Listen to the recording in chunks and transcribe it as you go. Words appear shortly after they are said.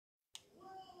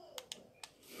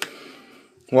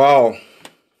Wow.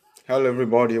 Hello,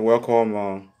 everybody. Welcome.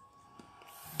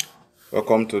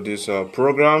 Welcome to this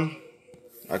program.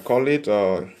 I call it.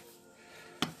 If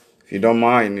you don't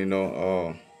mind,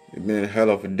 it's been a hell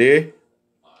of a day.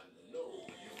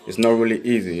 It's not really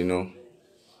easy, You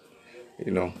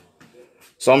know.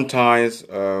 Sometimes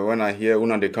when I hear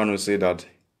Nnamdi Kanu say that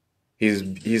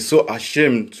he's so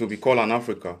ashamed to be called an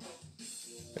Africa,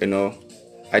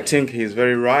 I think he's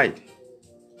very right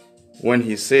when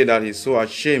he say that he's so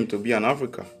ashamed to be an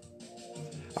Africa.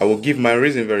 I will give my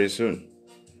reason very soon.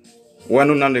 When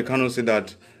Nnamdi Kanu said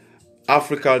that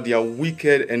Africa, they are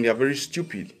wicked and they are very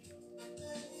stupid,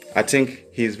 I think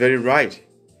he's very right.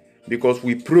 Because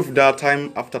we prove that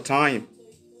time after time.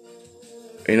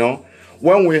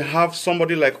 When we have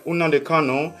somebody like Nnamdi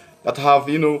Kanu that have,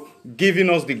 given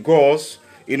us the guts,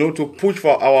 to push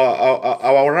for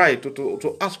our right,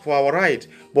 to ask for our right,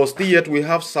 but still yet we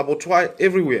have sabotage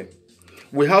everywhere.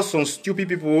 We have some stupid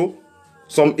people,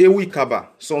 some Ewi Kaba,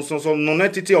 some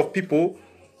non-entity of people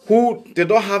who they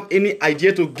don't have any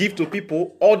idea to give to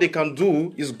people. All they can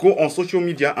do is go on social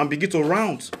media and begin to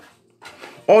rant.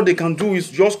 All they can do is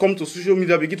just come to social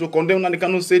media, begin to condemn. Nnamdi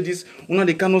Kanu say this,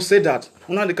 Nnamdi Kanu say that,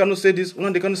 Nnamdi Kanu say this,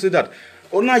 Nnamdi Kanu say that.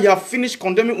 Oh, now you have finished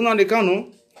condemning Nnamdi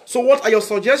Kanu. So what are your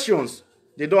suggestions?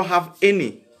 They don't have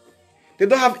any. They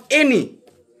don't have any.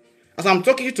 As I'm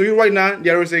talking to you right now,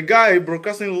 there is a guy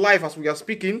broadcasting live as we are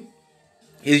speaking.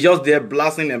 He's just there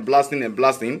blasting and blasting and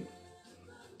blasting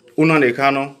Nnamdi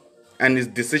Kanu and his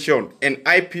decision, and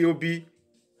IPOB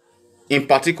in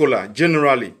particular,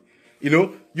 generally.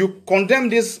 You condemn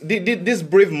this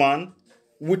brave man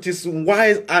with his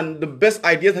wise and the best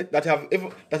ideas that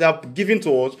have given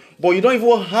to us, but you don't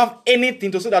even have anything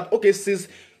to say that, okay, since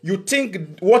you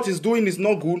think what he's doing is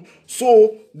not good,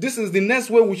 so this is the next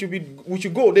way we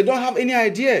should go. They don't have any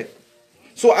idea.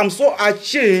 So I'm so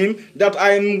ashamed that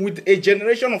I'm with a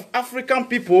generation of African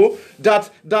people that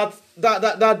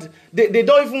they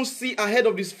don't even see ahead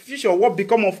of this future, what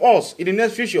become of us in the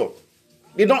next future.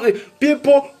 They don't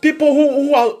people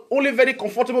who are only very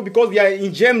comfortable because they are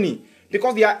in Germany,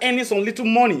 because they are earning some little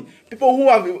money. People who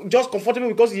are just comfortable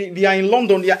because they are in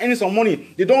London, they are earning some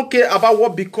money. They don't care about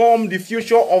what become the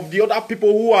future of the other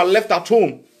people who are left at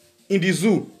home in the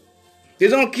zoo. They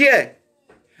don't care.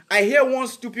 I hear one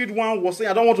stupid one was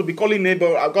saying, I don't want to be calling neighbor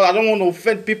because I don't want to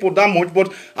offend people that much,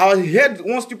 but I heard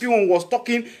one stupid one was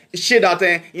talking shit that,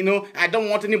 I don't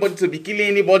want anybody to be killing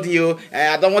anybody.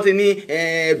 I don't want any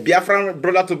Biafran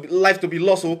brother life to be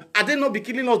lost. So are they not be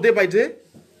killing us day by day?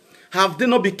 Have they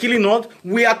not been killing us?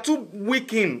 We are too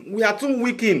weakened. We are too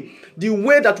weakened. The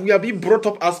way that we are being brought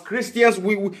up as Christians,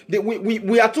 we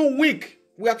are too weak.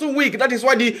 We are too weak. That is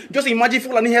why just imagine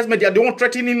Fulani Hesme, they are the one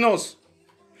threatening us.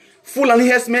 Fulani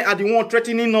Hesme are the one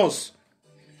threatening us.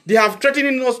 They have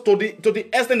threatening us to the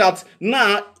extent that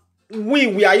now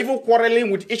we are even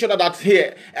quarreling with each other that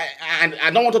here. And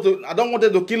I don't want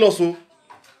them to kill us. So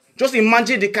just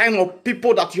imagine the kind of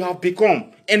people that you have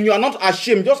become. And you are not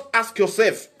ashamed. Just ask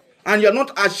yourself. And you are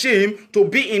not ashamed to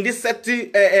be in this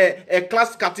certain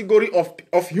class category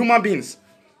of human beings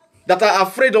that are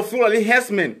afraid of Fulani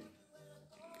Hesmen.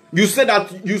 You say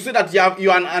that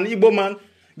you are an Igbo man.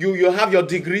 You have your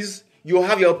degrees, you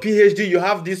have your PhD, you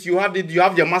have this, you have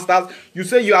your masters. You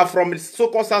say you are from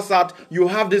so-called Sassat, you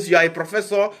have this, you are a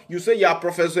professor. You say you are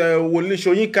Professor Wole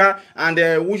Soyinka,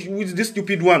 and which this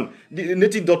stupid one, the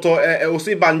native Dr.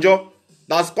 Ose Banjo,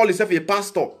 that's called himself a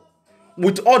pastor.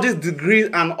 With all these degrees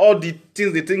and all the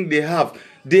things they think they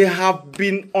have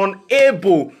been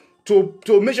unable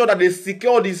to make sure that they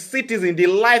secure the citizen, the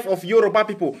life of Yoruba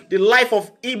people, the life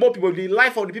of Igbo people, the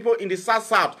life of the people in the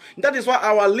South. That is why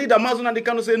our leader, Nnamdi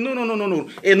Kanu, say, no.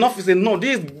 Enough is enough.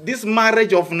 This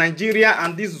marriage of Nigeria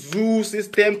and this zoo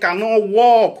system cannot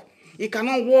work. It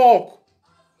cannot work.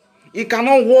 It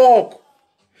cannot work.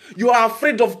 You are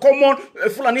afraid of common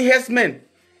Fulani herdsmen.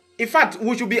 In fact,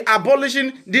 we should be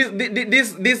abolishing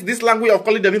this language of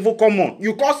calling them evil common.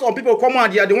 You call some people common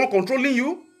and they are the one controlling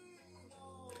you.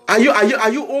 Are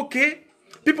you okay?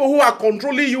 People who are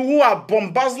controlling you, who are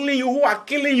bombarding you, who are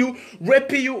killing you,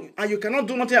 raping you, and you cannot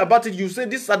do nothing about it. You say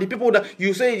these are the people that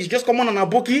you say it's just common and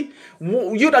aboki.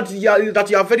 You that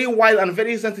you are very wild and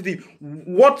very sensitive.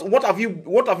 What have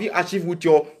you achieved with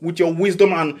your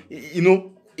wisdom and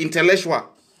intellectual,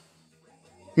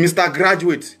 Mr.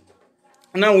 Graduate?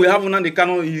 Now we have Nnamdi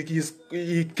Kanu.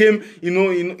 He came,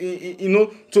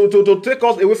 to take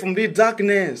us away from the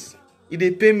darkness.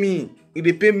 They pay me.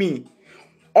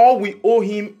 All we owe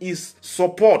him is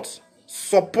support,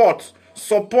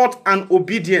 and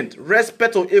obedient,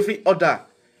 respect to every other.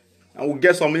 And we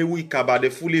get some week about the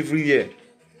fool every year.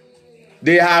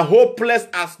 They are hopeless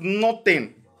as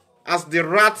nothing. as the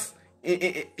rats,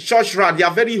 church rat. They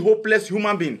are very hopeless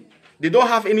human beings. They don't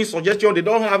have any suggestion. They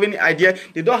don't have any idea.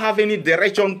 They don't have any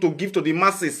direction to give to the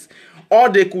masses. All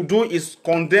they could do is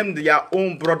condemn their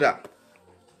own brother.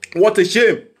 What a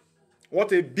shame.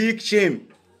 What a big shame.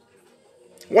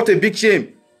 What a big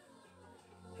shame.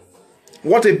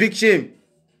 What a big shame.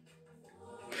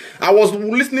 I was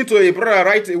listening to a brother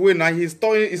right away now. He's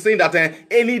saying that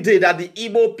any day that the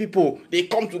Igbo people, they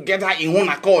come together in one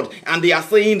accord and they are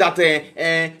saying that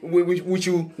we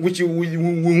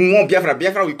want Biafra,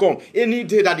 Biafra will come. Any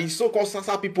day that the so-called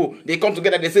Sasa people, they come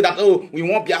together, they say that, oh, we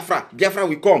want Biafra, Biafra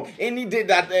will come. Any day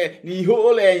that the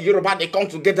whole Yoruba, they come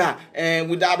together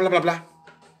with that blah, blah, blah.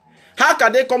 How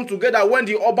can they come together when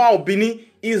the Oba of Benin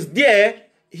is there?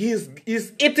 He's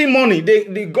eating money.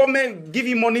 The government give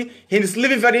him money. He's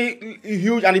living very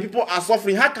huge, and the people are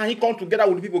suffering. How can he come together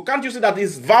with the people? Can't you see that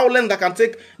it's violence that can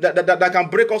take that can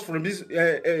break us from this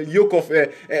yoke of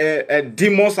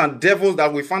demons and devils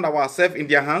that we find ourselves in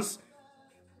their hands?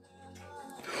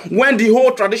 When the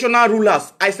whole traditional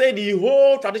rulers, I say the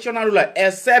whole traditional ruler,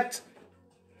 except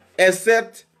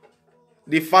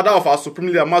the father of our supreme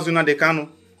leader, Nnamdi Kanu,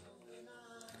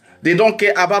 they don't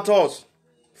care about us.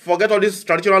 Forget all these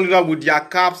traditional leaders with their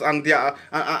caps and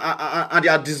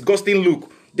their disgusting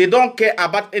look. They don't care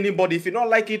about anybody. If you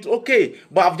don't like it, okay.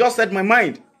 But I've just said my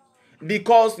mind.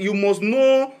 Because you must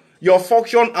know your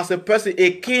function as a person,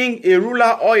 a king, a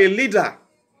ruler, or a leader.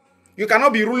 You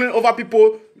cannot be ruling over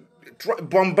people,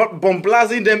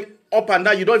 bombarding them up and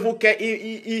down. You don't even care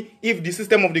if the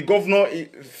system of the governor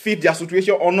fit their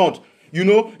situation or not. You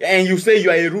know, and you say you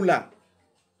are a ruler.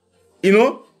 You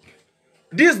know?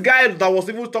 This guy that was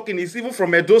even talking is even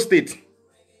from Edo State.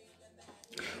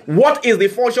 What is the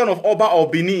function of Oba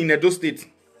of Benin in Edo State?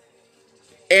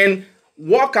 And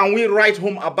what can we write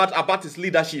home about his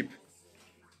leadership?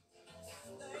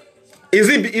 Do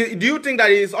you think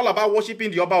that it's all about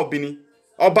worshiping the Oba of Benin?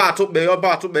 Oba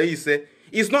Atokbe, he said.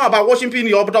 It's not about worshiping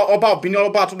the Oba of Benin,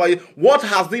 Oba Atokbe. What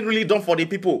has he really done for the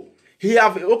people? The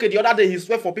other day he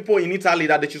swear for people in Italy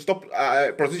that they should stop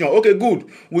prostitution. Okay,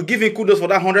 good. We give him kudos for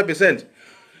that 100%.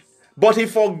 But he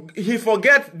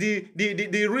forget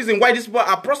the reason why these people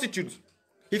are prostitutes.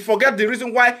 He forget the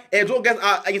reason why Edo gets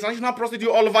international prostitute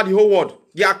all over the whole world.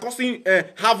 They are causing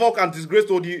havoc and disgrace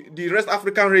to the rest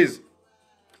African race.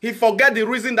 He forget the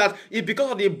reason that it's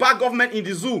because of the bad government in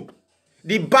the zoo.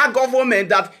 The bad government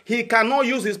that he cannot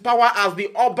use his power as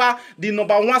the Oba, the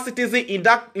 #1 citizen in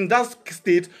that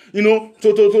state, you know,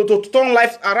 to turn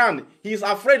lives around. He's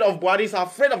afraid of Buhari, he's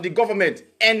afraid of the government,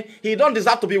 and he don't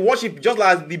deserve to be worshipped just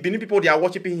like the Benin people, they are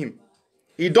worshipping him.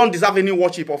 He don't deserve any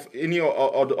worship of any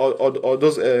or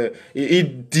those. He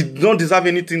did not deserve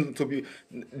anything to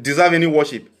deserve any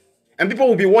worship, and people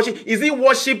will be worship. Is it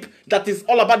worship that is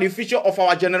all about the future of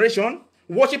our generation?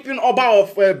 Worshipping Oba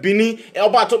of Benin,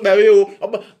 Oba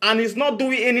Atokbe, and he's not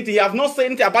doing anything. He has not said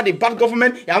anything about the bad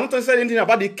government. He has not said anything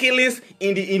about the killings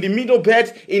in the Middle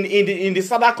Belt, in the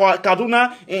Southern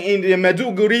Kaduna, in the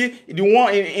Meduguri, the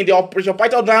one in the Operation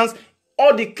Python Dance.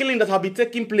 All the killing that have been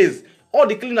taking place, all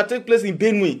the killing that take place in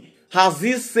Benue. Has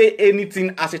he said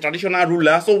anything as a traditional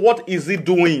ruler? So what is he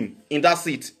doing in that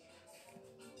seat?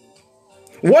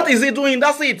 What is he doing in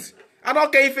that seat? I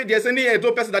don't care if there's any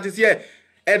Edo person that is here.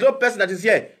 Edo person that is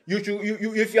here,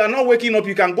 if you are not waking up,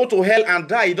 you can go to hell and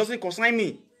die. It doesn't concern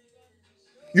me.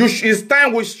 It's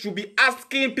time we should be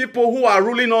asking people who are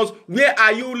ruling us, where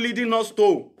are you leading us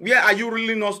to? Where are you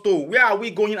leading us to? Where are we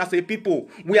going as a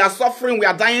people? We are suffering, we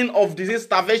are dying of disease,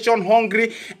 starvation,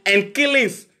 hungry, and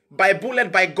killings by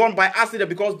bullet, by gun, by accident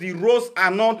because the roads are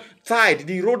not tied.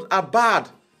 The roads are bad.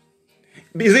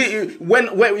 Do you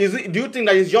think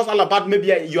that it's just all about maybe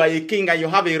you are a king and you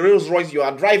have a Rolls Royce you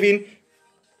are driving?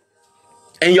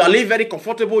 And you are living very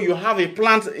comfortable. You have a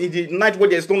plant in the night where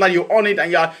there's no light. You own it,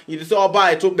 and you say, "Oh,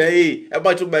 buy it, baby,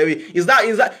 buy it, baby." Is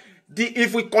that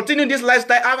if we continue this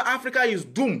lifestyle, Africa is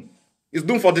doomed. It's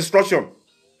doomed for destruction.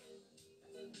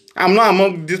 I'm not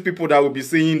among these people that will be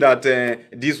saying that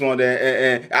this one.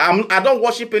 I don't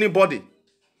worship anybody,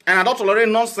 and I don't tolerate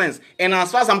nonsense. And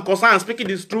as far as I'm concerned, I'm speaking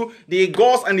this truth. The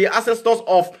gods and the ancestors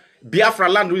of Biafra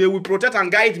land, they will protect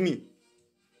and guide me.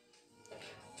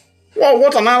 Well,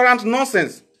 what an arrant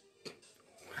nonsense.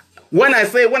 When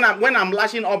I'm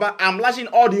lashing over, I'm lashing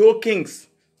all the old kings.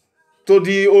 To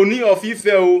the Oni of Ife,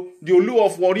 the Olu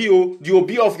of Wario, the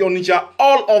Obi of Yonija,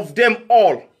 all of them,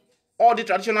 all the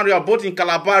traditional rulers, both in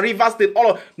Calabar, River State,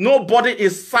 nobody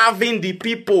is serving the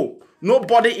people.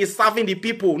 Nobody is serving the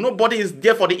people. Nobody is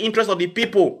there for the interest of the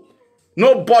people.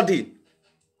 Nobody.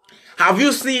 Have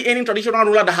you seen any traditional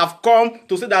ruler that have come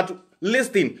to say that,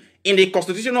 listen, in the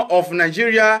constitution of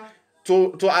Nigeria,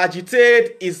 to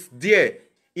agitate is there.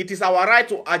 It is our right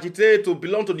to agitate, to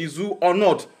belong to the zoo or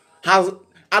not.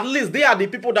 At least they are the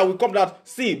people that will come that,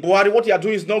 see, Buhari, what you are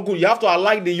doing is not good. You have to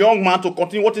allow the young man to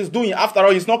continue what he's doing. After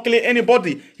all, he's not killing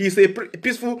anybody. He's a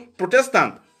peaceful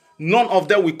Protestant. None of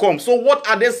them will come. So what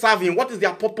are they serving? What is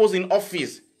their purpose in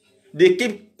office? They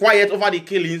keep quiet over the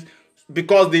killings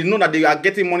because they know that they are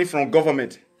getting money from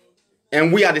government.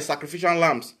 And we are the sacrificial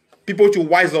lambs. People should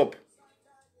wise up.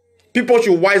 People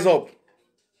should wise up.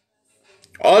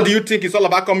 Or do you think it's all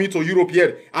about coming to Europe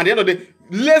here? At the end of the day,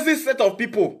 lazy set of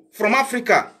people from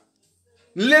Africa.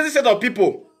 Lazy set of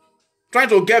people trying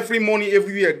to get free money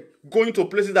everywhere, going to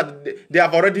places that they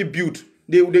have already built.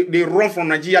 They run from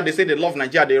Nigeria. They say they love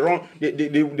Nigeria. They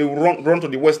run to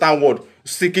the Western world,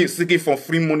 seeking for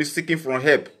free money, seeking for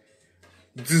help,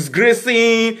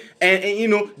 disgracing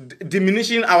and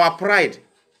diminishing our pride.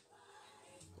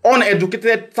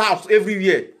 Uneducated touts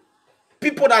everywhere.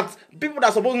 People that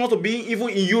supposed not to be even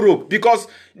in Europe because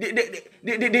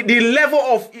the level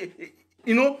of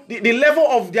the level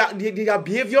of their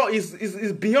behavior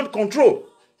is beyond control.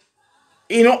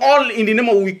 All in the name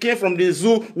of we came from the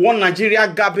zoo, one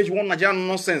Nigeria garbage, one Nigeria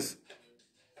nonsense.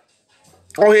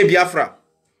 Oh hey Biafra,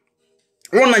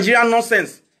 one Nigeria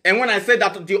nonsense. And when I say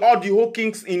that all the whole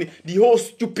kings in the whole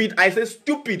stupid, I say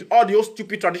stupid, all the whole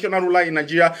stupid traditional ruler in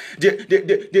Nigeria,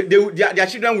 their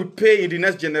children will pay in the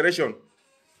next generation.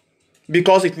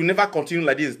 Because it will never continue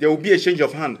like this. There will be a change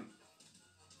of hand.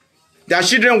 Their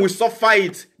children will suffer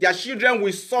it. Their children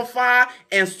will suffer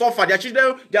and suffer. Their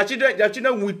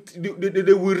children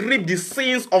will reap the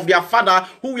sins of their father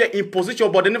who were in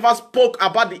position, but they never spoke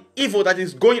about the evil that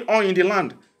is going on in the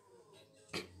land.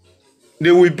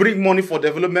 They will bring money for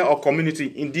development of community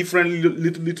in different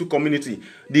little community.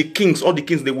 The kings, all the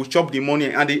kings, they will chop the money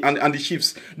and the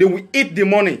chiefs. They will eat the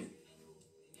money.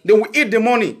 They will eat the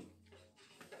money.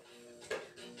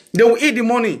 They will eat the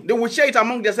money. They will share it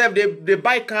among themselves. They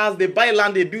buy cars, they buy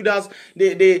land, they build house.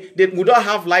 They will not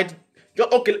have light.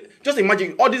 Just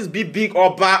imagine all this big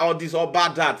or bad or this or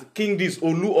bad that. King this,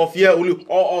 Olu of here, Olu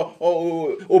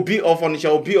or Obi of Onisha,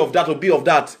 Obi of that, Obi of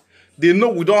that. They know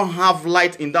we don't have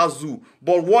light in that zoo.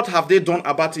 But what have they done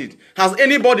about it? Has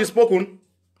anybody spoken?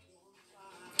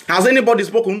 Has anybody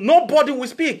spoken? Nobody will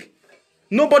speak.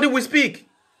 Nobody will speak.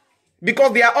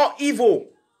 Because they are all evil.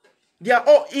 They are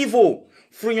all evil.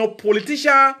 From your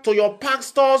politician to your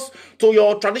pastors to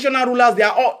your traditional rulers, they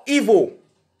are all evil.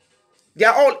 They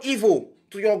are all evil.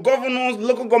 To your governors,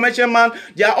 local government chairman,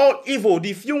 they are all evil.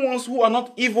 The few ones who are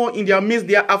not evil in their midst,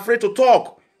 they are afraid to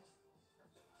talk.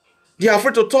 They are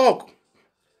afraid to talk.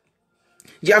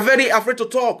 They are very afraid to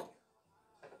talk.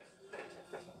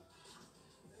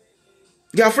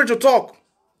 They are afraid to talk.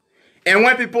 And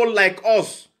when people like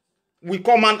us, we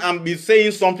come and be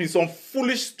saying something, some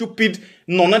foolish, stupid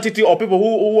non-entity or people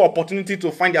who opportunity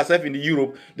to find themselves in the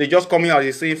Europe, they just come in and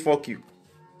they say, fuck you.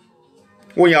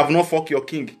 When you have not fuck your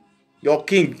king. Your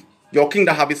king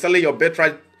that have been selling your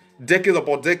birthright decades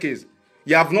upon decades.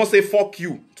 You have not said fuck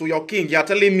you to your king. You are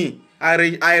telling me,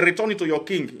 I return it to your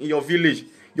king in your village.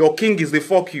 Your king is the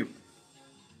fuck you.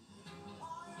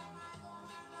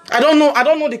 I don't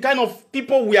know the kind of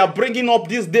people we are bringing up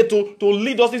this day to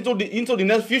lead us into the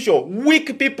next future.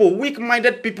 Weak people,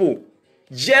 weak-minded people,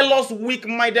 jealous,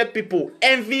 weak-minded people,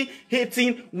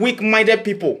 envy-hating, weak-minded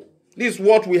people. This is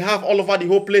what we have all over the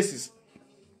whole places.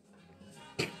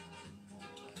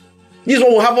 This is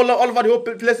what we have all over the whole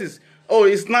places. Oh,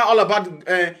 it's not all about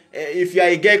if you are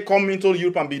a girl coming to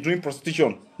Europe and be doing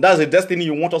prostitution. That's the destiny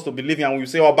you want us to believe in. And we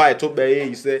say, oh, by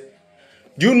you say,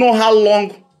 do you know how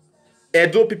long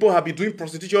Edo people have been doing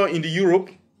prostitution in the Europe,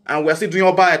 and we are still doing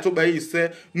Oba Etobe? He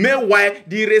said, meanwhile,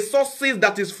 the resources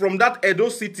that is from that Edo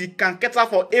city can cater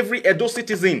for every Edo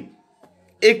citizen.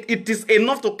 It is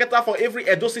enough to cater for every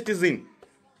Edo citizen.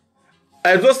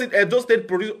 Edo State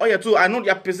produce oil too. I know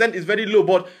their percent is very low,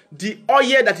 but the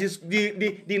oil that is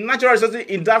the natural resources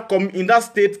in that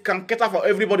state can cater for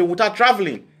everybody without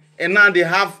traveling. And now they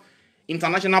have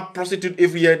international prostitutes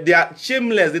every year. They are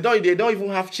shameless. They don't even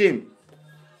have shame.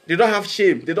 They don't have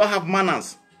shame. They don't have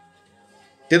manners.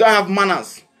 They don't have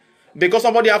manners. Because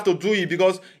somebody have to do it.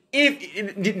 Because if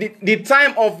the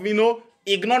time of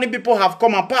ignoring people have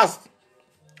come and passed,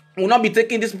 we'll not be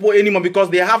taking these people anymore because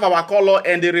they have our color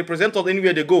and they represent us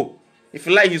anywhere they go. If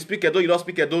you like, you speak Edo, you don't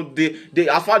speak Edo.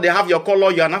 As far as they have your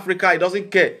color, you're in Africa, it doesn't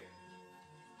care.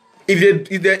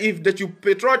 If you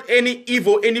patriot any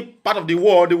evil, any part of the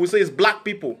world, they will say it's black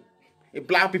people.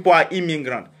 Black people are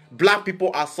immigrants. Black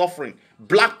people are suffering.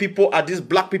 Black people are this,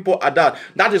 black people are that.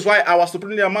 That is why our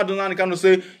Supreme Leader Nnamdi Kanu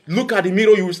say, look at the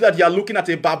mirror, you will see that you are looking at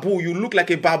a babu. You look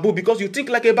like a babu because you think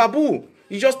like a babu.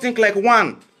 You just think like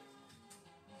one.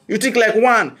 You think like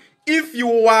one. If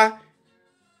you are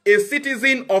a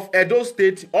citizen of Edo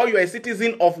State, or you are a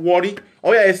citizen of Warri,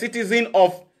 or you are a citizen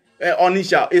of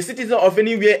Onitsha, a citizen of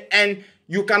anywhere, and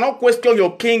you cannot question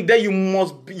your king, then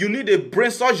you need a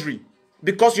brain surgery.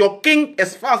 Because your king,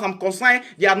 as far as I'm concerned,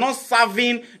 they are not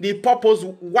serving the purpose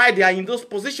why they are in those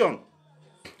positions.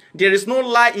 There is no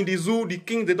lie in the zoo. The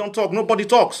king, they don't talk. Nobody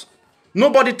talks.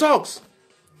 Nobody talks.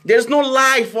 There is no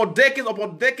lie for decades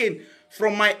upon decades.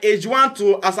 From my age 1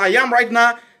 to as I am right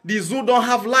now, the zoo don't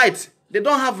have light. They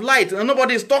don't have light, and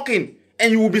nobody is talking.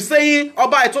 And you will be saying,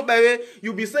 Oba Etobewe,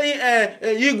 you'll be saying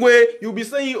Igwe, you'll be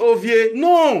saying Ovie.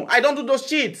 No, I don't do those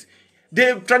shit.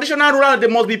 The traditional rulers, they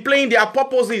must be playing their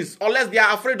purposes, unless they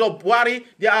are afraid of Buhari,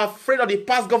 they are afraid of the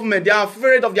past government, they are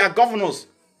afraid of their governors.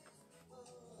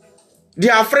 They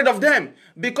are afraid of them.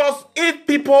 Because if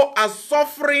people are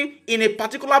suffering in a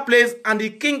particular place and the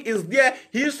king is there,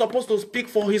 he is supposed to speak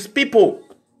for his people.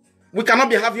 We cannot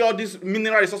be having all these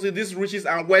mineral resources, these riches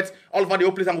and wealth all over the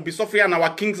whole place, and we'll be suffering, and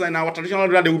our kings and our traditional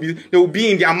rulers, they will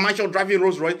be in their mansion driving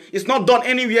Rolls Royce. It's not done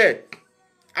anywhere.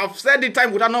 I've said the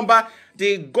time without number,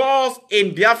 the gods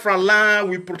in Biafra land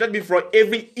will protect me from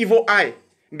every evil eye.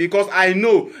 Because I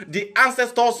know the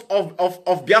ancestors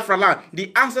of Biafra land,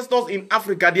 the ancestors in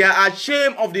Africa, they are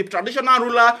ashamed of the traditional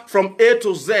ruler from A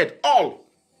to Z. All.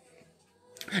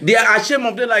 They are ashamed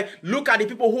of them. Like, look at the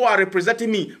people who are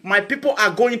representing me. My people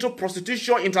are going to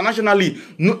prostitution internationally.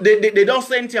 No, they don't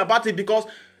say anything about it because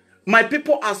my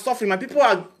people are suffering. My people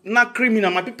are not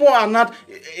criminal. My people are not,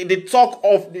 they talk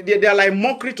of, they are like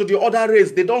mockery to the other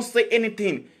race. They don't say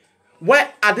anything.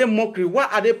 Why are they mockery? Why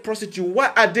are they prostitutes?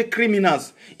 Why are they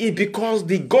criminals? It's because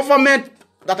the government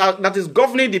that is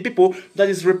governing the people, that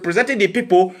is representing the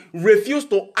people, refuse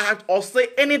to act or say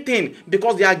anything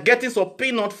because they are getting some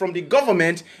peanut from the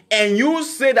government, and you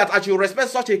say that I should respect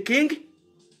such a king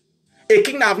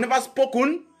that have never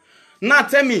spoken. Now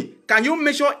tell me, can you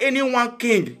measure any one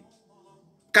king?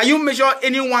 Can you measure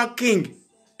any one king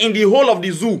in the whole of the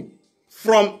zoo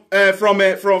from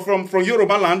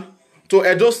Yoruba land to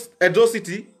Edo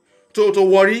City, to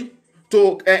Warri,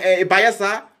 to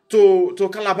Bayelsa, to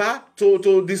Calabar,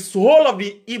 to this whole of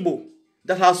the Igbo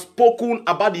that has spoken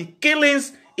about the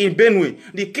killings in Benue,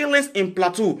 the killings in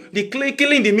Plateau, the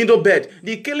killing in the Middle Belt,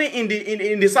 the killing in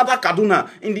the Southern Kaduna,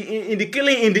 in the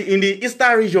killing in the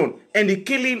Eastern region, and the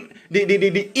killing,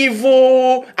 the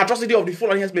evil atrocity of the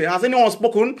Fulani Herdsmen. Has anyone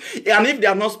spoken? And if they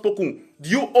have not spoken, do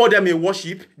you owe them a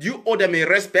worship? Do you owe them a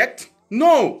respect?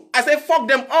 No. I say fuck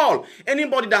them all.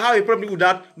 Anybody that have a problem with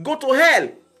that, go to hell.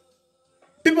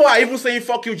 People are even saying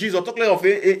fuck you, Jesus, talking of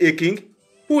a king.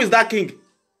 Who is that king?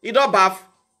 He don't bath.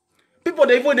 People,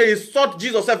 they insult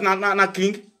Jesus self, na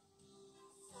king.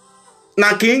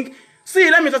 Na king. See,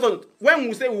 let me tell you, when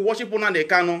we say we worship Nnamdi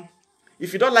Kanu,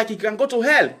 if you don't like it, you can go to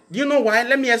hell. Do you know why?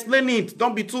 Let me explain it.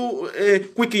 Don't be too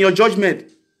quick in your judgment.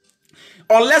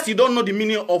 Unless you don't know the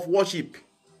meaning of worship.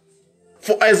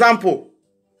 For example,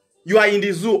 you are in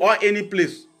the zoo or any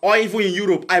place, or even in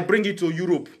Europe. I bring you to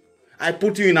Europe. I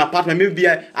put you in an apartment. Maybe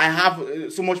I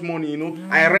have so much money, you know.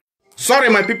 Sorry,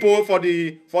 my people, for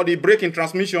the break in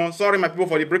transmission. Sorry, my people,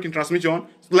 for the break in transmission.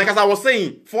 Like as I was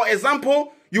saying, for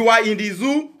example, you are in the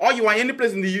zoo or you are any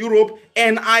place in the Europe,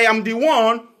 and I am the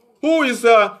one who is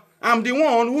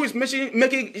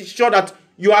making sure that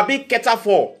you are being catered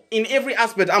for in every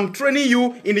aspect. I'm training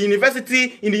you in the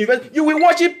university. You will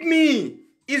worship me.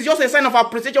 It's just a sign of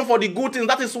appreciation for the good things.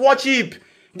 That is worship.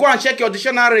 Go and check your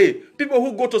dictionary. People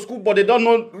who go to school but they don't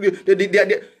know,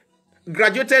 they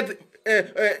graduated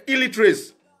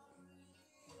illiterates.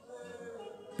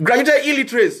 Graduated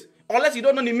illiterates. Unless you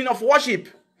don't know the meaning of worship.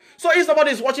 So if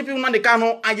somebody is worshiping Nnamdi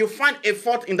Kanu and you find a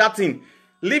fault in that thing,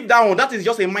 leave that one. That is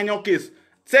just a minor case.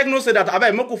 Tegno said that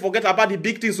Abai Moku forget about the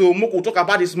big things, so Moku talk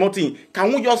about the small thing.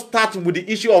 Can we just start with the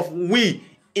issue of we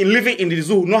in living in the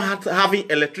zoo, not having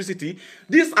electricity?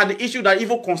 These are the issues that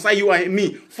even concern you and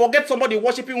me. Forget somebody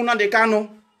worshiping Nnamdi Kanu.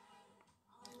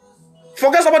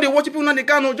 Forget somebody worshiping Nnamdi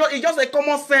Kanu. It's just a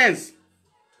common sense.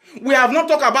 We have not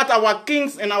talked about our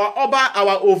kings and our Oba,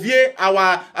 our Ovie,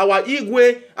 our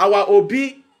Igwe, our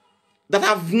Obi that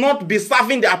have not been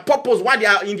serving their purpose while they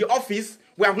are in the office.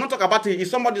 We have not talked about it. If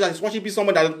somebody that is worshiping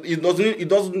somebody that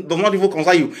does not even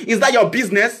concern you, is that your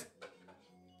business?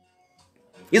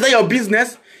 Is that your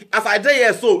business? As I tell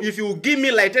you, so if you give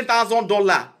me like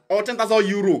 $10,000 or 10,000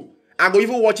 euro, I go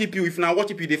even worship you. If not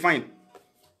worship you, they fine.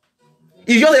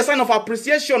 It's just a sign of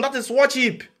appreciation. That is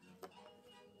worship.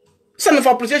 Sign of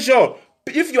appreciation.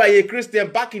 If you are a Christian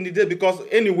back in the day, because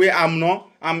anyway, I've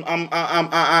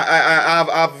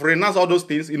renounced all those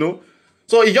things, you know.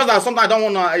 So it's just that sometimes I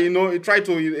don't want to, try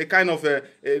to kind of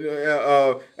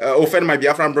offend my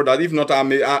Biafran brothers. If not,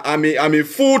 I'm a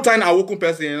full-time Awoku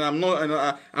person, and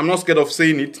I'm not scared of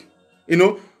saying it.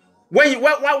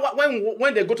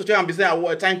 When they go to church and be saying,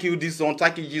 oh, thank you this one,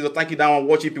 thank you Jesus, thank you that one,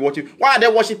 worship. Why are they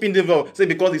worshiping the devil? Say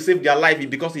because he saved their life,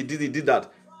 because he did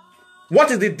that. What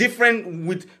is the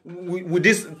difference with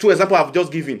these two examples I've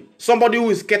just given? Somebody who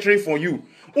is catering for you.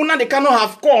 Nnamdi Kanu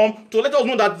have come to let us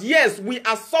know that yes, we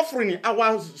are suffering.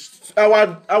 Our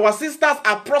sisters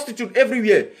are prostitutes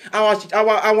everywhere.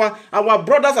 Our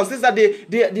brothers and sisters,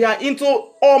 they are into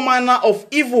all manner of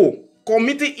evil,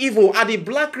 committing evil. Are the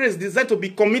black race designed to be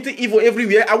committing evil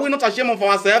everywhere? Are we not ashamed of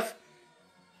ourselves?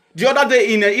 The other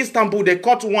day in Istanbul, they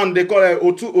caught one. They call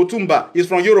Otumba. He's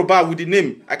from Yoruba with the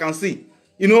name I can see.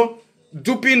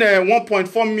 Duping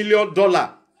 $1.4 million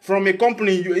from a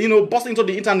company, busting into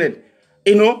the internet.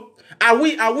 Are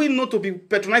we not to be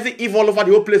patronizing evil all over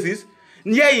the whole places?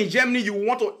 Here in Germany, you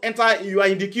want to enter, you are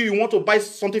in the queue, you want to buy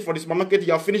something for the supermarket,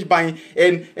 you are finished buying,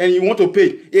 and you want to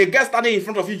pay. A guy standing in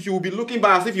front of you, you will be looking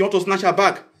back as if you want to snatch her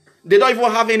bag. They don't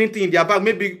even have anything in their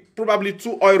bag, probably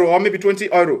 €2 or maybe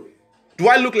 €20. Do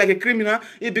I look like a criminal?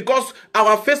 It's because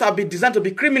our face have been designed to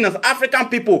be criminals, African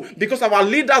people. Because our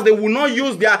leaders, they will not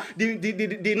use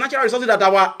the natural resources that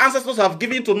our ancestors have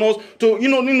given to us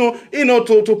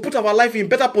to put our life in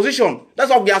better position.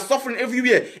 That's why we are suffering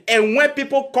everywhere. And when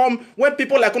people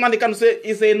like Nnamdi Kanu say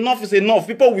it's enough,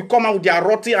 people will come out with their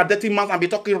rotten and dirty mouths and be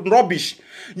talking rubbish.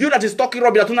 You that is talking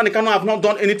rubbish, that Nnamdi Kanu have not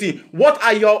done anything. What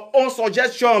are your own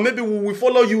suggestions? Maybe we will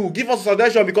follow you. Give us a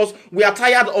suggestion, because we are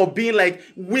tired of being like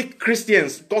weak Christians.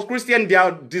 Because Christians, they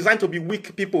are designed to be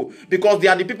weak people. Because they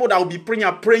are the people that will be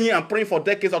praying for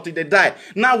decades until they die.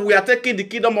 Now we are taking the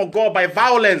kingdom of God by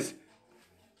violence.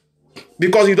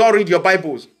 Because you don't read your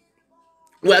Bibles.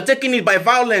 We are taking it by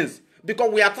violence.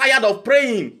 Because we are tired of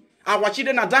praying. Our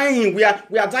children are dying. We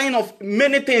are dying of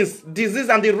many things. Disease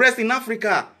and the rest in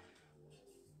Africa.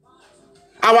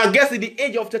 Our girls in the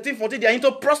age of 13, 14, they are into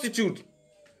prostitute.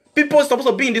 People are supposed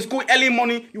to be in the school early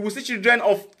morning. You will see children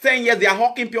of 10 years, they are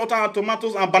hawking pure and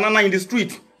tomatoes and banana in the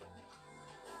street.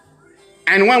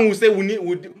 And when we say we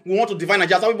want to divide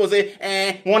Nigeria, some people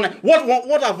say,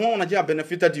 what have one Nigeria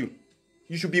benefited you?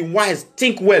 You should be wise,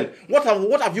 think well.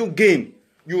 What have you gained?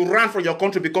 You ran from your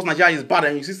country because Nigeria is bad,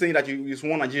 and you see saying that you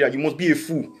want Nigeria. You must be a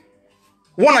fool.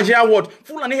 One Nigeria what?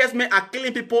 Fulani herdsmen are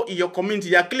killing people in your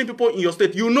community. They are killing people in your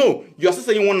state. You are still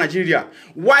saying you want Nigeria.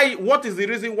 Why? What is the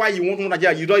reason why you want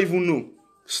Nigeria? You don't even know.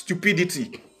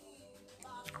 Stupidity.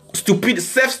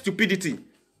 Self-stupidity.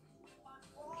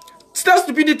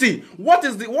 Self-stupidity. What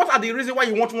are the reasons why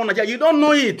you want Nigeria? You don't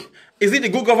know it. Is it the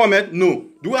good government? No.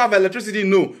 Do we have electricity?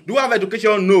 No. Do we have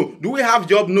education? No. Do we have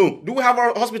job? No. Do we have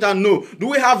a hospital? No. Do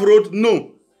we have road?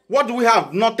 No. What do we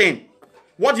have? Nothing.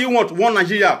 What do you want? One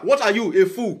Nigeria. What are you? A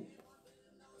fool.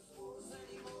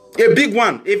 A big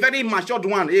one. A very matured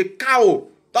one. A cow.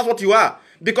 That's what you are.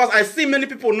 Because I see many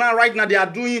people right now, they are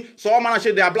doing so much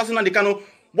shit. They are blasting Nnamdi Kanu.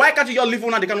 Why can't you just leave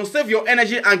Nnamdi Kanu? Save your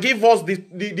energy and give us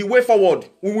the way forward.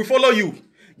 We will follow you.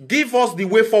 Give us the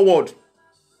way forward.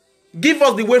 Give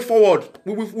us the way forward.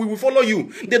 We will follow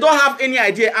you. They don't have any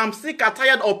idea. I'm sick and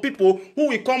tired of people who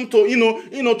will come to,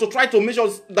 to try to make sure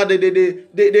that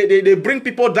they bring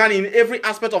people down in every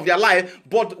aspect of their life.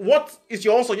 But what is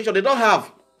your own suggestion? They don't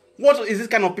have. What is this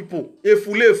kind of people? A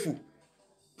fool.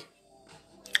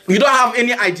 You don't have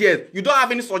any ideas. You don't have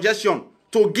any suggestion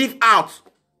to give out.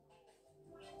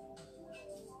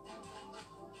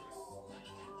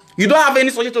 You don't have any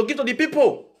suggestion to give to the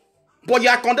people. But you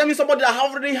are condemning somebody that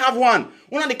already have one.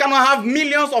 Nnamdi Kanu have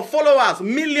millions of followers.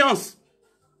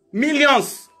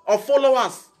 Millions of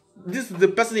followers. This is the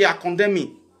person you are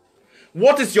condemning.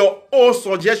 What is your own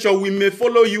suggestion? We may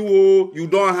follow you. Oh, you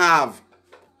don't have.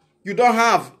 You don't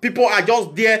have. People are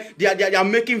just there. They are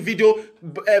making video,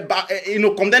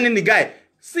 condemning the guy.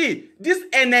 See, this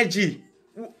energy.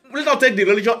 Let us take the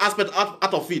religious aspect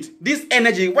out of it. This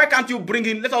energy, why can't you bring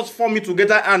in? Let us form it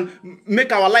together and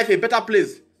make our life a better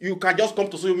place. You can just come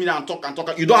to social media and talk.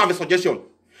 You don't have a suggestion.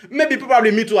 Maybe probably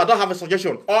me too. I don't have a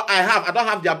suggestion. Or I don't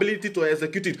have the ability to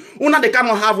execute it. Nnamdi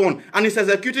cannot have one. And he's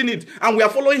executing it. And we are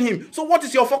following him. So what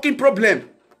is your fucking problem?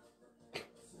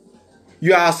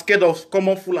 You are scared of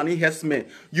common Fulani herdsmen.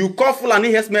 You call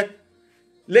Fulani herdsmen.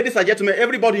 Ladies and gentlemen,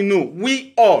 everybody know.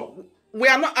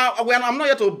 I'm not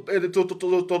here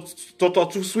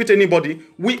to sweet anybody.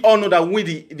 We all know that we,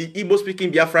 the Igbo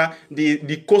speaking Biafra,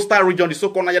 the coastal region, the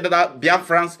so-called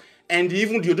Biafrans, And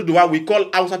even the Oduduwa, we call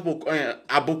outside people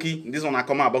Aboki. This one I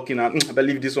come Aboki now. I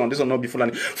believe this one not be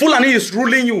Fulani. Fulani is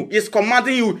ruling you, is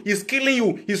commanding you, is killing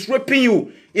you, is raping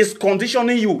you, is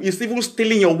conditioning you, is even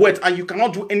stealing your wealth, and you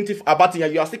cannot do anything about it.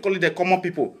 And you are still calling the common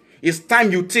people. It's time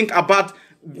you think about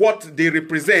what they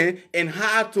represent and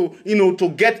how to, to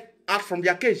get out from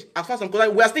their cage. As far as I'm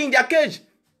concerned, we are still in their cage.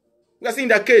 We are still in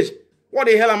their cage. What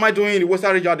the hell am I doing in the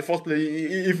Western region at the first place,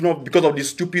 if not because of the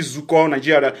stupid zoo called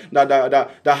Nigeria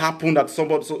that happened that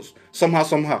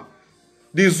somehow.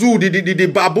 The zoo, the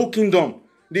Babu kingdom,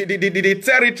 the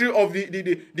territory of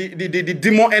the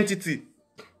demon entity.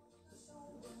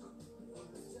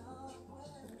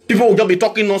 People will just be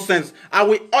talking nonsense. I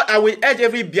will urge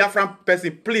every Biafran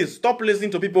person, please stop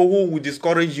listening to people who will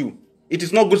discourage you. It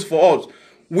is not good for us.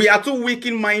 We are too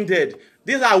weak-minded.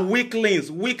 These are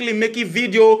weaklings making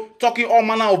video, talking all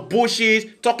manner of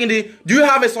bullshit, do you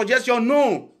have a suggestion?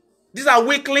 No. These are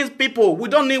weaklings people. We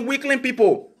don't need weakling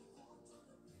people.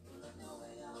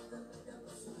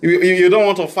 You don't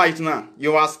want to fight now.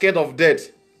 You are scared of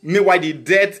death. Meanwhile, the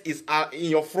death is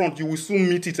in your front. You will soon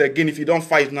meet it again if you don't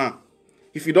fight now.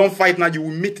 If you don't fight now, you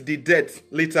will meet the death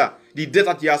later. The death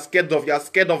that you are scared of. You are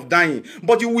scared of dying.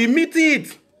 But you will meet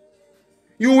it.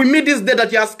 You will meet this death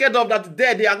that you are scared of, that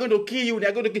death, they are going to kill you, they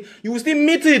are going to kill you. You will still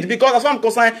meet it, because as far as I'm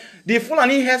concerned, the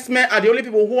Fulani herdsmen are the only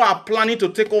people who are planning to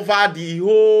take over the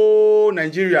whole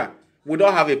Nigeria. We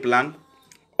don't have a plan.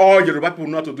 All Yoruba people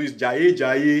know how to do is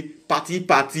jaye,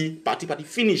 party,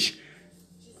 finish.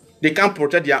 They can't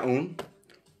protect their own.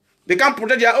 They can't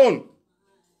protect their own.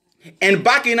 And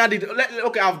back in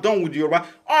okay, I've done with Yoruba.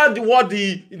 All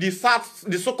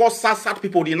the so-called sad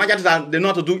people, the Nigerians that they know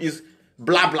how to do is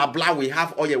blah, blah, blah, we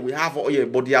have oil,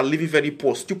 but they are living very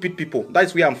poor, stupid people.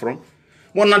 That's where I'm from.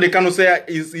 One now they cannot say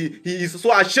he is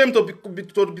so ashamed to be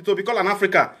called an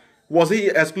African. Was he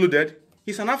excluded?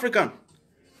 He's an African.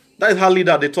 That is how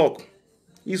leader they talk.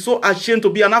 He's so ashamed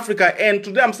to be an African. And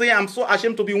today I'm saying I'm so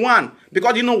ashamed to be one.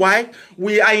 Because you know why?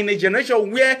 We are in a generation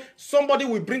where somebody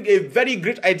will bring a very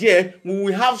great idea. We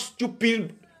will have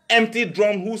stupid empty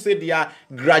drum who say they are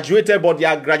graduated, but they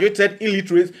are graduated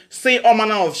illiterates, say all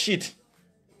manner of shit.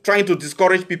 Trying to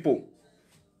discourage people.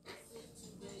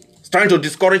 Trying to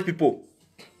discourage people.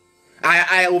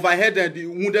 I overheard the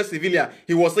wounded civilian.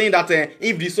 He was saying that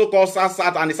if the so-called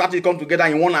SAT and the SAT come together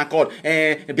in one accord,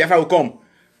 Biafra will come.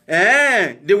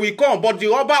 They will come. But the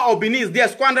Oba of Benin is there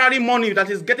squandering money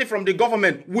that is getting from the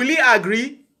government. Will he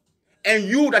agree? And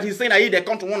you that is saying that if they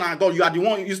come to one accord, you are the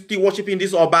one you still worshiping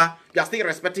this Oba. You are still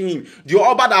respecting him. The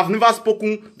Oba that have never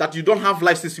spoken, that you don't have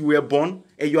life since you were born,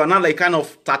 and you are now like kind of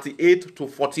 38 to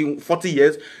 40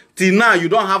 years. Till now, you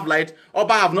don't have light.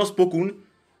 Oba have not spoken.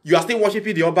 You are still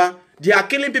worshiping the Oba. They are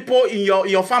killing people in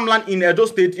your farmland in Edo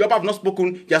State. The Oba have not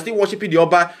spoken. You are still worshiping the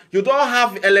Oba. You don't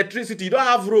have electricity. You don't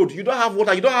have road. You don't have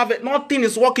water. You don't have nothing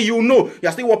is working. You know. You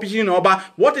are still worshiping the Oba.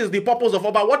 What is the purpose of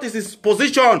Oba? What is his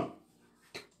position?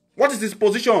 What is his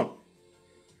position?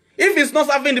 If it's not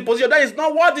serving the position, then it's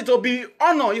not worthy to be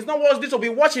honored. It's not worthy to be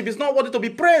worshipped. It's not worthy to be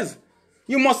praised.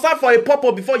 You must serve for a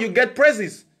purpose before you get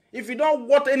praises. If you don't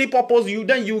want any purpose,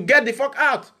 then you get the fuck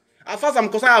out. As far as I'm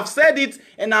concerned, I've said it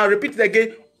and I'll repeat it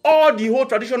again. All the whole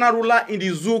traditional ruler in the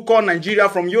zoo called Nigeria,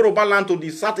 from Yoruba land to the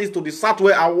southeast to the south,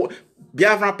 where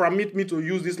Biafra permit me to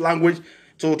use this language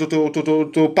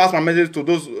to pass my message to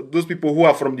those people who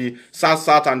are from the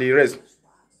south and the rest.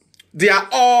 They are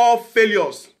all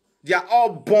failures. They are all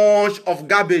bunch of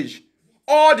garbage.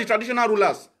 All the traditional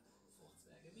rulers.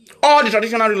 All the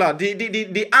traditional rulers.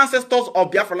 The ancestors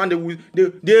of Biafra land,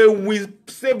 they will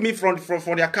save me from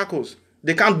their cackles.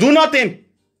 They can't do nothing.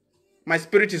 My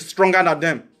spirit is stronger than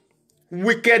them.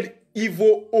 Wicked,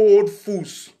 evil, old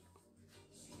fools.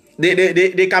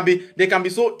 They can be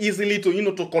so easily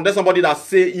to condemn somebody that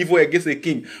say evil against a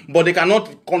king, but they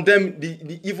cannot condemn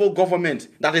the evil government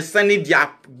that is sending their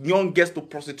young girls to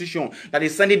prostitution, that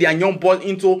is sending their young boys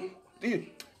into. They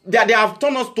have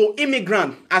turned us to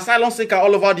immigrant, asylum seeker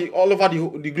all over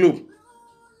the globe,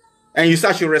 and you say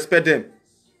I should respect them.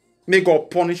 May God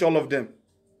punish all of them.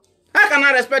 How can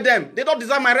I respect them? They don't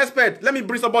deserve my respect. Let me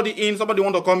bring somebody in. Somebody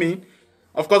want to come in.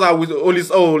 Of course, I will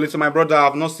always. Oh, listen, my brother, I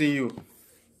have not seen you.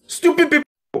 Stupid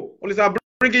people. Listen, I'm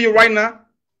bringing you right now.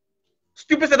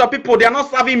 Stupid set of people. They are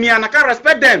not serving me, and I can't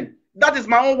respect them. That is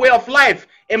my own way of life,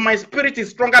 and my spirit is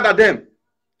stronger than them.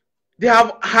 They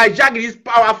have hijacked this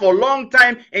power for a long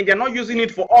time, and they're not using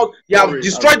it for all. They have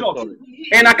destroyed us,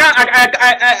 and I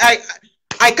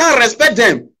can't respect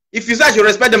them. If you say I should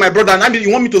respect them, my brother, and I mean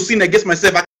you want me to sin against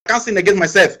myself, I can't sin against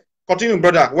myself. Continue,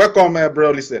 brother. Welcome,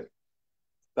 bro. Listen.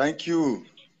 Thank you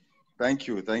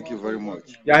very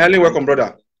much. Yeah, hello, welcome,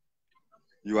 brother.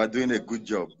 You are doing a good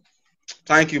job.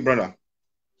 Thank you, brother.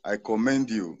 I commend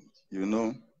you. You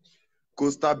know,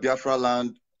 coastal Biafra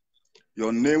land,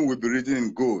 your name will be written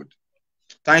in gold.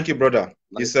 Thank you, brother.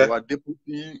 Like Yes, sir. our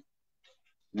deputy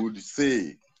would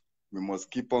say, we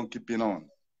must keep on keeping on.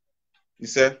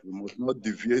 Yes, sir. We must not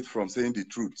deviate from saying the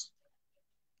truth.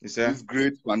 Yes, sir. This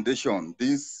great foundation,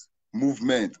 this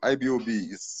movement, IBOB,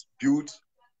 is built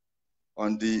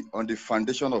on the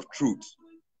foundation of truth,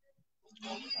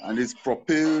 and is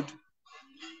propelled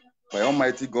by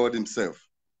Almighty God Himself.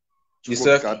 Yes,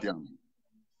 sir.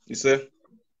 Yes, sir.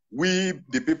 We,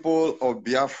 the people of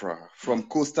Biafra from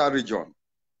coastal region.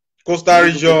 Coastal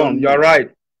region, you're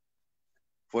right.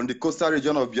 From the coastal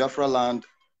region of Biafra land,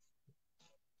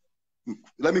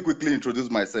 let me quickly introduce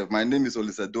myself. My name is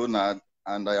Olusedo,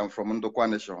 and I am from Ndokwa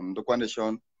Nation. Ndokwa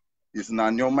Nation is in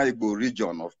Anyoma Igbo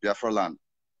region of Biafra land.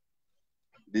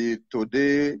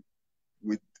 Today,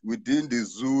 within the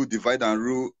zoo divide and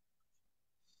rule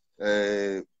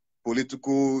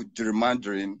political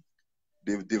gerrymandering,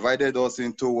 they've divided us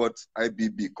into what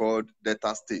IBB called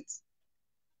Delta States,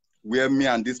 where me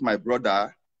and this my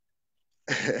brother,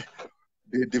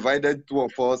 they divided two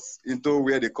of us into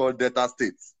where they call Delta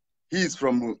States. He is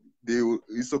from the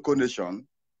Isoko Nation.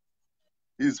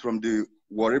 He is from the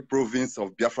Warri province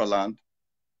of Biafra land.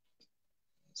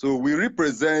 So we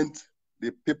represent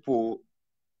the people,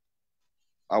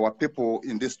 our people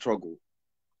in this struggle.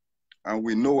 And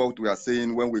we know what we are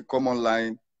saying when we come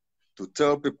online to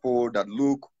tell people that,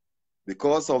 look,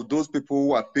 because of those people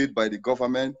who are paid by the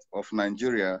government of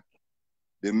Nigeria,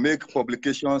 they make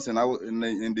publications in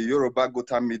the Yoruba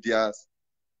Gota medias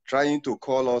trying to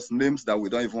call us names that we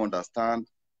don't even understand,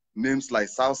 names like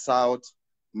South,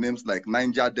 names like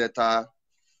Niger Delta.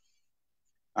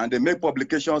 And they make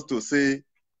publications to say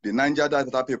the Niger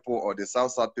Delta people or the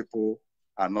South people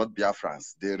are not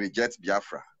Biafrans. They reject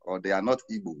Biafra, or they are not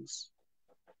Igbos.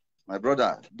 My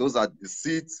brother, those are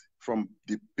deceits from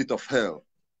the pit of hell.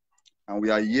 And we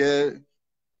are here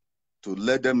to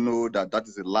let them know that that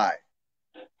is a lie.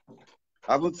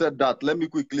 Having said that, let me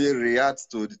quickly react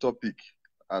to the topic,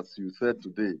 as you said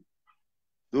today.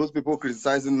 Those people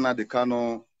criticizing Nnamdi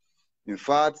Kanu, in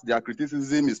fact, their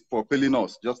criticism is propelling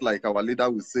us, just like our leader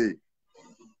will say.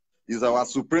 He's our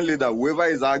supreme leader. Whoever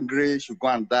is angry should go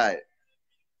and die.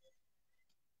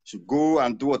 Should go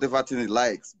and do whatever thing he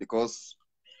likes, because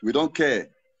we don't care.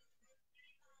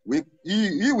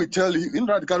 He will tell you,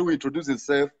 Nnamdi Kanu will introduce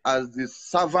himself as the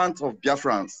servant of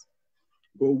Biafrans.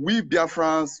 But we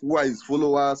Biafrans, who are his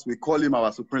followers, we call him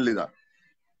our supreme leader.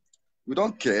 We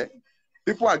don't care.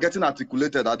 People are getting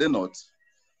articulated, are they not?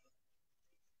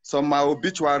 Some are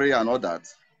obituary and all that.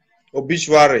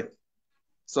 Obituary.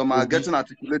 Some are getting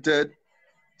articulated.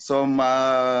 Some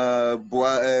Sai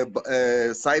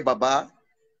Baba.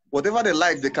 Whatever they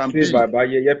like, they can be. Baba,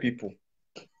 yeah, people.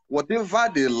 Whatever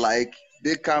they like,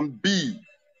 they can be.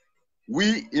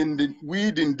 We,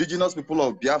 the indigenous people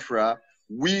of Biafra,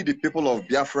 we, the people of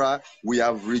Biafra, we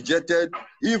have rejected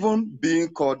even being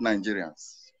called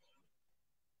Nigerians.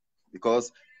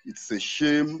 Because it's a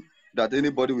shame that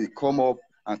anybody will come up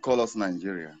and call us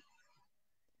Nigeria.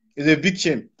 It's a big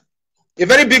shame. A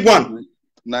very big one.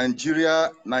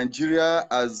 Nigeria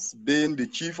has been the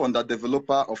chief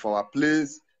underdeveloper of our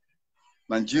place.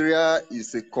 Nigeria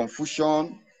is a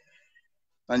confusion.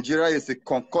 Nigeria is a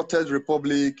concocted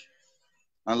republic.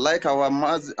 And like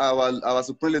our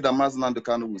supreme leader, Nnamdi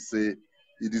Kanu, will say,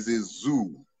 it is a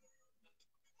zoo.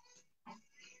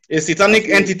 A satanic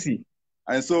entity.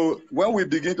 And so when we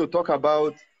begin to talk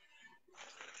about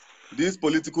these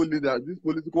political leaders, these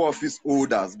political office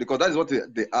holders, because that is what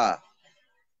they are,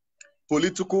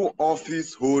 political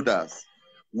office holders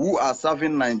who are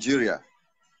serving Nigeria,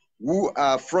 who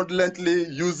are fraudulently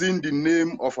using the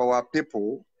name of our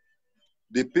people,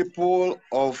 the people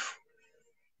of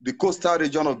the coastal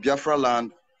region of Biafra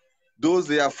land, those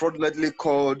they are fraudulently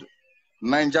called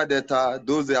Niger Delta,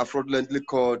 those they are fraudulently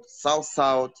called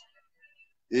South,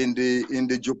 in the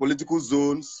geopolitical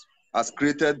zones as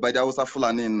created by the Hausa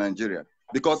Fulani in Nigeria.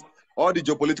 Because all the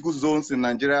geopolitical zones in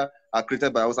Nigeria are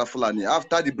created by Hausa Fulani.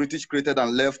 After the British created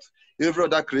and left, every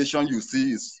other creation you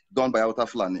see is done by Hausa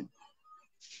Fulani.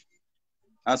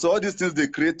 And so all these things they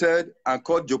created and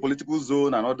called geopolitical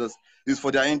zone and others is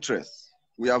for their interests.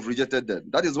 We have rejected them.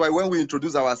 That is why when we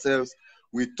introduce ourselves,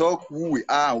 we talk who we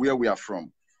are and where we are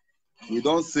from. We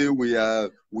don't say we are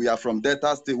from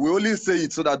Delta State. We only say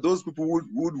it so that those people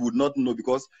would not know,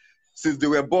 because since they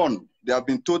were born, they have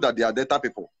been told that they are Delta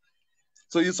people.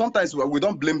 So sometimes we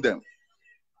don't blame them.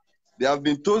 They have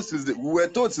been told we were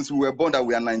told since we were born that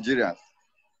we are Nigerians.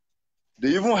 They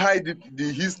even hide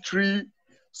the history,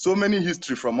 so many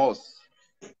history from us.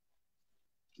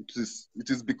 It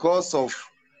is because of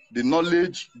the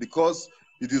knowledge, because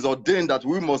it is ordained that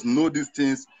we must know these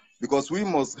things, because we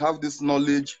must have this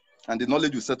knowledge, and the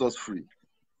knowledge will set us free.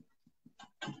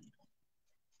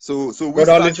 So we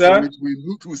search for it, we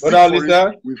look, we seek for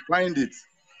it, we find it.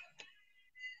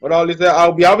 But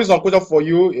I'll be having some questions for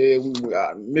you.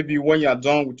 Maybe when you are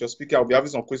done with your speaker, I'll be having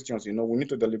some questions. You know, we need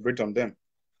to deliberate on them.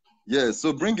 Yeah,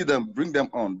 so bring them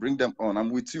on. I'm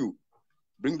with you.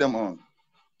 Bring them on.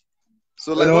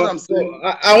 So like what I'm saying,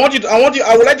 I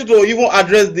would like you to even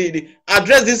address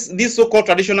this so-called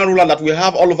traditional ruler that we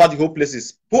have all over the whole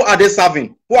places. Who are they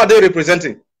serving? Who are they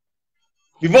representing?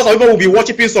 Because some people will be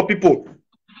worshiping some people.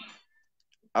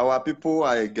 Our people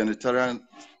are egalitarian,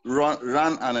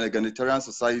 run an egalitarian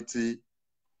society,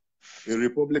 a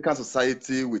republican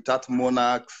society without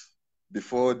monarchs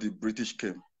before the British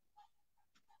came.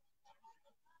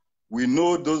 We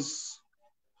know those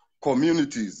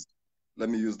communities, let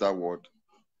me use that word,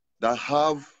 that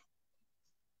have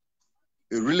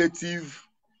a relative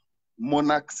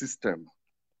monarch system.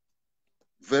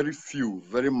 Very few,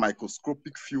 very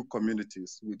microscopic few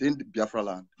communities within the Biafra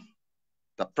land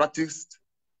that practiced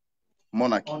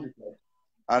monarchy.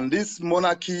 And these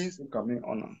monarchies,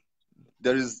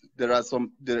 there is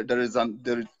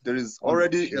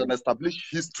already an established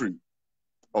history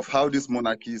of how these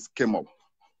monarchies came up.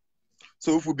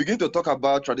 So if we begin to talk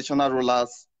about traditional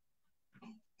rulers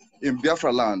in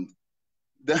Biafra land,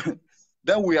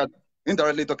 then we are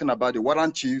indirectly talking about the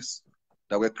warrant chiefs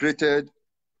that were created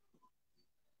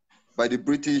by the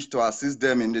British to assist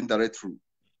them in the indirect rule.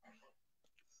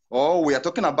 Or we are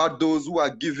talking about those who are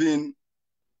given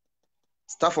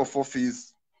staff of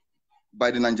office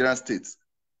by the Nigerian state.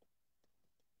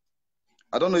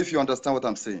 I don't know if you understand what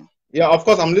I'm saying. Yeah, of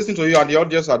course, I'm listening to you, and the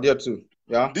audience are there too.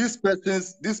 Yeah. These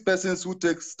persons who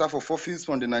take staff of office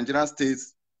from the Nigerian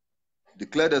states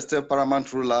declare themselves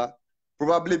paramount ruler,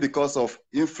 probably because of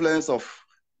influence of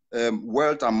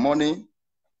wealth and money.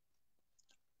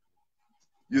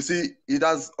 You see, it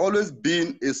has always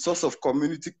been a source of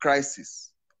community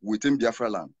crisis within Biafra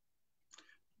land.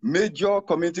 Major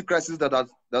community crisis that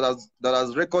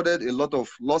has recorded a lot of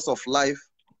loss of life.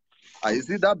 Is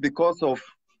it that because of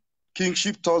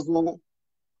kingship tussle,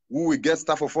 who will get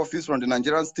staff of office from the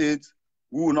Nigerian state,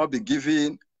 who will not be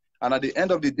given, and at the end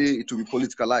of the day, it will be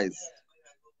politicalized.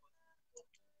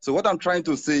 So what I'm trying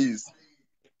to say is,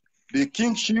 the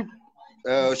kingship,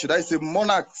 should I say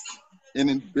monarchs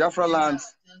in Biafra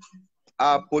lands,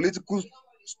 are political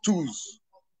stools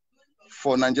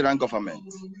for Nigerian government.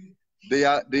 They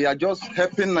are just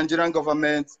helping Nigerian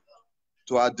government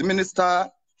to administer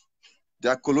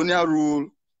their colonial rule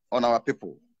on our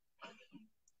people.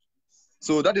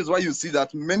 So that is why you see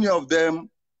that many of them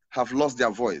have lost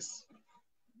their voice.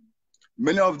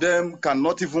 Many of them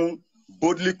cannot even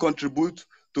boldly contribute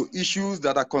to issues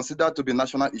that are considered to be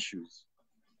national issues,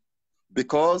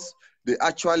 because they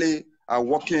actually are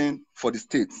working for the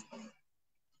state.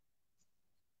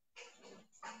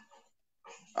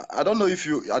 I don't know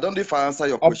if I answer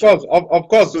your question. Of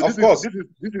course.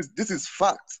 This is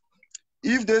fact.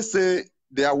 If they say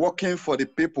they are working for the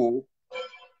people,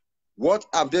 what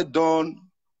have they done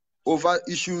over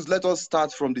issues? Let us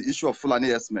start from the issue of Fulani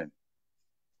herdsmen.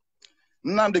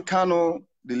 Nnamdi Kanu,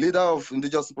 the leader of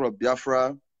indigenous people of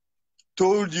Biafra,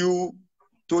 told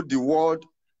the world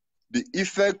the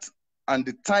effect and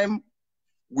the time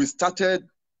we started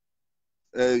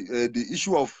the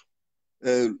issue of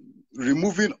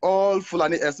removing all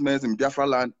Fulani herdsmen in Biafra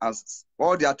land as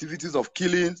all the activities of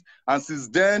killings, and since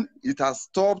then it has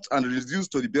stopped and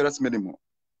reduced to the barest minimum.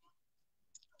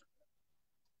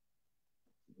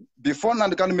 Before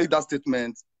Nnamdi Kanu make that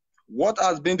statement, what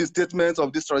has been the statement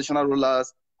of these traditional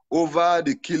rulers over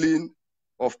the killing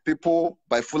of people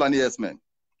by Fulani herdsmen?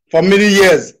 For many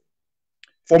years.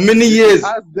 For many years.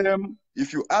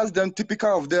 If you ask them,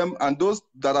 typical of them, and those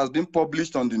that has been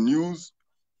published on the news,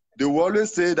 they will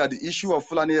always say that the issue of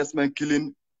Fulani herdsmen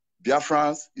killing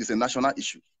Biafrans is a national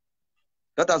issue.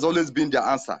 That has always been their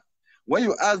answer. When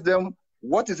you ask them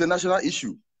what is a national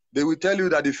issue, they will tell you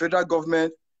that the federal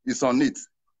government is on it.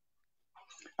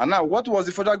 And now, what was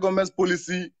the federal government's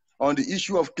policy on the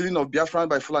issue of killing of Biafrans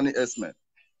by Fulani herdsmen?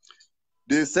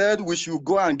 They said we should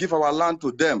go and give our land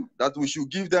to them, that we should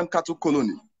give them cattle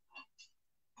colony.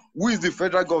 Who is the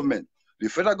federal government? The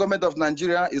federal government of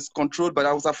Nigeria is controlled by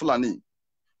Hausa Fulani.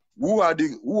 Who are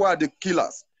the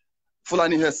killers?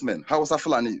 Fulani herdsmen, Hausa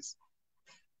Fulanis.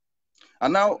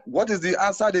 And now, what is the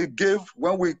answer they gave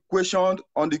when we questioned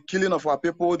on the killing of our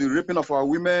people, the raping of our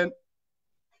women,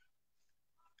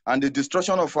 and the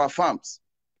destruction of our farms?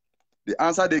 The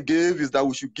answer they gave is that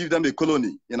we should give them a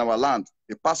colony in our land,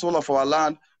 a parcel of our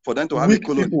land for them to have a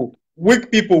colony.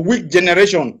 People, weak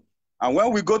generation. And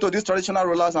when we go to these traditional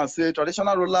rulers and say,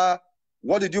 traditional ruler,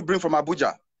 what did you bring from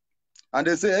Abuja? And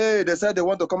they say, hey, they said they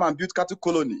want to come and build cattle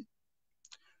colony.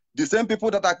 The same people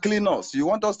that are killing us, you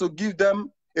want us to give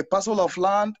them a parcel of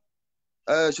land,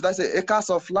 should I say acres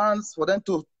of lands for them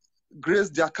to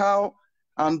graze their cow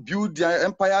and build their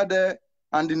empire there.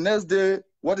 And the next day,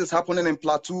 what is happening in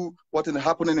Plateau, what is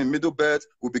happening in Middle Belt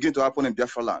will begin to happen in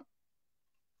Biafra land.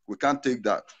 We can't take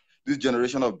that. This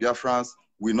generation of Biafrans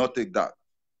will not take that.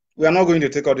 We are not going to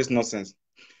take all this nonsense.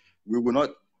 We will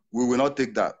not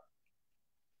take that.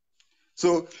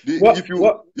 So if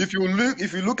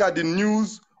you look at the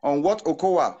news on what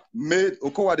Okowa,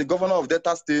 the governor of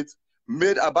Delta State,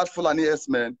 made about Fulani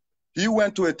S-men, he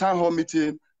went to a town hall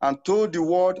meeting and told the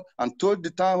world and told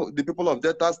the people of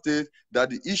Delta State that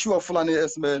the issue of Fulani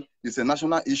S-men is a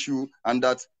national issue and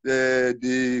that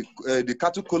the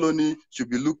cattle colony should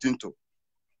be looked into.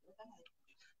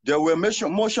 There were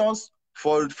motions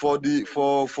for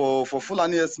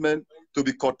Fulani S-men to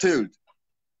be curtailed,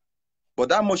 but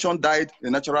that motion died a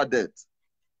natural death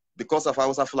because of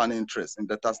Hausa Fulani interest in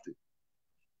Delta State.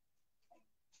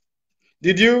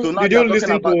 Did you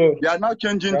listen to? They are now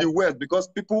changing the word because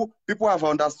people have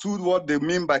understood what they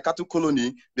mean by cattle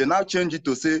colony. They now change it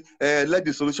to say, let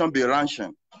the solution be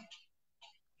ranching.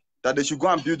 That they should go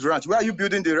and build ranch. Where are you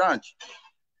building the ranch?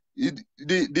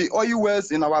 The oil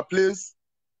wells in our place.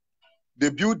 They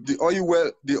build the oil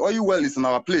well. The oil well is in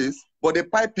our place, but they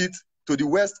pipe it to the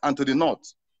west and to the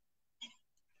north.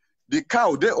 The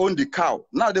cow, they own the cow.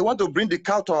 Now they want to bring the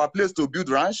cow to our place to build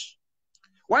ranch.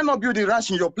 Why not build the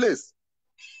ranch in your place?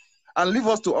 And leave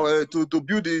us to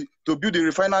build the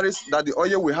refineries that the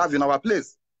oil we have in our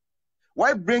place.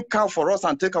 Why bring cow for us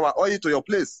and take our oil to your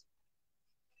place?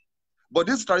 But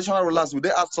these traditional rulers, will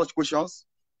they ask such questions?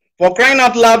 For crying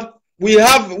out loud, we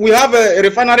have a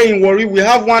refinery in Warri. We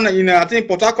have one in I think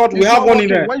Port Harcourt. We have one in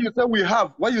there. When you say we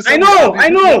have, when you say I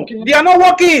know. They are not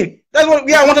working. That's what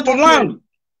I wanted to learn.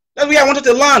 That's where I wanted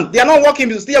to learn. They are not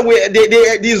working. Still,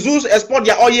 the zoos export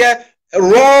their oil,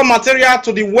 raw material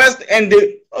to the west, and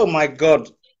oh my God,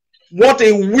 what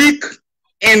a weak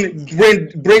and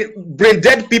brain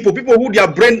dead people who their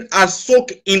brain are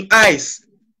soaked in ice.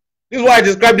 This is why I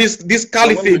describe this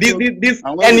caliphate, these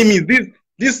enemies,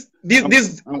 these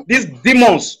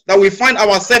demons that we find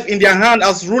ourselves in their hand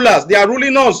as rulers. They are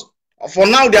ruling us. For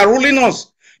now, they are ruling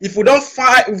us. If we don't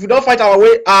fight our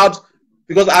way out,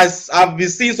 because I've been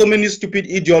seeing so many stupid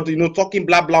idiots, talking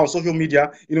blah blah on social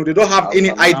media. They don't have any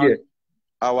idea.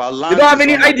 Our land. They don't have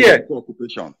any idea.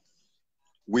 Occupation.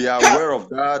 We are aware of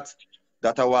that.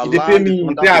 That our land.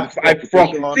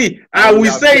 I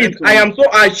will say it. I am so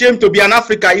ashamed to be an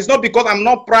African. It's not because I'm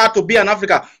not proud to be an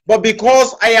African, but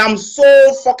because I am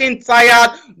so fucking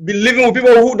tired living with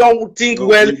people who don't think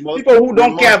people who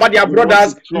don't care about their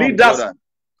brothers, leaders.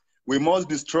 We must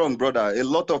be strong, brother. A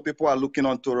lot of people are looking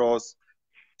onto us.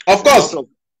 Of course.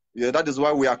 That is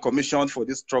why we are commissioned for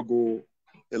this struggle.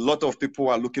 A lot of people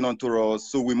are looking onto us.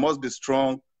 So we must be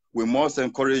strong. We must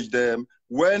encourage them.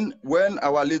 When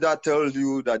our leader tells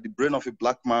you that the brain of a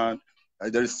black man,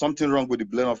 there is something wrong with the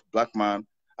brain of a black man,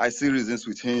 I see reasons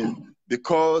with him.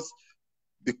 Because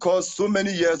so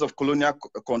many years of colonial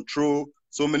control,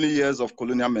 so many years of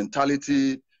colonial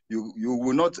mentality, you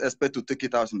will not expect to take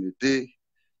it out in a day.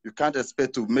 You can't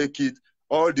expect to make it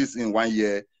all this in 1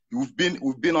 year. We've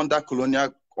been under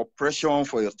colonial oppression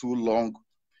for too long.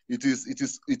 It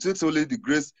takes only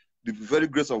the very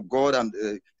grace of God and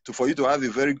for you to have a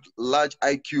very large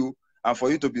IQ and for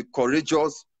you to be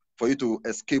courageous, for you to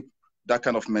escape that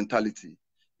kind of mentality.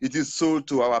 It is sold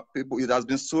to our people. It has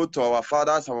been sold to our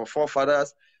fathers, our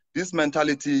forefathers. This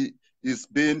mentality is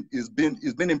being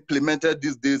implemented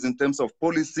these days in terms of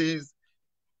policies,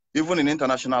 even in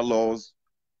international laws,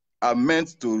 are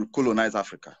meant to colonize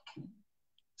Africa.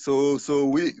 So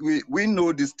we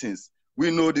know these things.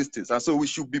 We know these things. And so we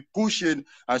should be pushing,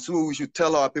 and so we should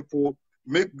tell our people,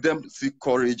 make them see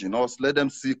courage in us, let them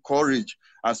see courage.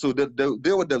 And so that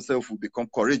they themselves will become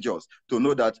courageous to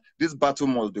know that this battle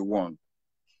must be won.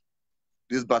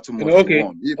 This battle must be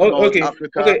won. If not,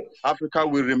 Africa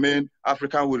will remain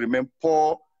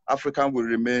poor, Africa will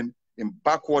remain in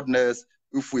backwardness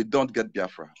if we don't get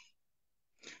Biafra.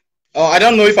 I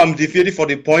don't know if I'm defeated for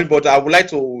the point, but I would like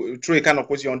to throw a kind of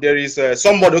question. There is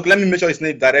somebody, let me mention his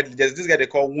name directly. There's this guy they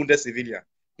call Wounded Civilian.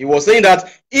 He was saying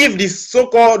that if the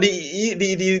so-called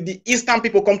the Eastern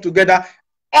people come together,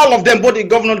 all of them, both the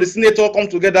governor, the senator, come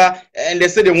together and they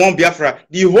say they want Biafra.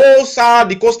 The whole South,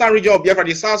 the coastal region of Biafra,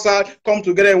 the South come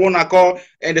together in one accord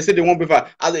and they say they want Biafra.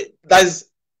 That is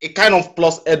a kind of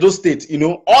plus Edo State,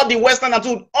 all the Western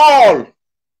attitude, all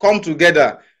come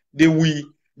together. they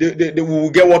will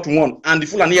get what we want, and the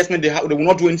Fulani herdsmen, they will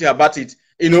not do anything about it.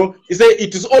 You know, he said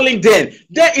it is only then.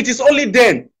 Then it is only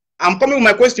then. I'm coming with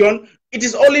my question. It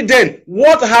is only then.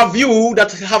 What have you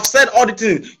that have said all the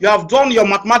things? You have done your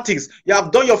mathematics, you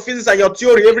have done your physics and your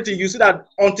theory, everything. You see that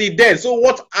until then. So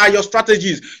what are your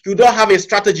strategies? You don't have a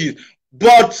strategy.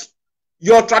 But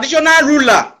your traditional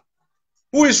ruler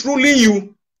who is ruling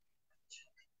you,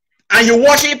 and you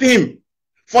worship him.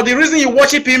 For the reason you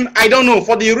worship him, I don't know.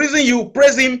 For the reason you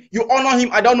praise him, you honor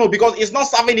him, I don't know. Because it's not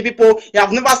serving the people. You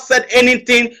have never said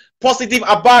anything positive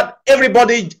about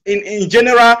everybody in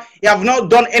general. You have not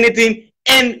done anything.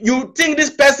 And you think this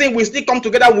person will still come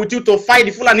together with you to fight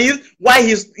the Fulanis? Why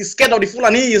he's scared of the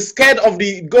Fulani? He's scared of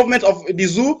the government of the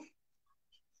zoo?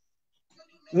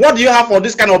 What do you have for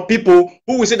this kind of people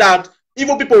who will say that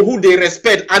even people who they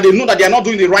respect and they know that they are not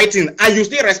doing the right thing, and you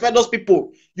still respect those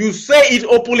people? You say it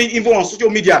openly, even on social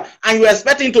media, and you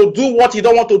expect him to do what he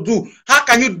don't want to do. How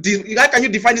can you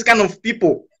define this kind of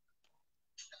people?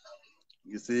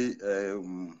 You see,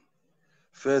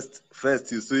 first,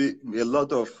 you see a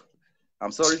lot of,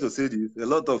 I'm sorry to say this, a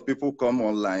lot of people come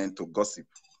online to gossip,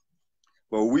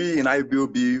 but we in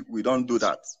IBOB, we don't do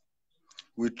that.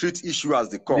 We treat issue as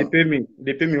they come. They pay me.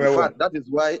 They pay me well. In fact,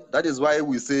 that is why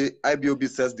we say IBOB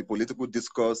sets the political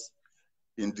discourse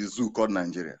in the zoo called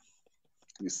Nigeria.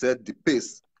 We set the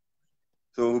pace.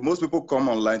 So most people come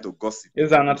online to gossip.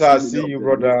 Yes, Anata, I see you,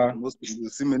 brother. Most people, we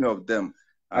see many of them.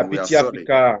 And we are sorry.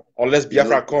 Unless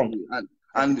Biafra come.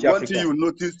 And one thing you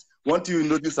notice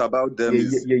about them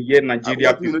is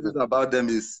Nigeria. What you notice about them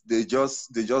is they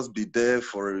just be there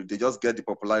for, they just get the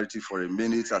popularity for a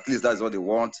minute. At least that's what they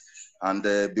want. And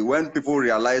when people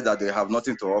realize that they have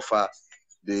nothing to offer,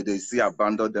 they see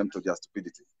abandon them to their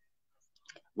stupidity.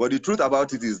 But the truth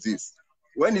about it is this: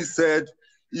 when he said,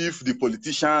 if the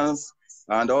politicians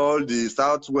and all the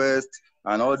Southwest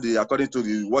and all the, according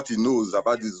to what he knows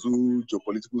about the zoo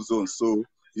geopolitical zone, so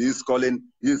he's calling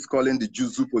the zoo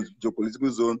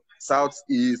geopolitical zone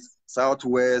Southeast,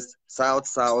 Southwest,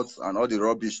 South, and all the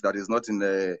rubbish that is not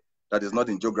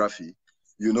in geography,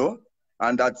 you know,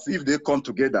 and that if they come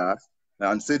together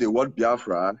and say the word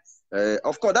Biafra,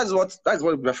 of course that's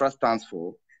what Biafra stands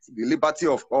for: the liberty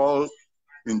of all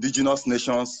indigenous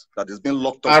nations that has been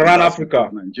locked up around Africa,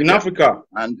 in Africa,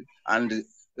 and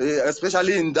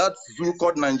especially in that zoo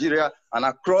called Nigeria and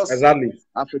across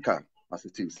Africa as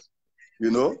it is, you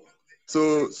know.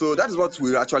 So that is what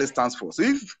we actually stands for. So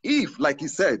if like he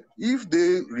said, if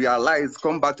they realize,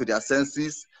 come back to their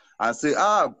senses and say,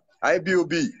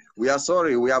 IBOB, we are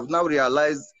sorry, we have now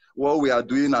realized what we are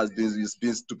doing has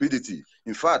been stupidity.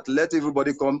 In fact, let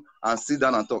everybody come and sit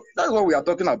down and talk. That's what we are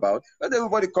talking about. Let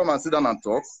everybody come and sit down and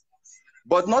talk.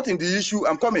 But not in the issue,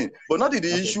 I'm coming, but not in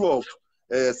the issue of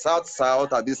South, or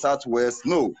the Southwest.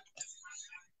 No.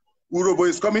 Urobo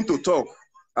is coming to talk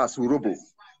as Urobo.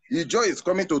 Ijo is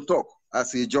coming to talk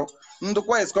as Ijo.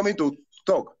 Ndokwa is coming to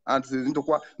talk as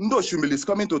Ndokwa. Ndoshumili is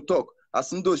coming to talk as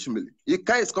Ndoshumili.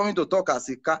 Ika is coming to talk as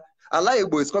Ika.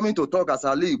 Alaibo is coming to talk as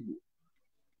Alaibo.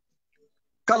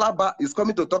 Calabar is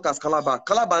coming to talk as Calabar.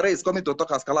 Calabare is coming to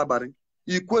talk as Calabare.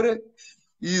 Ikwere,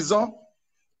 Izon,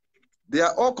 they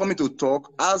are all coming to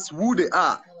talk as who they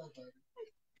are.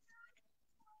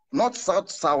 Not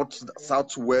south,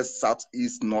 southwest,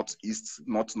 southeast, northeast,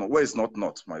 north. Where is not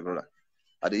north, my brother?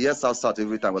 I hear south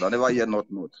every time, but I never hear north.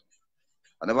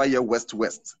 I never hear west. So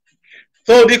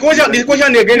the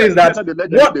question again is that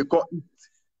what they call east,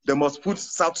 they must put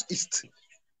southeast.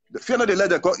 If you know they let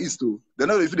them call east too, they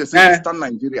know if they say Eastern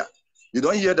Nigeria. You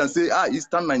don't hear them say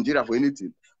Eastern Nigeria for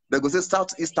anything. They go say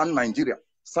Southeastern Nigeria,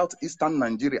 Southeastern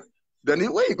Nigeria. Then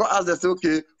when you go ask, they say,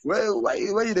 okay,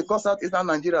 why they call Southeastern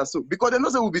Nigeria? So because they know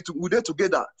they will be there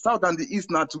together, South and the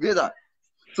East now together.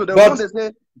 So they want to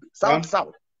say South.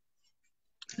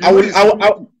 I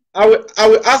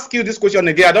will ask you this question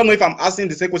again. I don't know if I'm asking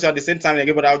the same question at the same time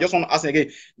again, but I just want to ask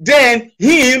again. Then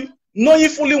him knowing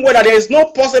fully well that there is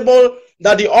no possible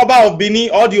that the Oba of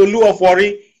Benin or the Olu of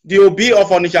Wari, the Obi of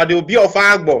Onitsha, the Obi of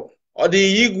Agbo, or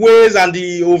the Igwes and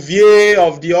the Ovie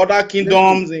of the other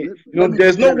kingdoms,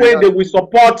 there's no way they will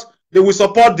support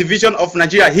division of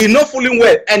Nigeria. He knows fully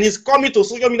well, and he's coming to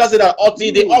social media say that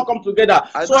they all come together.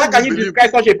 So how can you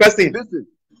describe such a person? Listen,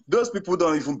 those people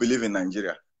don't even believe in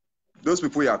Nigeria. Those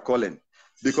people you are calling,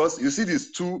 because you see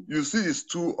these two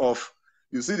of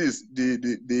the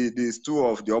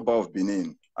Oba of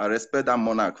Benin. I respect that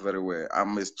monarch very well.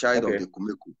 I'm a child of the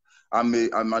Kumeku. I'm a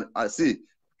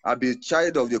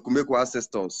child of the Kumeku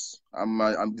ancestors.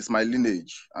 This is my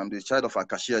lineage. I'm the child of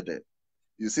Akashiede.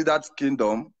 You see that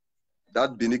kingdom,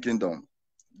 that Benin kingdom,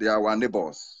 they are our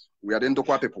neighbors. We are the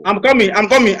Ndokwa people. I'm coming.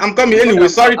 Anyway,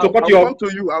 sorry to cut you off. I'll come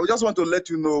to you. I just want to let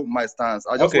you know my stance.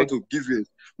 I just want to give you.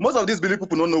 Most of these Benin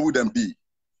people don't know who them be.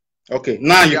 Okay,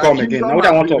 now you come again. Now what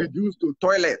I want to reduced to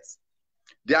toilets.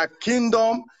 Their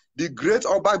kingdom, the great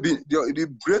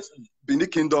great Benin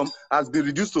kingdom, has been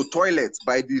reduced to toilets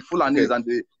by the Fulanis and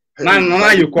the.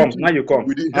 Now you come.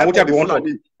 With the help of the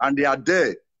Fulani, and they are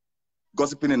there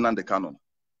gossiping in Nnamdi Kanu.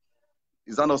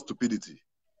 Is that not stupidity?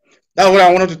 That's what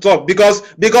I wanted to talk because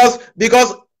the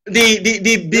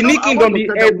Benin kingdom,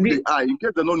 in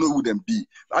case they don't know who them be,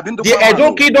 the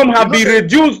Edo kingdom have been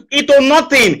reduced into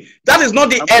nothing. That is not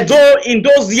the Edo in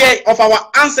those years of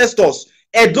our ancestors.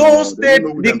 Edo state,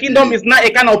 the kingdom is not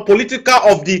a kind of political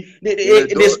of the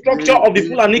structure of the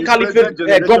Fulani Caliphate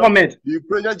government. The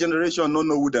present generation don't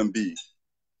know who them be.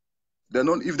 They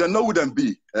don't. If they know who them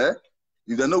be,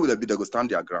 if they know who they be, they go stand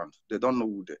their ground. They don't know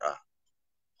who they are.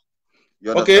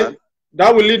 You understand? Okay,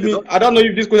 that will lead me. I don't know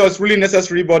if this question is really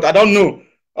necessary, but I don't know.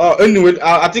 Anyway,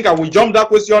 I think I will jump that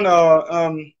question.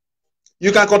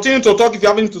 You can continue to talk if you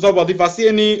have anything to talk about. If I see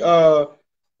any,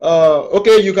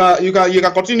 okay, you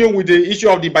can continue with the issue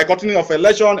of the boycotting of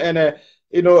election and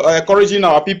encouraging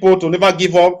our people to never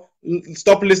give up,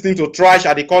 stop listening to trash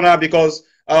at the corner, because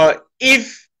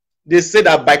if they say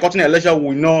that boycotting election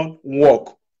will not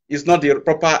work, it's not the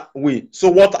proper way. So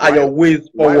what are your ways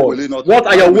forward? What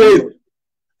are your ways?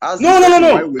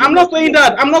 No. I'm not saying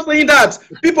that. I'm not saying that.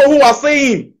 People who are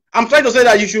saying, I'm trying to say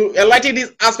that you should enlighten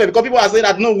this aspect, because people are saying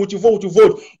that no, we should vote.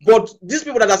 But these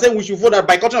people that are saying we should vote, that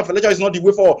boycotting of election is not the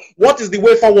way forward. What is the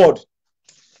way forward?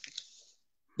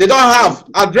 They don't have.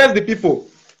 Address the people.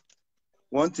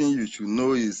 One thing you should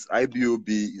know is IBOB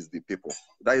is the people.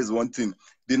 That is one thing.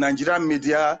 The Nigerian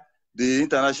media, the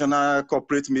international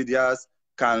corporate medias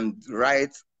can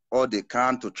write all they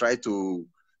can to try to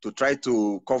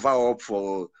cover up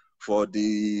for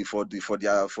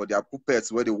their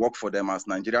puppets where they work for them as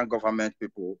Nigerian government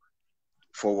people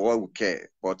for what we care.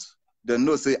 But they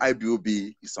know say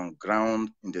IBOB is on ground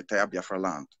in the entire Biafra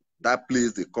land. That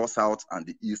plays the core south and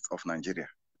the east of Nigeria.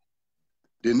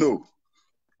 They know.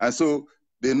 And so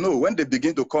they know when they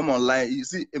begin to come online, you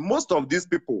see, most of these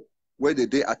people where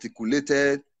they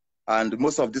articulated, and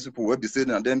most of these people will be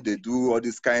saying, and then they do all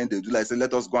this kind, they do like say,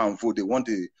 let us go and vote. They want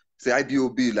to say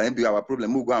IBOB, like be our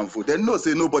problem, we'll go and vote. They know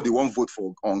say nobody won't vote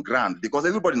for on ground, because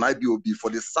everybody in IBOB for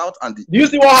the south and the. Do you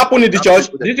see what happened in the church?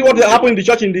 Do you see what happened in the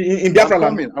church in Biafra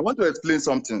land? I want to explain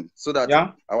something so that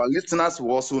our listeners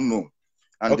will also know,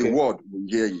 and the world will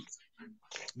hear it.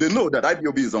 They know that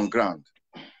IBOB is on ground.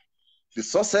 The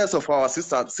success of our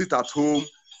sisters sit at home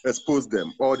expose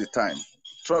them all the time.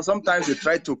 Sometimes they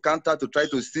try to counter to try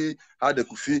to see how they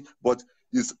could feel, but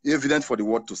it's evident for the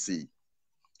world to see.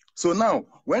 So now,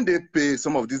 when they pay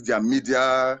some of these their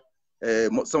media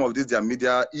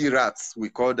errats, we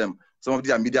call them, some of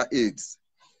their media aides,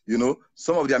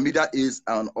 some of their media aides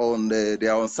they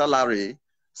are on salary.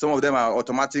 Some of them are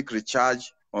automatic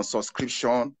recharge on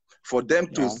subscription for them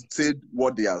to say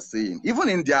what they are saying. Even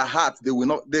in their heart,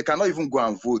 they cannot even go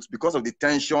and vote because of the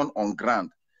tension on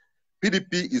ground.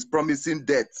 PDP is promising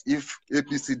death if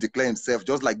APC declare himself,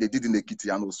 just like they did in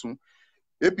Ekiti and Osun.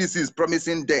 APC is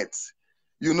promising death.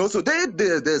 So they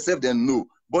themselves, they know.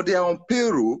 But they are on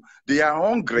payroll, they are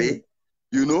hungry,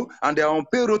 and they are on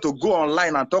payroll to go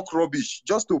online and talk rubbish,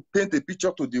 just to paint a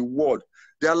picture to the world.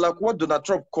 They are like what Donald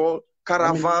Trump called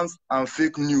caravans and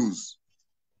fake news.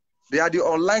 They are the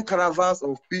online caravans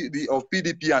of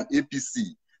PDP and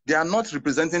APC. They are not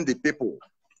representing the people.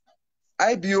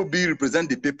 IBOB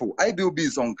represents the people. IBOB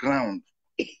is on ground.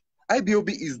 IBOB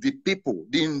is the people,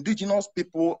 the indigenous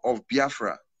people of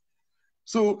Biafra.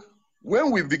 So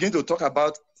when we begin to talk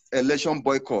about election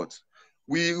boycott,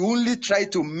 we only try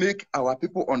to make our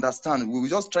people understand. We will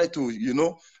just try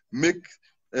to, make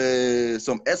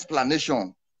some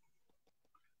explanation,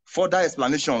 further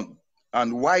explanation,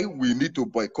 and why we need to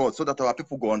boycott so that our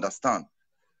people go understand.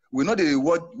 We know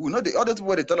the other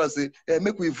people they tell us say, hey,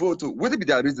 make we vote. Will it be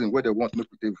their reason where they want make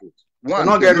we vote?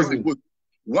 One, they know the vote.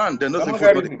 One, they know the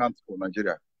vote what they count for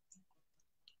Nigeria.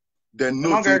 They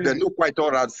know quite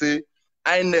all right. Say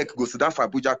INEC go sit down for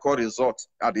Abuja call result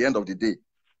at the end of the day.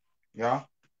 Yeah.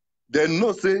 They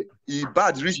know say if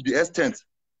bad reach the extent,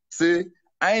 say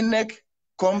INEC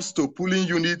comes to polling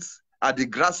units at the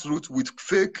grassroots with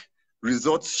fake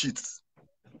result sheets.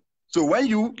 So when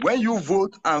you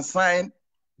vote and sign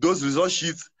those result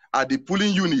sheets at the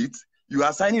polling unit, you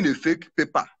are signing a fake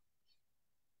paper.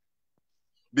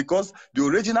 Because the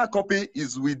original copy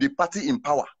is with the party in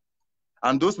power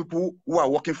and those people who are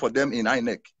working for them in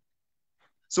INEC.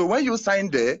 So when you sign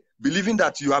there, believing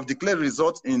that you have declared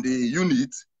results in the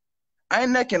unit,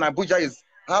 INEC in Abuja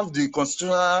have the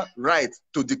constitutional right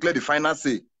to declare the final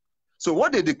say. So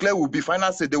what they declare will be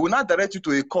final say. They will not direct you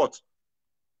to a court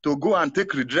to go and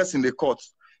take redress in the court.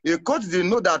 A court, they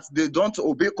know that they don't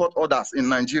obey court orders in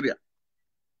Nigeria.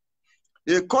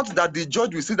 A court that the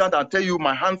judge will sit down and tell you,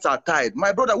 my hands are tied.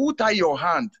 My brother, who tie your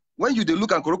hand? When you they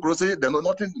look and korokoro say there's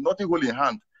nothing holding in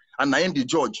hand, and I am the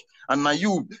judge, and now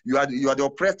you are the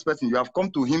oppressed person. You have come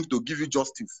to him to give you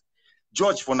justice.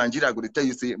 Judge for Nigeria going to tell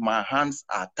you, say, my hands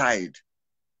are tied.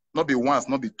 Not be once,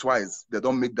 not be twice. They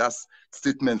don't make that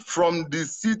statement from the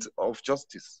seat of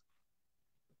justice.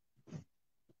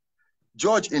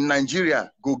 Judge in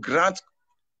Nigeria go grant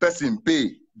person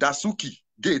pay. Dasuki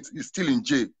Gate is still in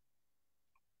jail.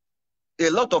 A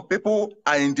lot of people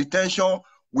are in detention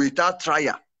without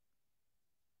trial.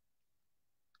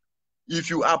 If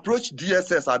you approach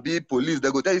DSS or be police, they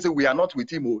go tell you, say, we are not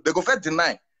with him. They go first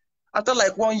deny. After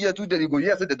like 1 year, 2 days, you go,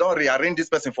 yes, they don't rearrange this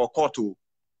person for court.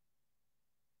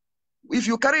 If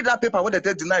you carry that paper where they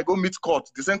tell deny, go meet court,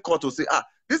 the same court will say,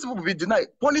 this will be denied.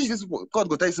 Punish this people. Court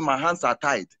go tell you, my hands are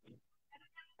tied.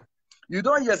 You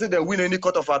don't hear say they win any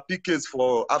court of appeal case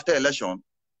for after election.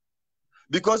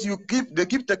 Because they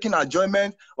keep taking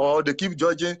adjournment or they keep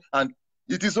judging, and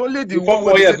it is only the one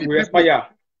where yes,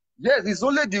 it's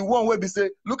only the one where we say,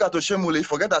 look at Oshemule,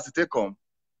 forget as it come.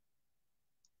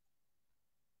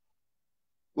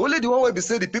 Only the one where we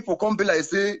say the people come be like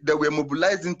say they were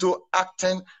mobilized into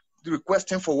acting,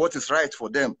 requesting for what is right for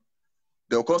them.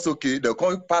 They'll come okay, they'll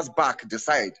come pass back,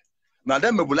 decide. Now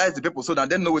they mobilize the people so that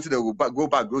they know what they will go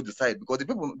back, go decide. Because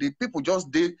the people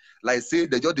just they like say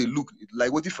they look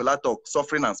like what if fella talk,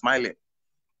 suffering and smiling.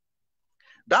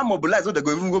 That mobilize, so they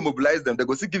go even go mobilize them, they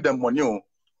go still give them money.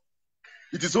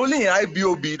 It is only in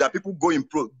IBOB that people go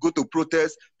to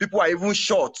protest. People are even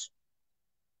short.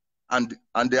 And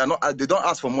they don't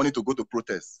ask for money to go to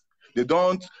protest. They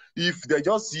don't, if they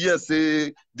just hear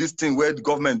say this thing where the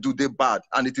government do they bad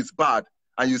and it is bad,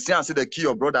 and you see and say they kill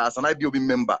your brother as an IBOB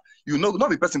member, you know, not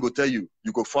the person go tell you,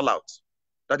 you go fall out.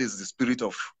 That is the spirit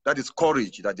of, that is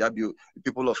courage that the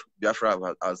people of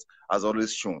Biafra has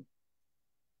always shown.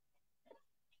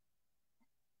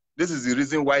 This is the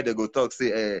reason why they go talk,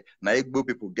 say, na Igbo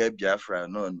people get Biafra.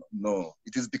 No.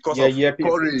 It is because of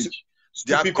courage.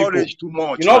 They have courage too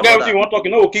much. You know, everything you want to talk,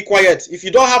 you know, keep quiet. If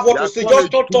you don't have what to say,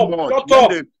 just shut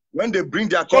up. When they bring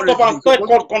their courage, shut up and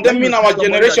start condemning our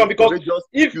generation, because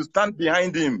if you stand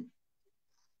behind him,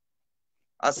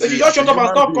 if you just shut up and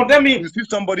stop condemning, you see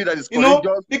somebody that is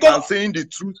courageous and saying the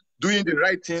truth, doing the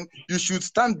right thing, you should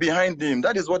stand behind him.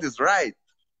 That is what is right.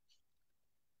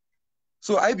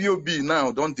 So IBOB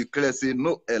now don't declare, say,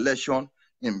 no election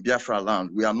in Biafra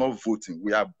land. We are not voting.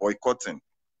 We are boycotting.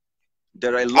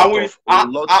 There are a lot of.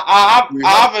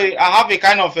 I have a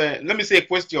kind of let me say a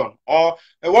question, or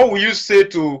what will you say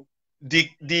to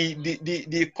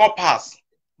the coppers,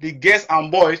 the girls and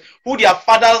boys who their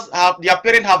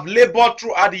parents have labored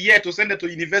throughout the year to send them to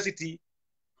university,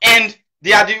 and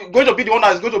they are going to be the one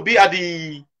that is going to be at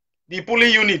the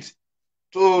polling unit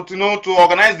to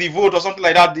organize the vote or something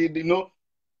like that. And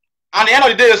at the end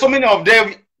of the day, so many of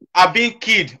them are being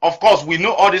killed. Of course, we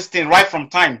know all these things right from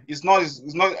time. It's not as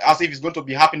if it's going to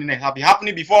be happening. It has been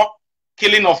happening before.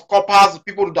 Killing of coppers,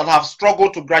 people that have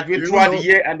struggled to graduate throughout the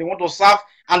year and they want to serve,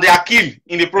 and they are killed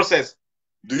in the process.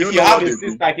 If you have a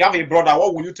sister, if you have a brother,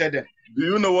 what will you tell them? Do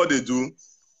you know what they do?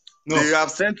 No.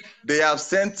 They have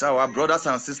sent our brothers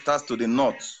and sisters to the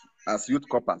north as youth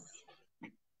coppers.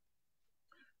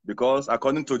 Because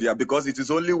according to because it is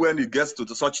only when it gets to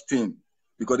such thing,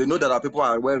 because they know that our people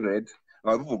are well read,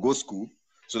 our people go school,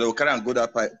 so they will carry and go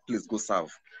that place, go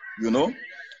serve,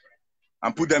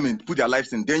 and put their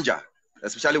lives in danger,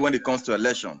 especially when it comes to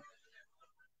election.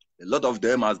 A lot of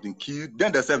them has been killed.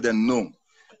 Then themselves they know.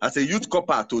 As a youth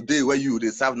copper today, where they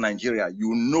serve Nigeria,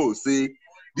 say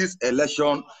this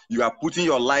election, you are putting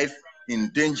your life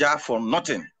in danger for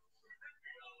nothing.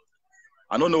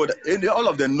 I don't know what all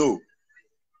of them know.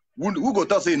 Who go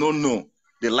tell say no?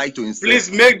 They lie to himself.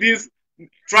 Please make this.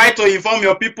 Try to inform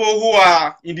your people who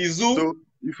are in the zoo. So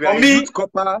if you are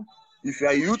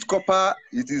a youth copper,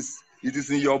 it is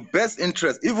in your best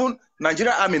interest. Even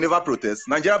Nigeria Army never protest.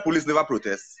 Nigeria police never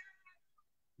protest.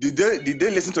 Did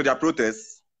they listen to their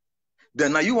protests?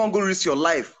 Then now you won't go risk your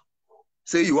life.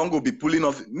 Say you won't go be pulling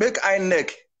off. Make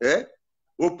INEC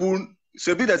open.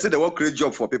 So be that say they won't create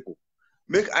job for people.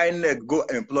 Make INEC go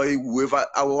employ whoever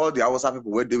all the Hausa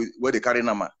people where they carry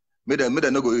nama. Make them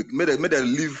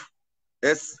leave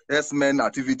S-men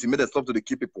activity, may they stop to the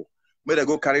key people. May they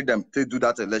go carry them to do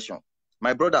that election.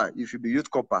 My brother, if you be youth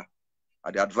copper, I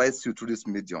advise you through this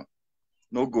medium.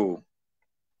 No go.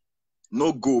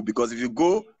 No go, because if you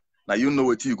go, now you know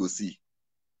what you go see.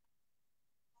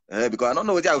 Because I don't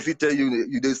know what I will tell you.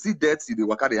 You they see deaths, you they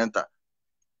work at the enter.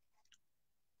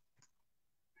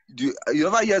 You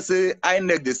ever hear say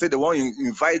INEC? They say they want to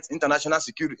invite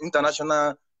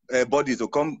international bodies to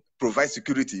come provide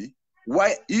security.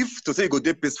 Why, if to say go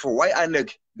dey peaceful, why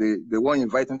INEC they want to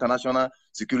invite international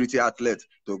security outlets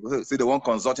to say they want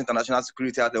consult international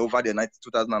security outlets over the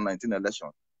 2019 election?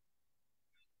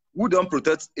 Who don't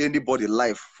protect anybody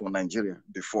life for Nigeria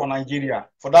before? For Nigeria,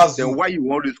 for that. Then why you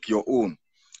want to risk your own?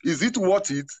 Is it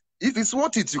worth it? If it's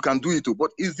worth it, you can do it.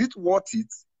 But is it worth it?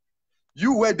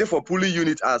 You were there for pulling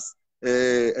unit as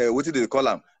what did they call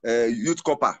them? Youth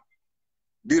copper.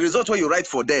 The result where you write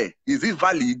for there, is it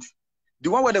valid? The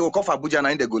one where they go call for Abuja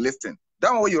and they go listen.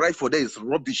 That one where you write for there is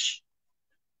rubbish.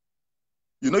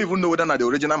 You don't even know whether the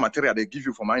original material they give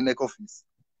you from INEC office.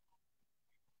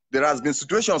 There has been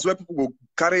situations where people go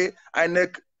carry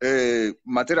INEC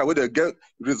material where they get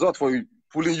result for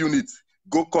pulling units.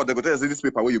 Go court, they go tell you this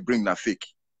paper where you bring na fake.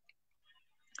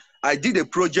 I did a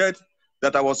project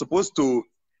that I was supposed to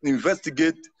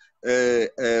investigate. I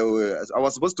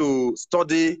was supposed to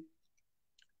study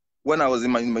when I was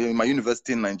in my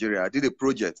university in Nigeria. I did a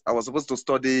project. I was supposed to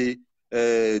study,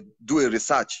 do a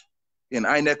research in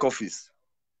INEC office.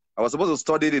 I was supposed to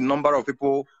study the number of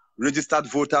people, registered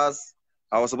voters.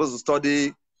 I was supposed to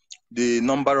study the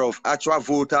number of actual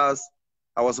voters.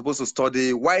 I was supposed to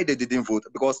study why they didn't vote,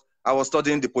 because I was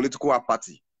studying the political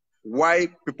party. Why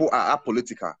people are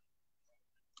apolitical.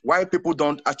 Why people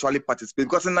don't actually participate.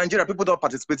 Because in Nigeria, people don't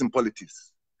participate in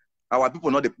politics. Our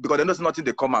people not, because they know nothing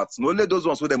they come out. Only those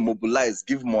ones who they mobilize,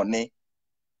 give money,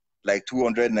 like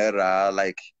 200 naira,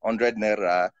 like 100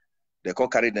 naira, they can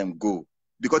carry them go.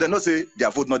 Because they know say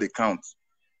their vote not they count.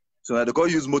 So now they can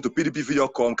use motor PDP video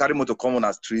come, carry motor come on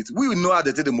our streets. We know how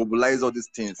they mobilize all these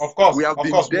things. Of course, we have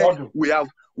been there.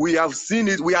 We have seen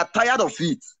it. We are tired of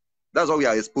it. That's why we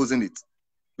are exposing it.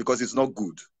 Because it's not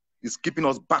good. It's keeping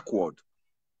us backward.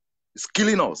 It's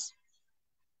killing us.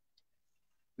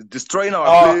 It's destroying our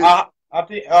place. I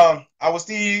think I was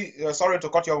still sorry to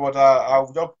cut you off, but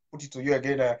I'll just put it to you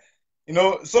again. You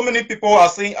know, so many people are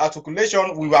saying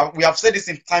articulation. We have said this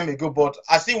in time ago, but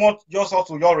I still want just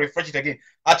also to refresh it again.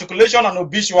 Articulation and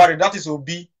obituary, that is OB.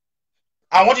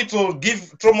 I want you to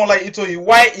throw more light into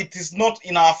why it is not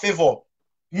in our favor.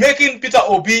 Making Peter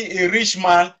Obi a rich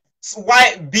man,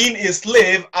 why being a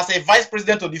slave as a vice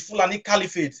president of the Fulani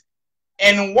Caliphate,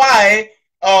 and why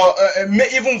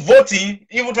even voting,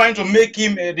 even trying to make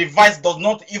him a device does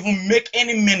not even make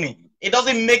any meaning. It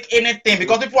doesn't make anything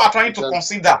because people are trying to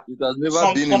consider. It has never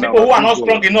some been people who are not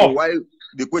strong enough. So why,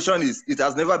 the question is, it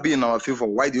has never been in our favor.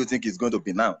 Why do you think it's going to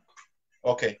be now?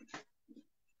 Okay.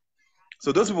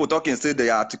 So those people talking say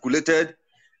they are articulated,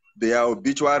 they are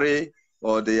obituary,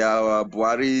 or they are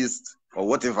Buharist, or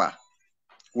whatever.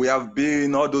 We have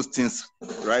been all those things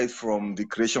right from the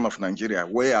creation of Nigeria.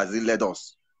 Where has it led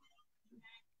us?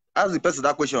 Ask the person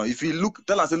that question. If you look,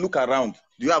 tell us, look around.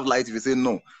 Do you have light? If you say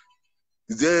no.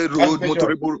 Is there road,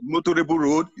 motorable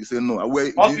road? You say no.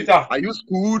 Hospital. Are you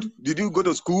schooled? Did you go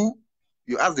to school?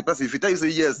 You ask the person. If you tell you say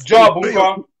yes. Job,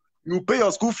 you pay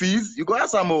your school fees. You go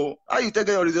ask them, oh, how you take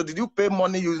your result? Did you pay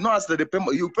money? You not ask that they pay.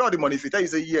 You pay all the money. If you tell you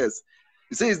say yes.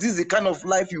 You say, is this the kind of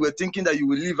life you were thinking that you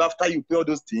will live after you pay all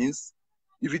those things?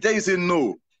 If you tell you say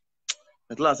no,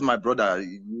 at last, my brother,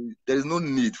 there is no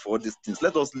need for these things.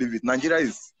 Let us leave it. Nigeria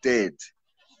is dead.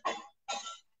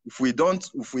 If we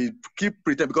keep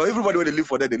pretending, because everybody when they live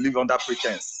for that, they live under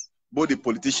pretense. Both the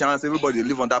politicians, everybody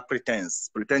live under pretense,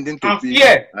 pretending to be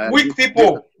weak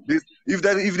people. If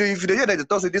they hear that they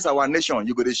talk say this our nation,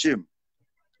 you go to shame.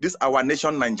 This our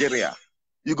nation, Nigeria.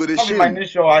 You go to shame. My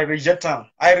nation, I reject them.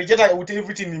 I reject it with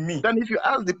everything in me. Then if you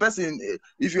ask the person,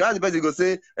 you go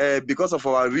say, because of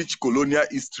our rich colonial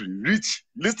history, rich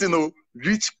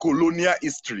colonial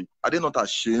history. Are they not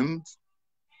ashamed?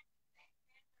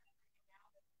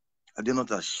 Are they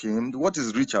not ashamed? What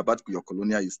is rich about your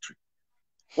colonial history?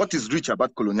 What is rich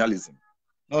about colonialism?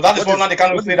 No, that is what Nnamdi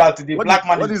Kanu say that the black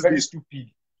man is very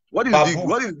stupid. What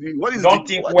is don't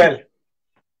think well.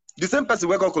 The same person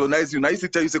who can colonize you, now you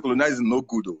tell you say colonizing no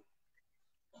good though.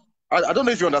 I don't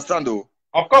know if you understand though.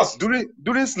 Of course.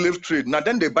 During slave trade, now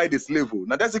then they buy the slave.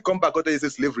 Now then they come back after they say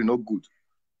slavery no good.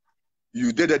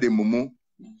 You did that the mumu.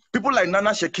 People like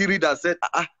Nana Shekiri that said,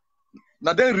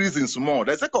 now then reasons more.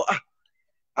 They say,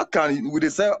 how can they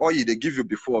say oil they give you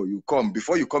before you come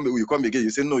again? You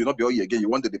say no, you not be oil again. You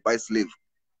wanted to buy slave.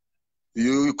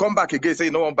 You come back again, say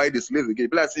you don't want to buy the slave again.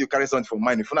 But let's say you carry something from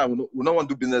mine. If not, we don't want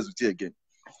to do business with you again.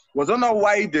 Was that not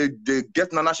why they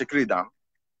get Nana Shekiri down?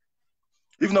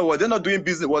 If not, were they not doing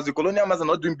business? Was the colonial master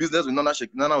not doing business with Nana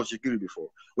Shekiri before?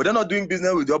 Were they not doing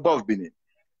business with the Oba of Benin?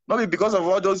 Not because of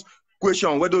all those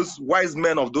question where those wise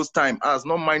men of those time ask,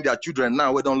 not mind their children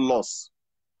now, we don't lost.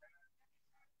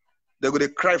 They're going to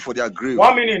cry for their grave.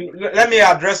 1 minute, let me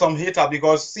address some hater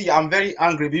because, see, I'm very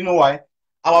angry. Do you know why?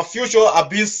 Our future are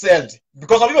being sold.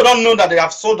 Because some people don't know that they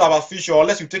have sold our future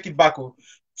unless you take it back.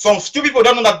 Some stupid people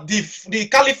don't know that the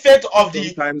caliphate of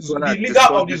the leader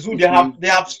of the zoo, they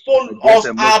have sold us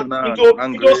out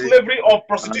into slavery of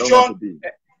prostitution,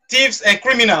 thieves, and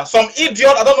criminals. Some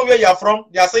idiot, I don't know where you are from.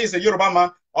 They are saying it's a Yoruba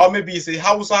man, or maybe it's a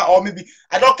Hausa, or maybe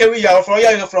I don't care where you are from. You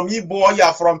are from Igbo, or you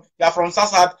are from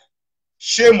Sasad.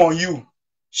 Shame on you.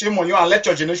 Shame on you, and let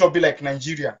your generation be like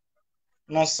Nigeria.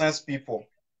 Nonsense people.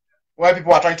 Where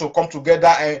people are trying to come together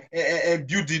and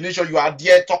build the nation, you are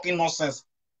there talking nonsense.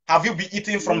 Have you been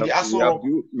eating from the asshole?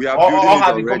 We are building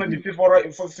it already.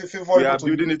 We are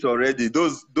building it already.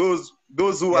 Those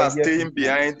who are staying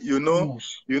behind, you know,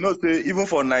 say even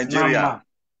for Nigeria,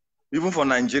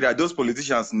 those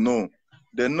politicians know.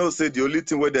 They know say the only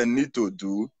thing what they need to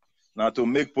do now to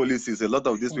make policies. A lot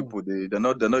of these people they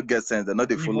not get sense. They're not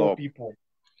they follow up. People.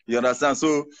 You understand?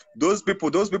 So those people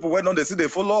when don't they see they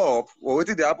follow up or what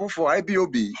did they happen for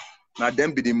IBOB? Now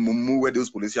them be the mumu where those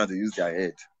politicians they use their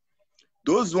head.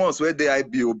 Those ones where they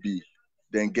IBOB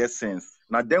then get sense.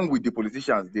 Now them with the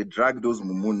politicians they drag those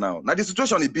mumu now. Now the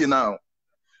situation is be now.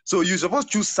 So you supposed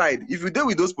to choose side. If you deal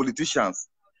with those politicians,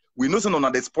 we know some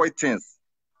on the spoil things.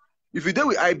 If you deal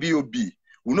with IBOB,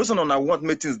 we know some on want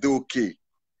make things they okay.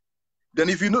 Then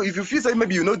if you feel say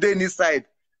maybe they need side,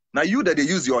 now you that they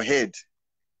use your head.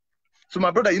 So my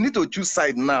brother, you need to choose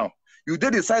side now. You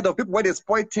did the side of people where they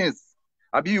spoil things.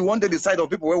 Abi you want the side of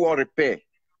people where want repair.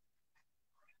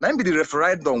 Now be the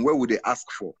referendum where would they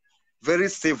ask for? Very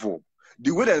civil.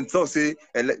 The way they talk say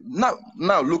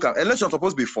now look at election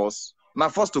supposed to be forced. Now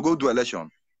forced to go do election.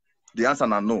 The answer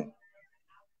now no.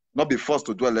 Not be forced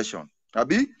to do election.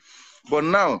 Abi? But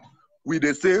now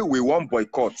they say we want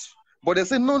boycott. But they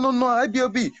say, no,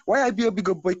 IBOB. Why IBOB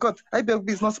go boycott? IBOB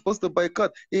is not supposed to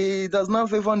boycott. It does not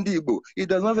favor the Igbo. It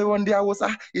does not favor the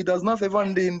Hausa. It does not favor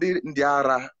the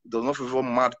Ara. It does not favor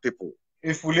mad people.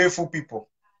 Fool people.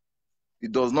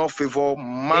 It does not favor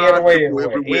mad people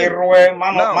everywhere.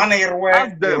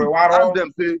 Ask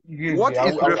them, say, what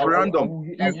is referendum?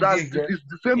 It's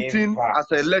the same thing as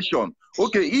election.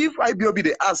 Okay, if IBOB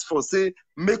they ask for, say,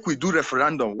 make we do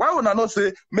referendum, why would I not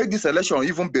say, make this election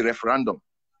even be referendum?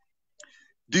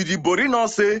 Did the Bori not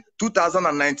say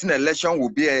 2019 election will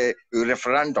be a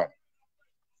referendum?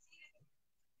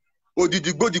 Or did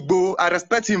the Digbo? I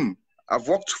respect him. I've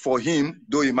worked for him,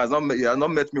 though he has not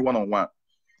met me one-on-one.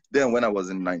 Then when I was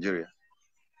in Nigeria.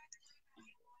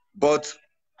 But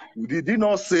did he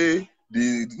not say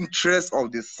the interest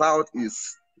of the South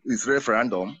is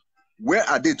referendum? Where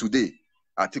are they today?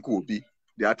 Article Obi.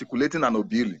 They're articulating an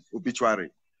obituary.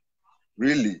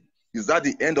 Really? Is that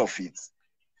the end of it?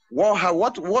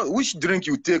 Which drink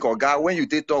you take, or guy, when you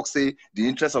take talk, say the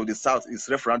interest of the South is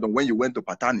referendum when you went to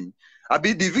Patani? I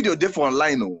be the video there for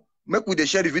online. Oh. Make we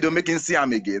share the video, making see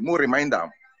him again. More remind them.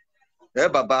 Hey,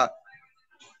 Baba.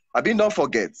 I been don't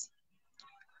forget.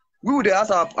 We would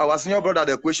ask our senior brother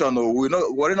the question, oh,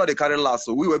 we're not the carry last,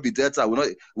 so we will be data. We know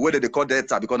whether they call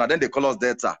data, because now then they call us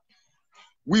data.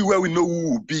 We know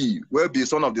who will be, will be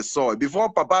son of the soil. Before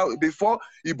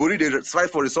Ibori they fight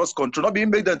for resource control, not being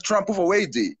made them tramp for where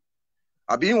they.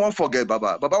 I be won't forget,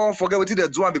 Baba. Baba won't forget what they're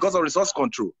doing because of resource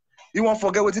control. He won't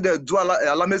forget what they do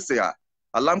Alamesea,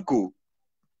 Alamco.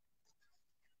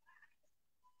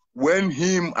 When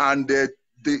him and the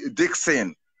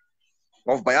Dixon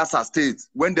of Bayelsa State,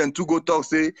 when them two go talk,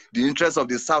 say the interest of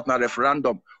the South na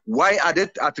referendum, why are they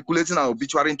articulating an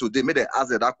obituary today? May they ask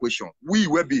that question. We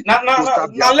will be now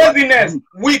laziness,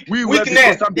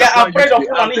 weakness. They are afraid of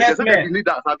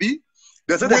leaders, Abi.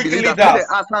 They say they leaders. They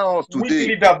ask us today.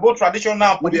 Leaders, both traditional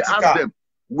and political. They ask them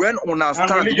when on our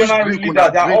stand, which drink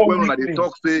when they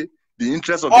talk, say the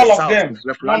interest of all the of South them. is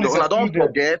referendum. And I don't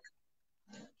forget.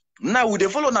 Now we they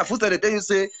follow na footstep. They tell you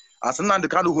say, as Nnamdi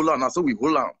Kanu hold on, so we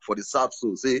hold on for the South.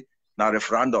 So say now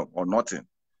referendum or nothing.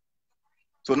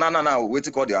 So now, wait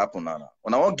to call the happen now.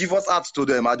 When I want give us art to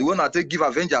them, I do want to take give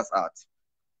Avengers art.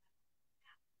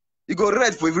 It go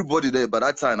red for everybody there by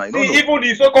that time. I know. Even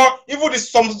the so-called,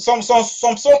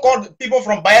 some so-called people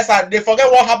from Bayelsa, they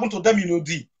forget what happened to them in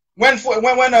OD. When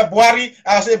Buhari,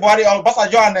 I say Buhari or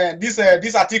Basajo and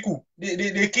this article,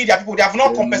 they kill their people. They have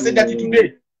not compensated that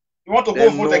today. You want to go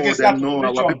vote against that? No,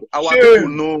 our people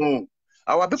know.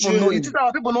 Our people know. It is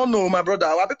our people don't know, my brother.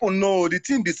 Our people know. The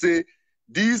thing they say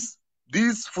these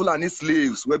Fulani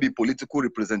slaves will be political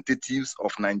representatives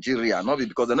of Nigeria, not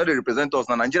because they know they represent us.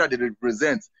 Now Nigeria they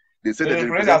represent. They say they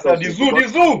represent us. The zoo.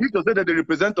 If they say that they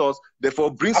represent us,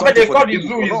 therefore bring something. They call the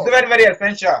zoo. It's very, very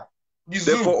essential.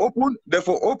 Therefore open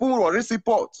Warisi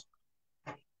port.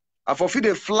 I forfeit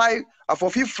they fly. I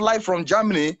forfeit fly from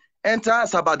Germany, enter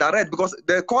Asaba direct because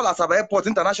they call Asaba Airport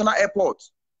international airport.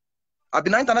 I've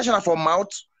been international for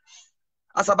Mount.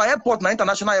 Asaba Airport, na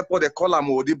international airport, they call them.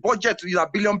 The budget is a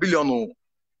billion.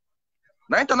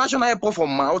 Na international airport for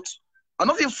Mount.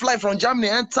 And if you fly from Germany,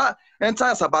 enter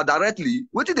Asaba directly.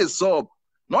 What did they solve?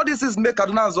 Now this is make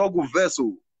Kaduna Zogu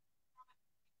vessel.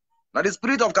 Now the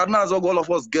spirit of Kaduna Zogu, all of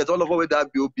us get, all of us with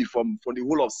that BOP from the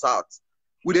whole of South.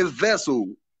 With a vessel.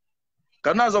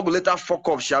 Kaduna Zogu later fuck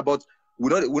up, but we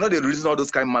know the reason all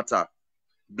those kind of matter.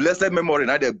 Blessed memory,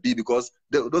 now they be because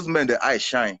those men, their eyes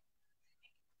shine.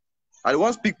 I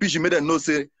want speak pitch, you made them know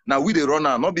say now we the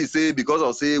runner, not be say because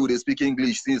of say we they speak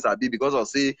English since I be because of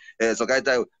say so guys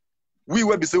we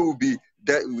will be say will be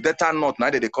that time not now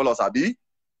they call us Abi.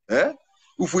 Eh?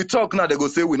 If we talk now, they go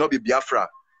say we not be Biafra.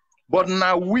 But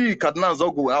now we Kaduna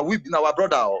Zogo, we now our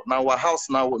brother, now our house,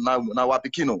 now our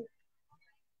Pekino.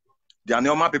 They are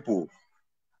normal people.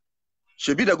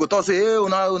 Shebi they go talk say, hey,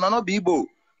 una not be Igbo.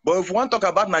 But if we want to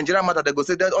talk about Nigeria matter, they go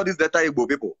say that all these data Igbo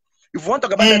people. If we want to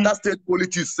talk about Delta State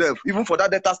politics self, even for that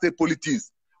Delta State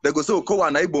politics, they go say,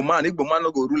 Okowa na Igbo man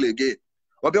no go rule again.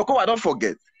 But Okowa don't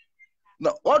forget.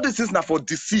 Now, all these things now for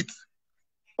deceit.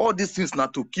 All these things now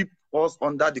to keep us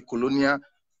under the colonial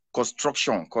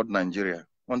construction called Nigeria,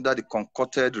 under the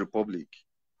concocted republic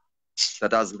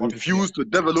that has refused to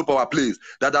develop our place,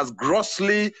 that has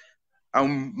grossly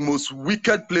and most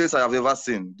wicked place I have ever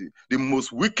seen, the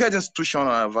most wicked institution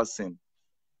I have ever seen.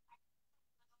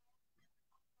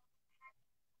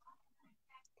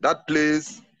 That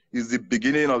place is the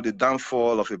beginning of the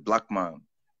downfall of a black man.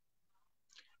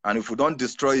 And if we don't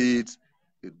destroy it,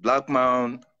 the black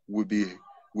man will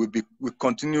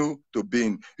continue to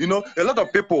be. You know, a lot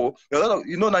of people,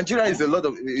 Nigeria is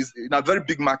in a very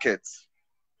big market.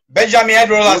 Benjamin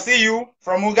Edward, I see you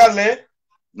from Uganda.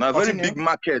 A very big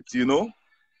market, you know.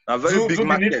 A very big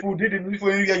market. Do the needful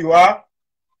where you are.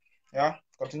 Yeah.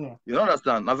 Continue. You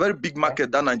understand? A very big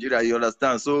market than Nigeria, you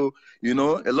understand? So, you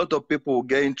know, a lot of people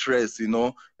get interest, you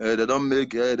know. They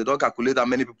don't calculate how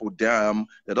many people damn.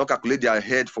 They don't calculate their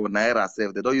head for Naira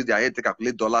self. They don't use their head to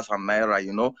calculate dollars and Naira,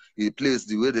 you know. The place,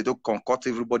 the way they don't concoct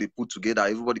everybody put together,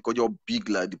 everybody call you big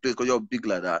like, the place call you big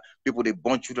like that. People, they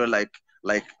born children like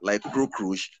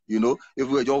cockroach, you know.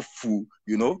 Everywhere you're full,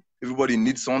 you know. Everybody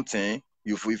needs something.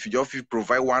 If you just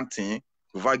provide one thing,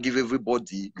 if I give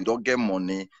everybody, you don't get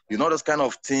money. You know those kind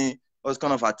of thing, those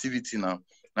kind of activity now.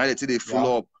 Now they see they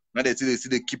full up. Now they see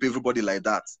they keep everybody like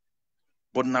that.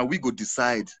 But now we go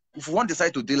decide. If we want to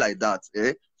decide to do like that,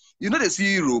 you know they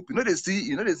see Europe. You know they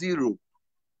see Europe.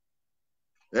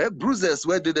 Bruises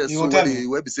where did they so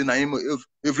where they say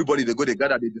everybody they go they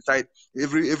gather they decide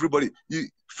everybody.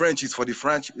 French is for the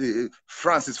French.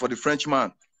 France is for the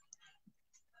Frenchman.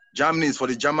 Germany is for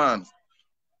the Germans.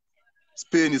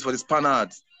 Spain is for the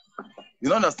Spaniards. You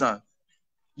don't understand?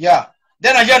 Yeah.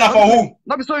 Then Nigeria for who?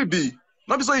 Not be so it be.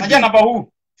 Not be so it be. Nigeria for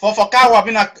who? For Kawa,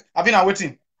 I've been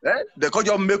waiting. They call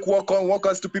you make work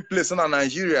on stupid place in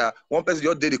Nigeria. One person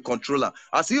just did the controller.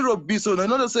 As Europe be so,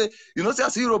 say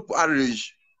as Europe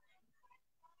arrange.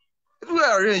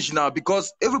 Everywhere arrange now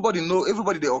because everybody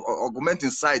they augment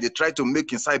inside. They try to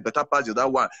make inside better parts of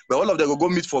that one. But all of them go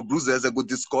meet for bruises. They go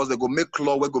discuss. They go make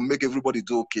law. We go make everybody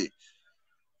do okay.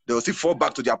 They will still fall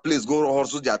back to their place, go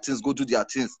hustle their things, go do their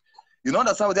things. You know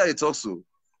understand what they talk so?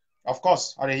 Of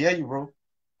course, I hear you, bro.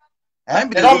 I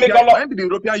be the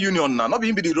European Union now, not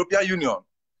being the European Union.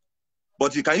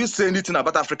 But can you say anything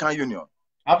about African Union?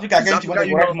 African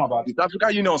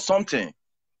Union something.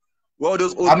 Well,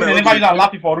 those old men. I mean,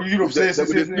 never for Europe. They go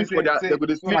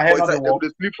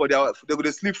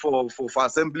sleep for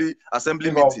assembly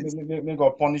meetings. They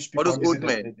go punish people. All those old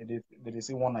men. They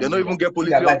don't even get policy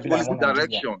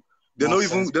direction. They don't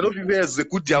even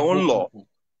execute their own law.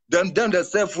 Them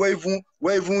themselves were even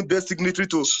they signatory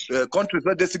to countries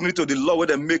where they signatory to the law where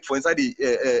they make for inside the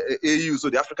AU,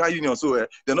 so the African Union. So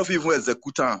they're not even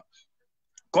executing.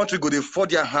 Country go they for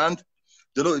their hand.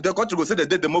 The country go say they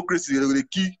did democracy.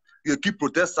 They keep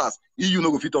protesters. EU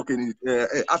no go fit talk anything.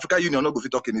 African Union no go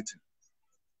fit talk anything.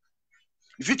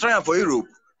 If you try for Europe,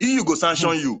 EU go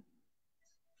sanction you.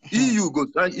 EU go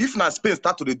if now Spain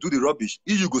start to do the rubbish,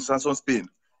 EU go sanction Spain.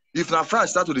 If now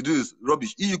France start to do this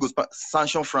rubbish, EU go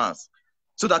sanction France.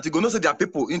 So that you go know say their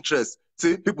people interest.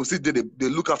 Say people see they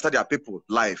look after their people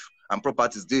life and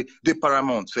properties. They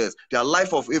paramount first. Their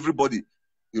life of everybody,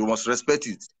 you must respect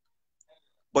it.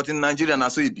 But in Nigeria, now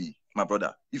so it be. My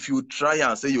brother, if you try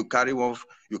and say you carry one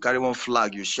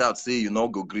flag, you shout, say you no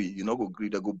go agree,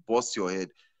 they go bust your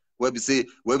head. Where we say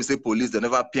police, they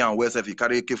never pay and where if you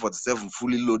carry AK-47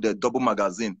 fully loaded, double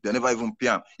magazine, they never even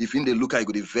pay. If in they look at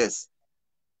you, they vest.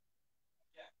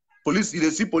 Police,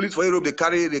 they see police for Europe, they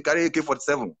carry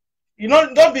AK-47. You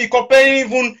know, don't be comparing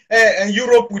even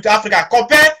Europe with Africa.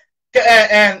 Compare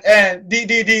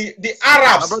the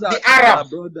Arabs, Brother, the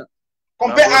Arabs.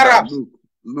 Compare Arabs.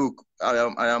 Look,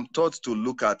 I am taught to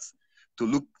look at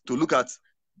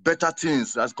better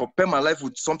things. As compare my life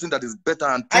with something that is better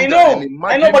and I know,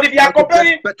 but if you are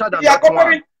comparing, but if you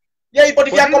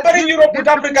are comparing Europe with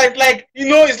Africa, it's like, you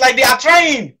know, it's like they are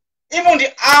trying. Even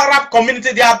the Arab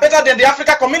community, they are better than the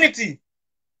African community.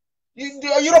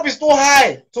 Europe is too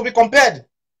high to be compared.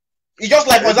 It's just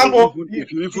like, for example,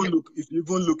 if you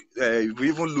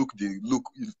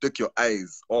take your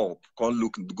eyes up, can't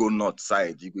look, go north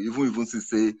side. You even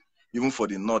see, even for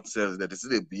the north cells, that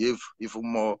they behave even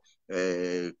more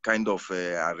kind of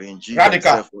arranged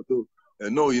radical.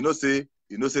 No, you know say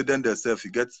then themselves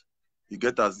you get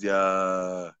as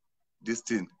their this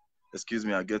thing. Excuse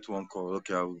me, I get one call.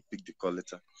 Okay, I will pick the call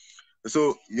later.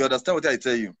 So you understand what I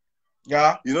tell you?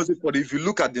 Yeah. You know, but if you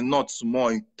look at the north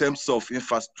more in terms of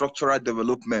infrastructural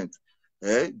development,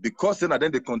 because then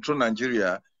they control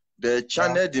Nigeria, they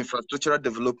channeled infrastructural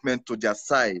development to their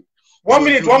side. One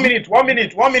minute.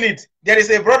 There is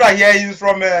a brother here. He's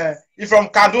from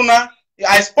Kaduna.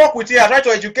 I spoke with him. I tried to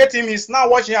educate him. He's now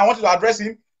watching. I wanted to address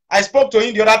him. I spoke to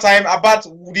him the other time about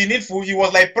the needful. He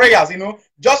was like prayers, you know.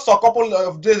 Just a couple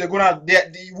of days ago, now,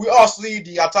 we all see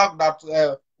the attack that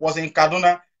was in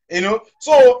Kaduna, you know.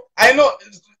 So I know.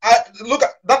 Look,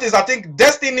 that is, I think,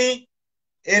 destiny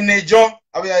in a job.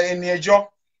 I mean, in a job,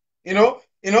 you know.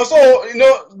 So you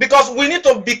know, because we need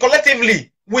to be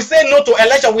collectively. We say no to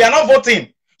election. We are not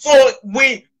voting. So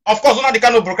we. Of course, Nnamdi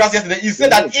Kanu broadcast yesterday. He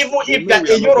said that even if you are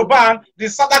a Yoruba, the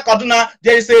Southern Kaduna,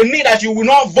 there is a need that you will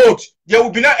not vote. There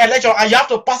will be no election, and you have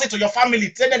to pass it to your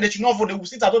family. Tell them they should not vote. They will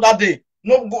sit at that day.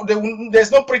 No, there's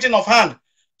no preaching of hand.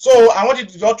 So I want you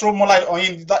to just throw more light on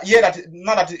him.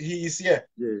 Now that he is here.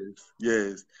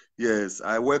 Yes.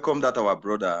 I welcome that our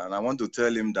brother, and I want to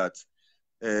tell him that,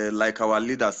 like our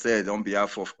leader said, on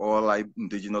behalf of all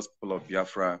indigenous people of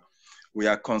Biafra, we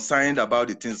are concerned about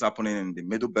the things happening in the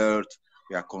Middle Belt.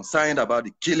 We are concerned about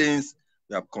the killings.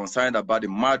 We are concerned about the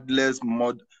mindless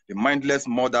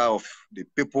murder of the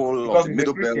people of the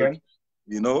Middle Belt.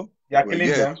 You know, we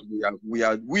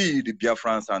the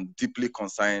Biafrans are deeply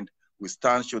concerned. We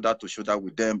stand shoulder to shoulder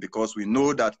with them because we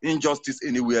know that injustice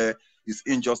anywhere is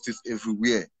injustice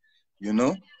everywhere. You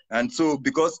know, and so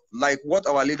because like what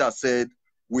our leader said,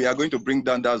 we are going to bring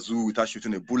down that zoo without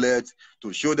shooting a bullet,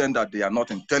 to show them that they are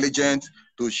not intelligent,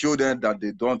 to show them that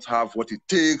they don't have what it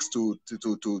takes to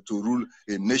rule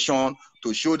a nation,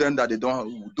 to show them that they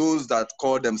don't, those that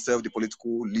call themselves the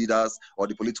political leaders or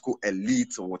the political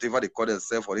elite or whatever they call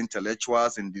themselves, or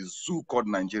intellectuals in the zoo called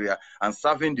Nigeria and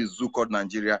serving the zoo called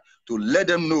Nigeria, to let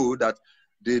them know that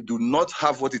they do not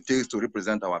have what it takes to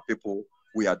represent our people.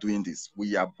 We are doing this.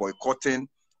 We are boycotting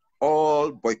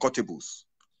all boycottables,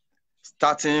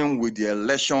 starting with the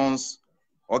elections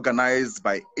organized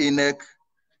by INEC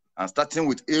and starting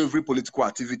with every political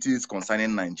activities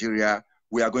concerning Nigeria.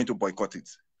 We are going to boycott it.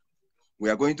 We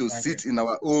are going to sit in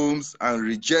our homes and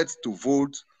reject to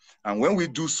vote. And when we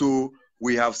do so,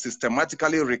 we have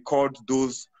systematically recorded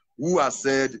those who are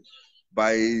said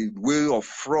by way of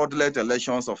fraudulent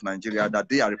elections of Nigeria that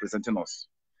they are representing us.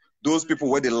 Those people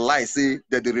where they lie, say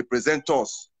that they represent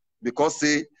us because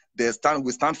say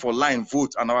we stand for line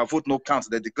vote and our vote no counts.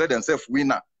 They declare themselves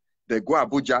winner. They go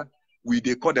Abuja,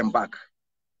 they call them back.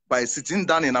 By sitting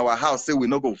down in our house, say we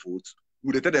no go vote,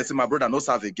 we tell them say my brother no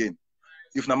serve again.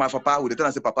 If na my papa, we tell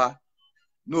them say papa,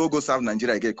 no go serve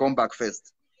Nigeria again, come back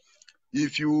first.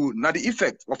 If you, now the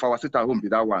effect of our sit at home be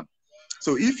that one.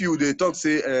 So if you they talk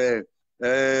say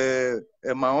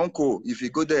my uncle, if he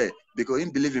go there, because he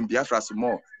believe in Biafra some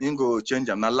more, he go change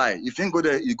him, not lie. If he go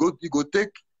there, he go take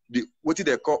the what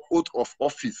they call oath of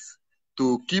office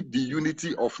to keep the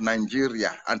unity of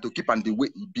Nigeria and to keep on the way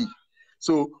it be.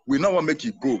 So we not want to make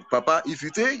it go. Papa, if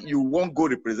you say you won't go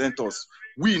represent us,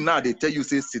 we now they tell you,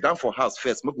 say, sit down for house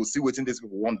first. Make we see what these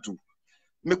people want to do.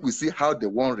 Make we see how they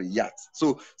want to react.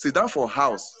 So sit down for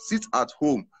house, sit at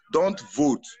home, don't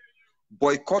vote,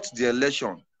 boycott the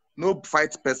election, no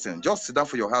fight person, just sit down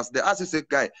for your house. They ask you, say,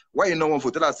 guy, why you no want to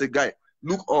vote? Tell us, say, guy,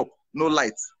 look up, no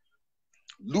lights.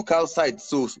 Look outside.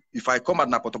 So if I come at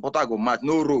Napoto, I go march,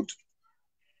 no road.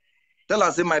 Tell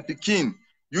us, say, my Pekin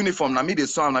uniform, na me they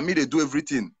sew, na me they do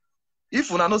everything. If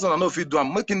una know son, no fit do,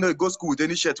 I'm making them go school with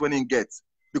any shirt when he gets.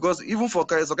 Because even for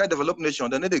Sokai Developed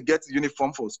Nation, they need to get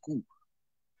uniform for school.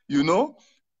 You know?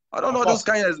 I don't know those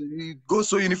kind of you go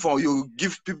so uniform. You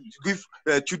give people,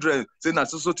 children saying that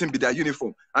so thing be their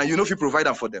uniform, and you know if you provide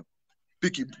them for them.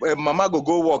 Mama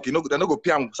go work, you know they no go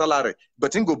pay them salary,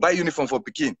 but then go buy uniform for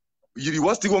Pekin. You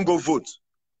want still won't go vote.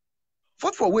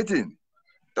 Vote for waiting.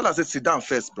 Tell us sit down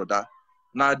first, brother.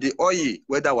 Now the oil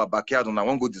whether our backyard and I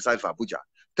won't go decide for Abuja.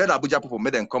 Tell Abuja people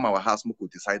make them come our house, we could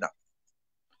decide that.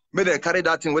 Make them carry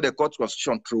that thing where the court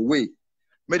constitution throw away.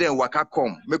 Make them waka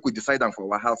come, make we decide them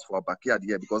for our house, for our backyard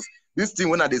here. Because this thing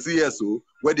when they see here so,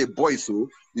 where the boys so,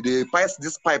 if they pass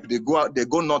this pipe, they go out, they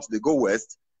go north, they go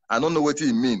west. I don't know what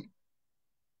it mean.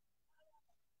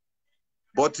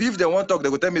 But if they want to talk, they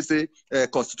will tell me say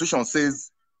constitution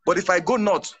says. But if I go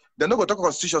north, they're not going to talk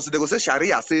constitution, so they go say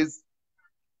Sharia says.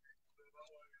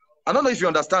 I don't know if you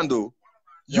understand though.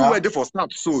 You were there for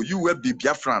south, so you were be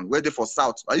Biafran, were there for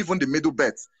south, or even the middle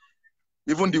belt,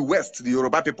 even the west, the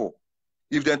Yoruba people.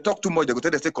 If they talk too much, they go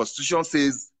tell they say constitution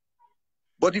says.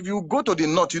 But if you go to the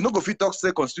north, you know go fit talk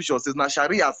say constitution says, now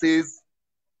Sharia says.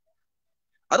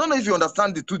 I don't know if you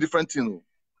understand the two different things.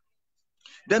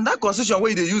 Then that constitution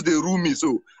where they use the rule me,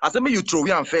 so I say me you throw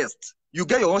in first. You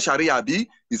get your own Sharia, B.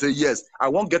 You say yes, I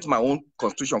won't get my own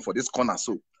constitution for this corner.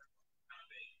 So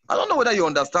I don't know whether you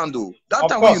understand though. That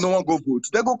time when you no one go vote,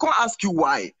 they go come ask you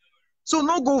why. So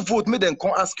no go vote, make them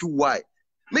come ask you why.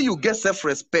 May you get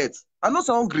self-respect. I know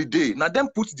some hungry day. Now them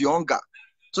put the hunger.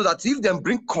 So that if them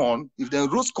bring corn, if them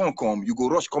roast corn come, you go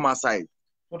rush come outside.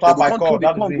 They go come to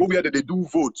the corn, go where they do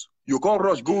vote. You can't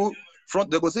rush, go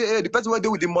front, they go say, hey, the person where they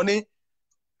with the money.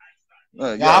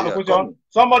 I have a question.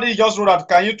 Somebody just wrote that,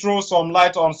 can you throw some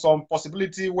light on some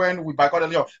possibility when we boycott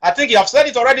earlier? I think you have said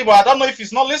it already, but I don't know if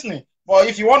he's not listening. But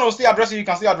if you want to still address it, you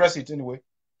can still address it anyway.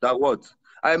 That what?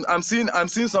 I'm seeing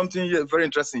something here very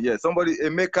interesting here. Somebody,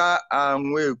 Emeka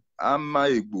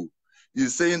Amaegbu,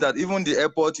 is saying that even the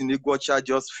airport in Iguacha,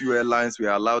 just few airlines were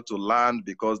allowed to land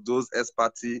because those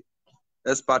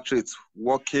expatriates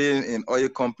working in oil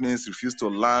companies refused to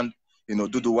land in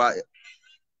Oduduwa,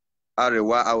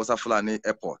 Arewa, Hausa Fulani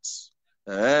airports.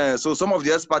 So some of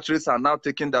the expatriates are now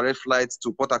taking direct flights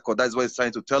to Port Harcourt. That is what he's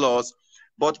trying to tell us.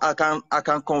 But I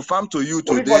can confirm to you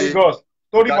today that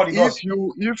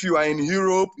if you are in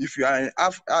Europe, if you are in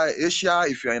Asia,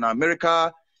 if you are in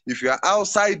America, if you are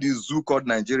outside the zoo called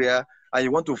Nigeria, and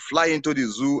you want to fly into the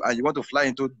zoo and you want to fly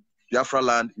into Biafra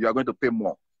land, you are going to pay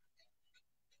more.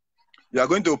 You are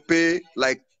going to pay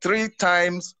like 3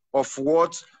 times of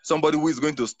what somebody who is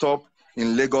going to stop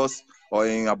in Lagos or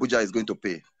in Abuja is going to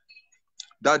pay.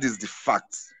 That is the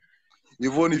fact.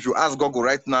 Even if you ask Google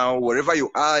right now, wherever you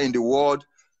are in the world,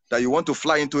 that you want to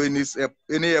fly into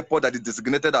any airport that is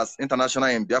designated as international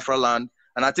in Biafra land,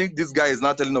 and I think this guy is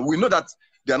not telling us, we know that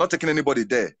they are not taking anybody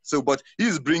there. So, but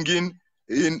he's bringing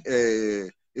in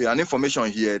an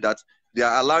information here that they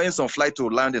are allowing some flight to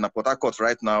land in Port Harcourt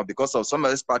right now because of some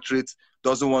expatriates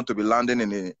doesn't want to be landing in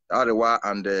the Arewa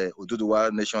and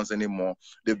Oduduwa nations anymore.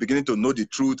 They're beginning to know the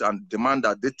truth and demand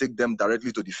that they take them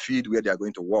directly to the field where they are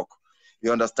going to work.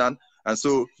 You understand? And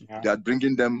so they are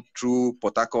bringing them through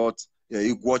Port Harcourt,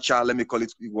 Iguacha, let me call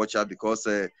it Iguacha because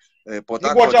Port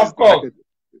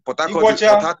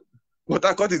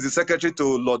Harcourt is the secretary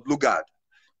to Lord Lugard.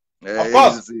 Of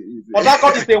course. Port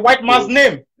Harcourt is a white man's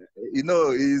name. You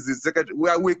know, he's the secretary.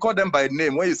 We call them by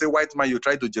name. When you say white man, you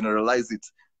try to generalize it.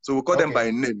 So we call them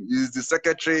by name. He's the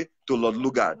secretary to Lord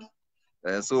Lugard.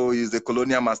 So he's the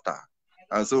colonial master.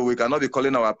 And so we cannot be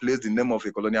calling our place the name of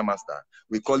a colonial master.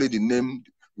 We call it the name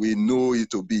we know it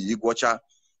to be, Iguacha,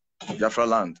 Biafra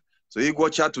land. So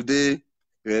Iguacha today,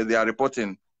 they are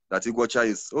reporting that Iguacha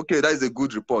is, okay, that is a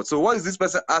good report. So what is this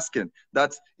person asking?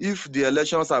 That if the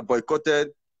elections are boycotted,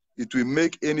 it will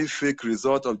make any fake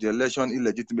result of the election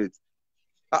illegitimate.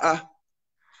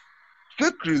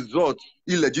 Fake result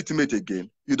illegitimate again.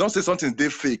 You don't say something they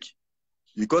fake.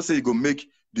 You can't say you go make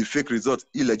the fake result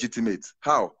illegitimate.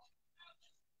 How?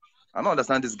 I don't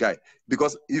understand this guy.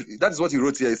 Because if that is what he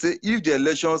wrote here. He said, if the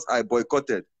elections are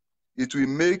boycotted, it will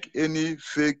make any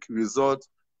fake result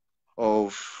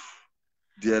of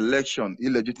the election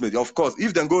illegitimate. Of course,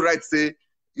 if they go right, say,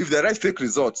 if they write fake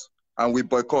results and we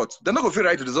boycott, they're not going to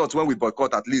write the results when we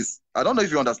boycott at least. I don't know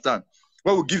if you understand.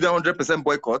 When we give them 100%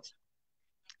 boycott.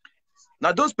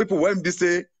 Now, those people, when they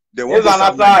say they want to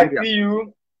serve Nigeria,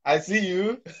 I see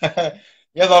you.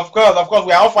 Yes, of course.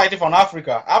 We are all fighting for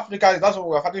Africa. Africa, that's what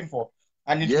we are fighting for.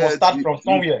 And it must start from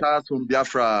somewhere. It starts from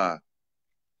Biafra.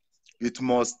 It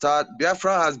must start.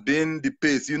 Biafra has been the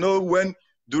pace. You know, when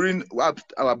during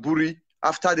our Buri,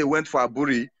 after they went for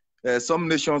Aburi, some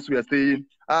nations were saying,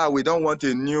 we don't want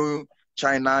a new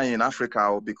China in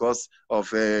Africa because of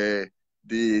the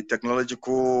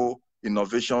technological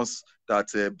innovations that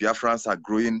Biafrans are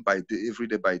growing by day, every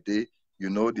day by day. You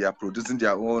know, they are producing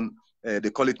their own. They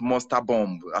call it monster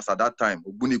bomb as at that time,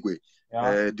 Ogbunigwe.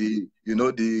 Yeah.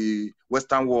 The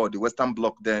Western world, the Western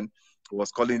bloc then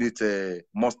was calling it a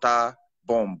monster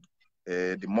bomb,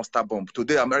 the monster bomb.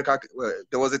 Today, America,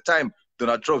 there was a time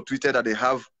Donald Trump tweeted that they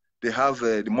have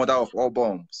the mother of all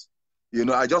bombs. You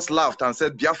know, I just laughed and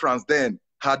said Biafrans then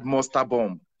had monster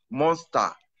bomb.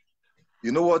 Monster.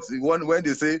 You know what? When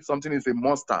they say something is a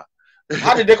monster.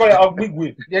 How did they call it?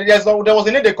 Ogbigwe. There was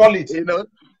a name they call it. You know.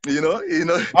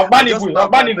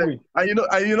 Ogbanigwe. And you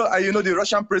know the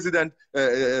Russian president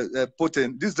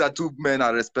Putin. These are two men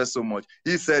I respect so much.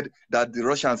 He said that the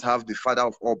Russians have the father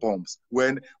of all bombs.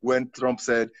 When Trump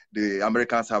said the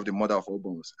Americans have the mother of all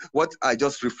bombs. What I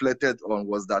just reflected on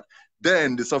was that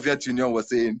then the Soviet Union was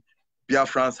saying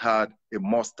Biafrans had a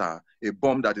monster, a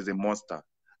bomb that is a monster.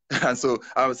 And so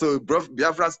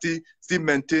Biafrans still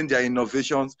maintain their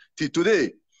innovations till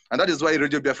today. And that is why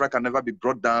Radio Biafra can never be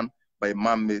brought down by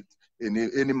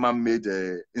any man-made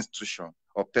institution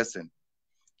or person.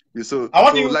 I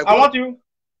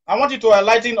want you to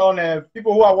enlighten on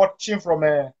people who are watching from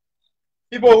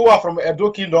people who are from Edo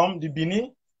Kingdom, the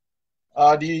Bini,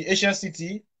 the Asian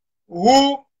city,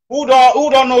 who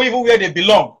don't know even where they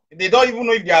belong. They don't even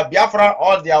know if they are Biafra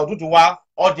or they are Oduduwa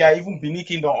or they are even Bini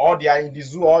Kingdom or they are in the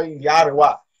zoo or in the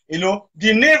Arewa. You know,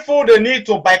 they need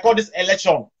to boycott this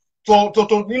election to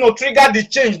trigger the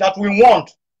change that we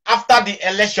want after the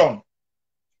election.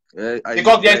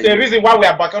 Because there's a reason why we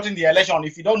are boycotting the election.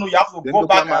 If you don't know, you have to go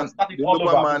back and start it all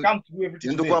over. You can't do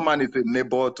everything. Ndukwa man is a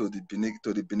neighbor to the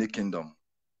Bini Kingdom.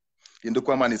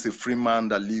 Ndukwa man is a free man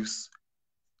that lives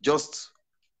just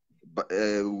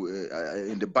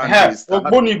in the boundaries.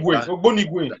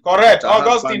 Ogbonigwe, correct.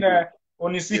 Augustine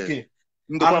Onisike.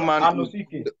 Ndukwa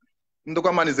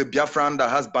man is a Biafran that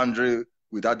has boundary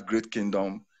with that great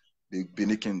kingdom, the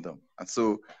Bini Kingdom. And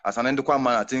so, as an Ndukwa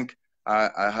man, I think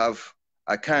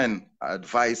I can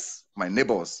advise my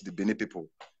neighbors, the Bini people.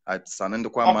 As an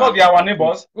Ndukwa man, of course, they are our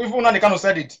neighbors. Even Nnamdi Kanu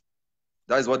said it.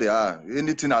 That is what they are.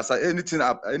 Anything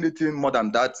more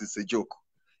than that is a joke.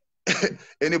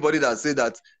 Anybody that say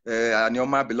that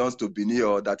Anyoma belongs to Bini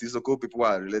or that Isoko people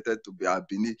are related to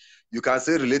Bini, you can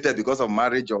say related because of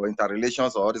marriage or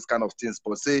interrelations or all these kind of things.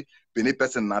 But say Bini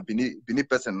person na Bini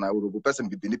person na Urugu person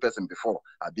be Bini person before.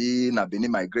 Abi na Bini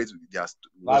migrate with those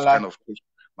kind of things.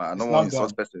 I don't want to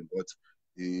insult person, but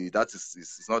that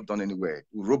is not done anywhere.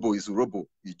 Urobo is Urobo.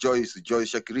 Ijoy is Ijoy.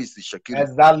 Shakiri is Shakiri.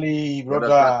 Exactly,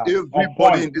 brother.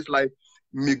 Everybody in this life.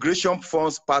 Migration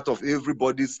forms part of every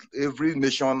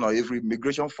nation or every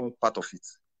migration forms part of it.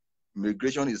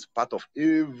 Migration is part of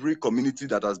every community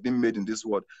that has been made in this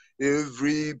world,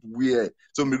 everywhere.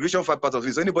 So migration forms part of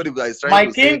it. So anybody that is trying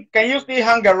to say, can you still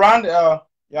hang around? Yeah,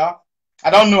 I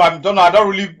don't know. I don't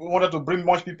really wanted to bring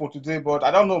much people today, but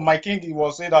I don't know. My king, he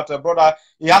was saying that brother,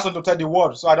 he has to tell the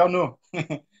word. So I don't know.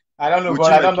 I don't know,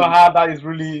 but I don't know how that is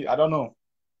really. I don't know.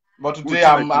 But today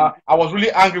I was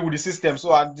really angry with the system,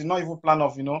 so I did not even plan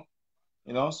of,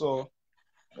 so.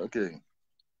 Okay.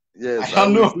 Yes. I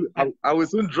don't know. I will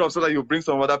soon drop so that you bring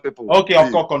some other people. Okay,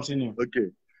 of course, continue.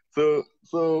 Okay. So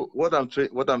what I'm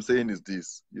saying is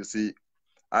this. You see,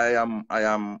 I'm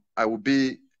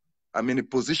in a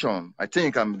position. I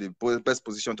think I'm in the best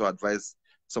position to advise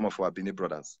some of our Bini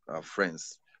brothers, our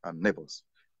friends and neighbors.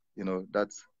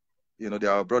 They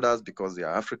are our brothers because they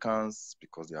are Africans,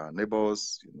 because they are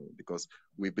neighbors, because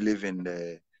we believe in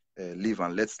the live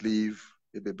and let's live,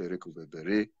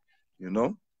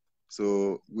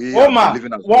 So we are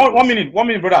living as one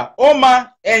minute, brother.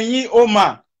 Oma,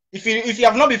 Oma. If you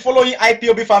have not been following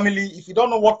IPOB family, if you don't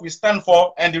know what we stand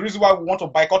for and the reason why we want to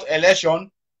boycott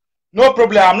election, no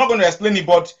problem. I'm not going to explain it,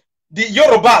 but the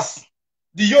Yorubas,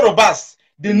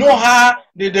 they know how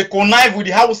they connive with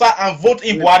the Hausa and vote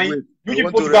in Buhari. You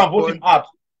should go and vote him out.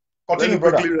 Continue,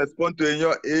 brother. Let me quickly respond to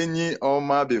Enyi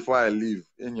Oma before I leave.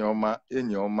 Enyi Oma.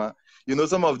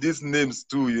 Some of these names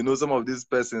too, some of these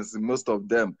persons, most of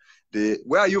them.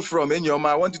 Where are you from, Enyi Oma?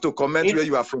 I want you to comment where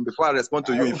you are from before I respond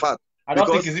to you. In fact, I don't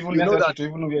think it's even necessary to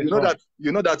even know where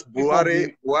you know that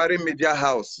Buhari Media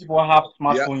House. People have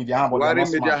smartphones in their hand, but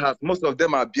Buhari Media House. Most of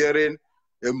them are bearing.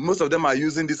 Most of them are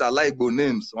using these Alaibo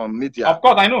names on media. Of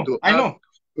course, I know.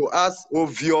 To ask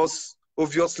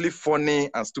obviously funny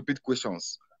and stupid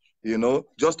questions,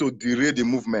 just to derail the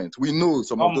movement. We know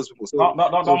some of those people.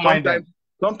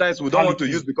 Sometimes we don't want to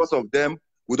use because of them.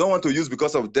 We don't want to use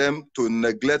because of them to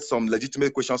neglect some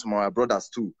legitimate questions from our brothers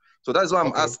too. So that's why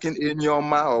I'm asking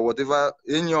Enyoma or whatever.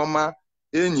 Enyoma.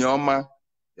 I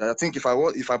think if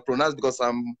I pronounce, because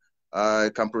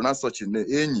I can pronounce such a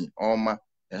name, Enyoma.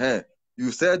 You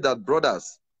said that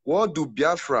brothers, What do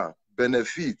Biafra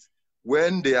benefit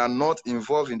when they are not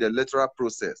involved in the electoral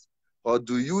process? Or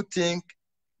do you think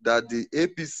that the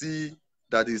APC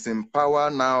that is in power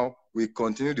now will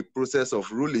continue the process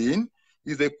of ruling?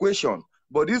 Is a question.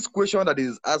 But this question that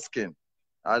is asking,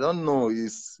 I don't know,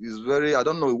 is very, I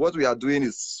don't know. What we are doing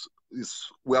is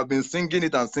we have been singing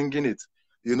it and singing it.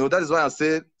 You know, that is why I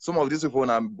say some of these people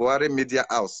are Buhari media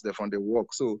house, they're from the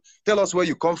work. So tell us where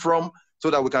you come from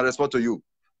so that we can respond to you.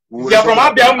 If you're from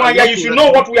Abia, you should know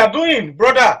what we are doing,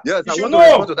 brother. Yes, you I should want know. to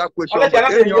respond to that question. But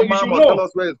But your you mom should must know. tell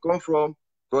us where it come from,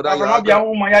 brother. From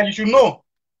Abia, you should know.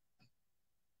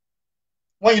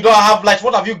 When you don't have lights,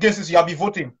 what have you gained since you have been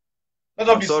voting? Let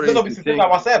us be sincere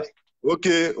ourselves.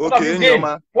 Okay,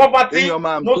 Poverty, no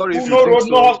school, no road,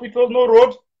 no hospital, no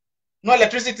road, no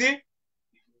electricity,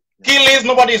 killings,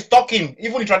 nobody is talking,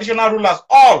 even the traditional rulers,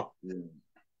 all.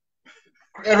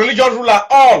 A religious ruler,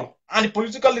 all. And the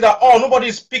political leader, all. Nobody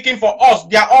is speaking for us.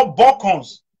 They are all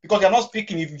balkons because they are not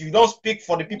speaking. If you don't speak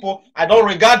for the people, I don't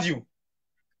regard you.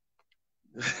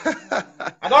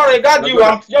 I don't regard you.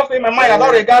 I'm just saying my mind. I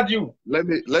don't regard you. Let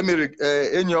me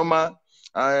Enyoma,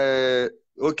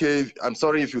 okay, I'm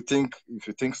sorry if you think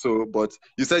so, but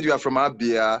you said you are from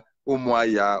Abia,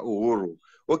 Umuahia, Uhuru.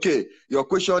 Okay, your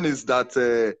question is that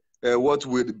what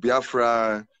would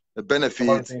Biafra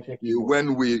benefit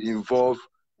when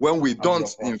we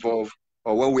don't involve,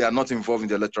 or when we are not involved in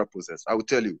the electoral process? I will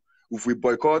tell you, if we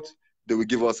boycott, they will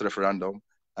give us referendum,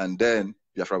 and then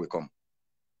Biafra will come.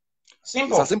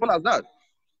 Simple. It's as simple as that.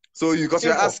 So because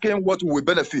you're asking what will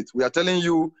benefit, we are telling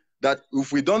you that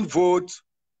if we don't vote,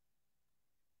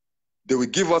 they will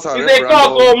give us a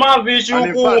referendum. If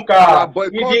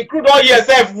you crude oil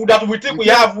yourself that we think we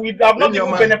have not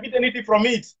even benefit anything from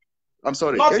it. I'm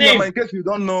sorry. Nothing. In case you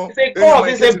don't know, it's a cause,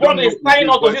 it's a bond, it's tying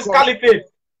us to this caliphate.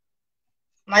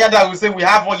 Nayada will say we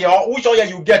have oil. Which oil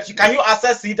you get? Can you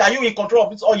access it? Are you in control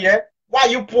of this oil? Why are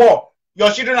you poor? Your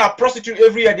children are prostitutes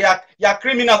every year. They are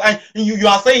criminals, and you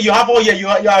are saying you have oil. You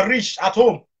are rich at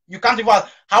home. You can't even.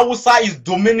 Hausa is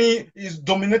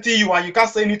dominating you, and you can't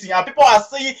say anything. And people are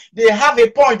saying they have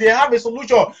a point. They have a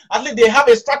solution. At least they have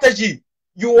a strategy.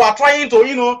 You are trying to,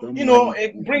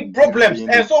 bring problems.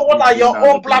 And so, what are your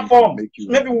own platform?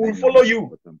 Maybe we will follow you.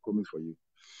 But I'm coming for you.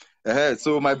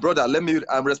 So, my brother,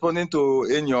 I'm responding to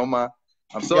Enyoma.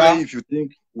 I'm sorry if you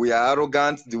think we are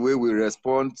arrogant the way we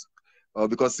respond.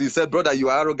 Because he said, brother, you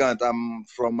are arrogant. I'm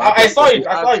from. I saw it.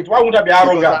 Why would I be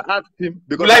arrogant?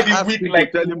 Because I asked him to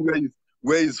tell him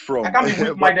where he's from. I can't be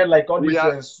weak-minded like all these.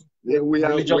 We are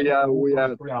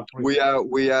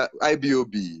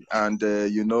IBOB, and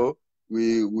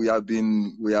we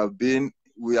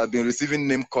have been receiving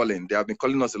name calling. They have been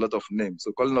calling us a lot of names.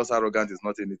 So calling us arrogant is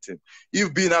not anything.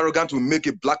 If being arrogant will make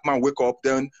a black man wake up,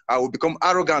 then I will become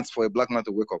arrogant for a black man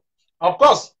to wake up. Of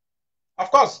course.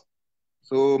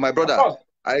 So, my brother,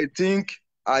 I think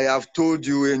I have told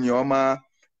you, Enyoma,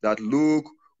 that look,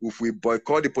 if we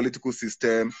boycott the political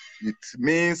system, it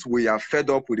means we are fed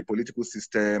up with the political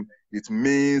system. It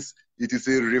means it is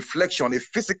a reflection, a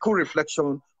physical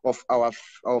reflection of our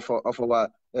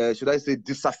should I say,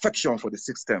 disaffection for the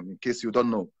system, in case you don't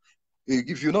know.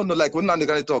 If you don't know, like when Nnamdi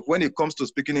Kanu talk, when it comes to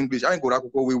speaking English,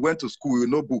 we went to school with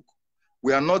no book.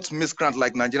 We are not miscreant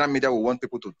like Nigerian media will want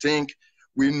people to think.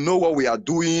 We know what we are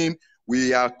doing.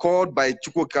 We are called by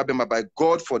Chukwukabema, by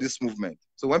God, for this movement.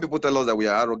 So when people tell us that we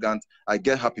are arrogant, I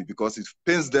get happy because it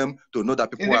pains them to know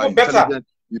that people are intelligent.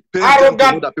 It pains them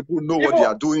to know that people know what they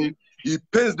are doing. It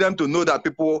pains them to know that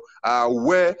people are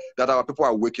aware that our people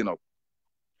are waking up.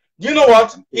 You know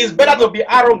what? It's better to be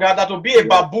arrogant than to be a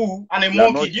baboon and a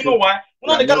monkey. You know why?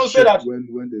 They cannot say that.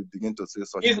 When they begin to say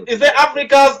such things. Is that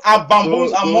Africans are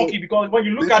baboons and monkey? Because when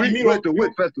you look at the mirror.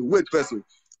 Wait first.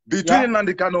 Between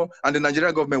Nnamdi Kanu and the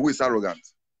Nigerian government, who is arrogant?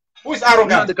 Who is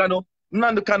arrogant?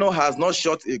 Nnamdi Kanu has not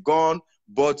shot a gun,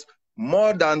 but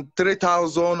more than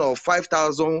 3,000 or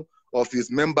 5,000 of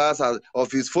his members,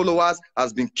 of his followers,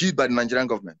 has been killed by the Nigerian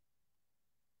government.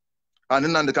 And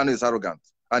Nnamdi Kanu is arrogant,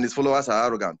 and his followers are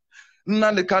arrogant.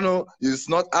 Nnamdi Kanu is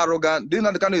not arrogant.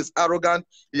 Nnamdi Kanu is arrogant.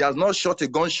 He has not shot a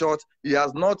gunshot. He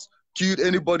has not killed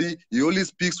anybody. He only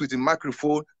speaks with a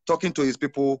microphone, talking to his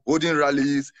people, holding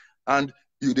rallies, and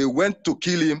they went to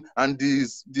kill him, and the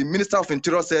Minister of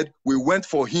Interior said, we went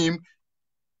for him,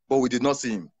 but we did not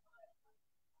see him.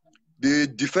 The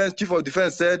chief of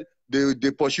defense said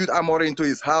they pursued armory into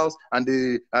his house, and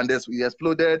he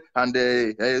exploded, and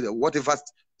whatever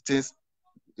things.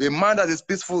 A man that is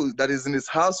peaceful, that is in his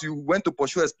house, you went to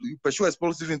pursue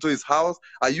explosives into his house.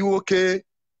 Are you okay?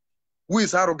 Who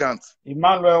is arrogant?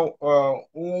 Emmanuel,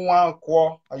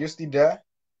 are you still there?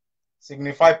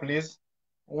 Signify, please.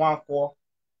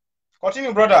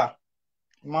 Continue, brother.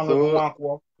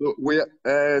 So we,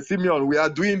 Simeon, we are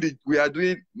doing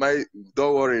my.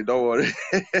 Don't worry.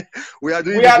 We are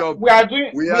doing the job. We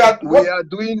are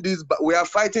doing this. We are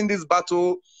fighting this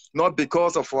battle not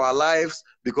because of our lives,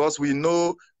 because we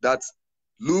know that.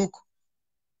 Look,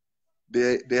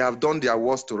 they have done their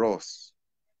worst to us.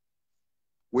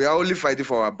 We are only fighting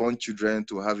for our born children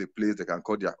to have a place they can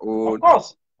call their own. Of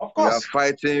course. We are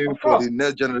fighting for the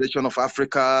next generation of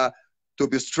Africa to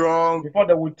be strong. Before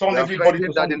they will turn everybody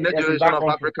to that the next generation of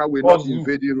Africa will not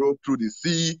invade Europe through the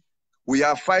sea. We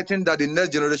are fighting that the next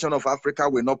generation of Africa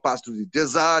will not pass through the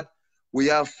desert. We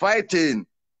are fighting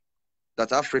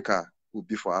that Africa will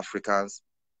be for Africans,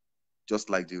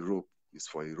 just like the Europe is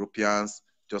for Europeans,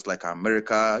 just like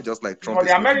America, just like Trump is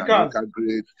making America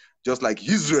great, just like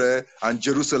Israel and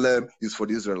Jerusalem is for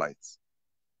the Israelites.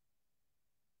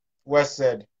 Well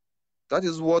said. That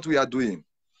is what we are doing.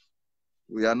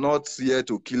 We are not here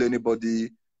to kill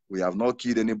anybody. We have not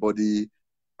killed anybody.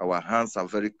 Our hands are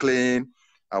very clean.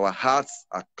 Our hearts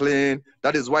are clean.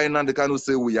 That is why Nnamdi Kanu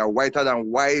say we are whiter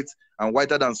than white and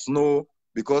whiter than snow,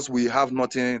 because we have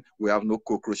nothing. We have no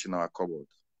cockroach in our cupboard.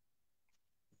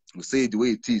 We say it the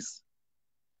way it is,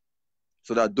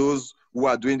 so that those who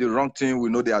are doing the wrong thing, we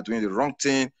know they are doing the wrong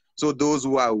thing. So those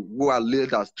who are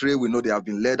led astray, we know they have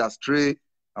been led astray,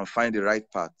 and find the right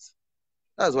path.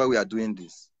 That's why we are doing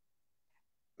this.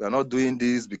 We are not doing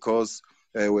this because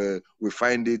we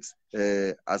find it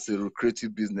as a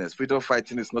lucrative business. Freedom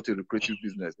fighting is not a lucrative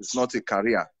business. It's not a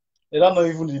career. They don't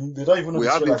even know. We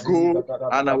have a goal,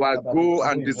 and our goal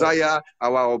and desire,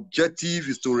 our objective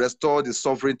is to restore the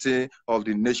sovereignty of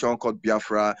the nation called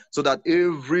Biafra, so that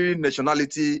every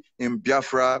nationality in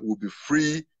Biafra will be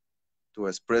free to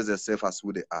express themselves as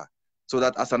who they are. So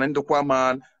that as an Ndokwa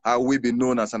man, I will be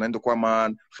known as an Ndokwa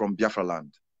man from Biafra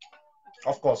land.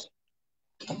 Of course.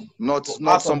 Not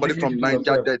somebody from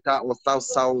Niger Delta or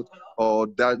South or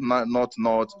that North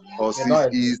or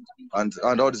East and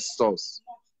all the stuff.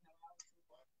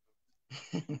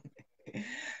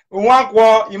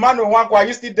 Emmanuel Nwankwo, are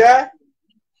you still there?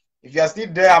 If you are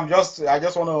still there, I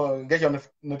just want to get your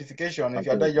notification. If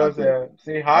you're there, just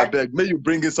say hi. I beg, may you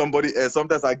bring in somebody else.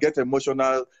 Sometimes I get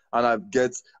emotional and I try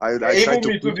to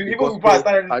preach the gospel.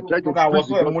 I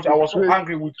was so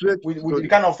angry with the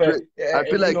kind of I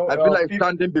feel like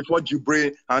standing before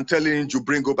Jubril and telling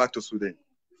Jubril go back to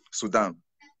Sudan.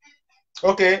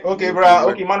 Okay,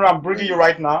 brother. Okay, Emmanuel, I'm bringing you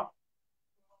right now.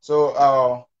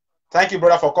 So thank you,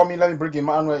 brother, for coming. Let me bring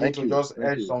Emmanuel in to just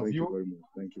add some view.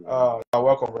 Thank you. You're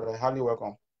welcome, brother. Highly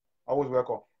welcome. Always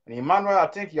welcome. And Emmanuel, I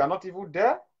think you are not even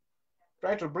there.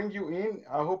 Trying to bring you in.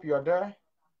 I hope you are there.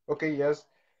 Okay, yes.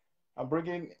 I'm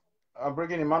bringing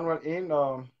Emmanuel in.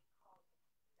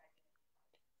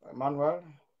 Emmanuel.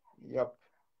 Yep.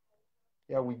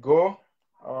 Here we go.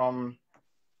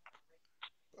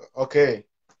 Okay.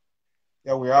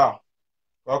 Here we are.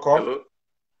 Welcome.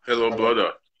 Hello,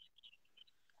 brother.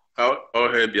 How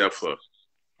are Biafra?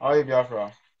 How are you,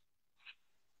 Biafra?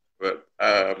 Well,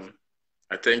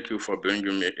 I thank you for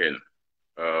bringing me in.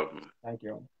 Thank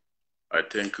you. I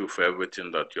thank you for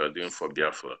everything that you are doing for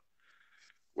Biafra.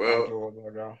 Well, thank you,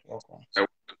 brother. Welcome. I want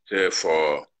to say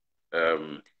for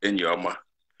Enyoma,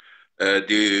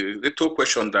 the little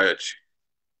question that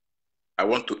I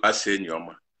want to ask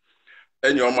Enyoma,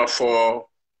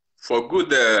 for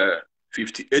good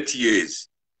 58 years,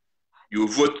 you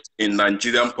vote in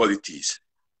Nigerian politics.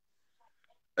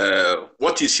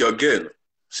 What is your gain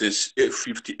since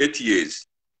 58 years?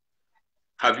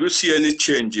 Have you seen any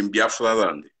change in Biafra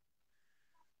land?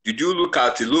 Did you look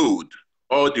at the road,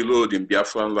 all the road in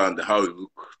Biafra land, how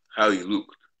it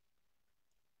looked?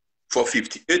 For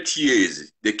 58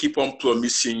 years, they keep on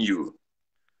promising you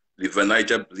the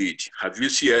Niger Bridge. Have you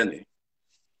seen any?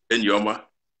 Enyoma?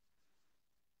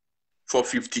 For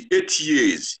 58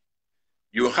 years,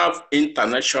 you have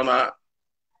international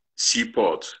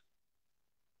seaport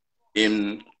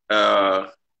in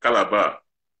Calabar,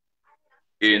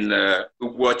 in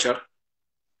Ugwacha,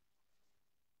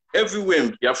 everywhere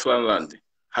in Biafran land.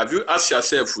 Have you asked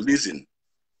yourself, reason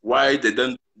why they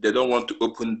don't want to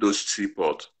open those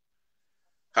seaports?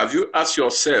 Have you asked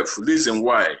yourself, reason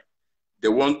why they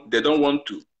don't want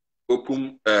to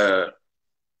open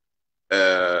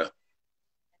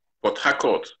Port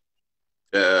Harcourt,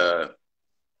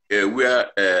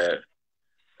 where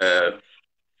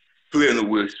plane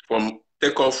will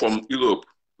take off from Europe,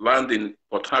 land in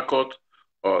Port Harcourt,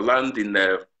 or land in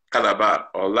Calabar,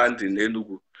 or land in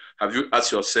Enugu? Have you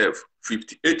asked yourself,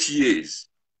 58 years,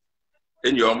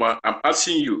 Enyoma, I'm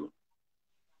asking you,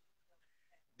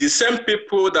 the same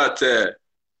people that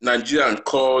Nigerian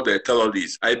call the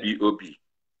terrorists, IBOB,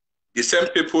 the same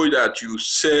people that you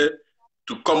say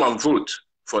to come and vote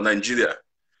for Nigeria.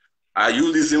 Are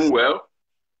you listening well?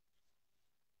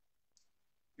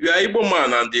 You are Igbo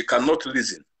man and they cannot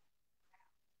listen.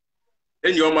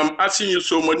 And I'm asking you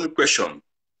so many questions.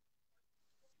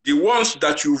 The ones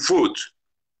that you vote,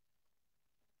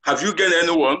 have you gained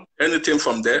anything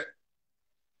from there?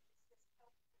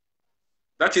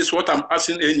 That is what I'm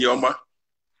asking Enyoma.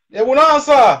 They will not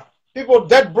answer. People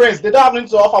dead brains. They don't have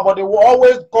anything to offer, but they will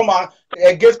always come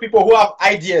against people who have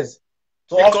ideas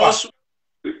to offer. Because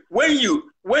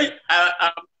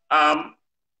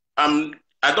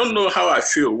I don't know how I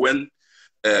feel when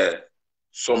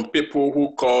some people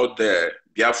who call the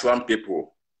Biafran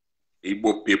people,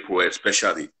 Igbo people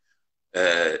especially,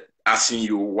 asking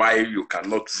you why you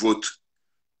cannot vote.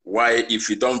 Why, if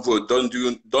you don't vote, don't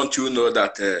you know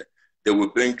that they will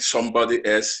bring somebody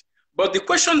else? But the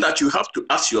question that you have to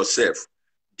ask yourself,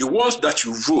 the ones that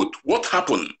you vote, what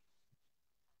happened?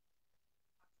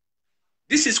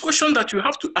 This is a question that you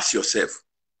have to ask yourself.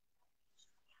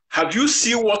 Have you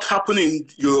seen what happened in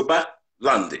Yoruba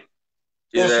land?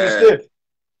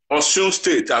 Osun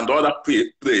State and other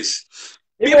place.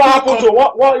 What happened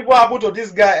to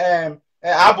this guy,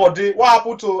 Abode? What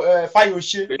happened to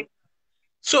Fayoshe?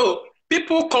 So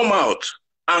people come out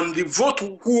and they vote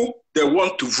who they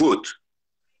want to vote.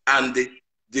 And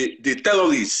the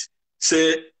terrorists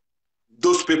say,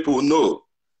 those people, no,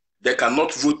 they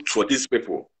cannot vote for these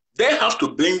people. They have to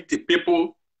bring the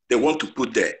people they want to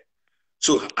put there.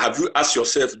 So have you asked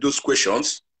yourself those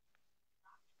questions?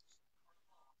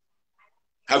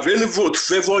 Have any vote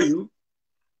favor you?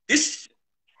 This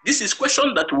is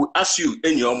question that we ask you,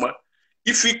 Enyoma.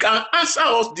 If we can answer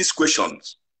us these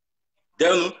questions,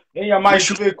 then Enyoma is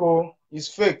fake. Oh, it's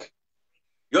fake.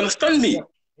 You understand me?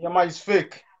 Enyoma is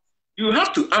fake. You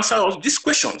have to answer us these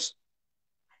questions.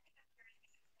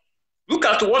 Look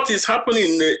at what is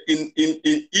happening in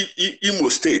Imo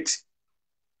State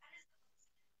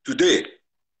today.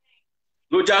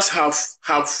 Soldiers have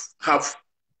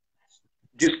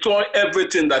destroyed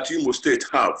everything that Imo State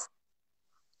have.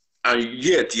 And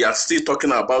yet you are still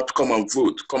talking about come and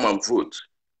vote, come and vote.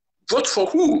 Vote for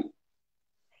who?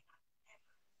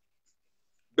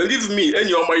 Believe me,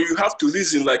 Enyoma, you have to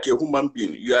listen like a human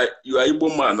being. You are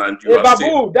Igbo man and you are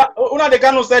babu. Nnamdi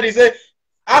Kanu said, he said,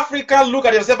 Africa, look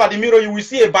at yourself at the mirror, you will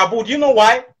see a babu. Do you know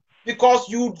why? Because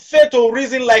you fail to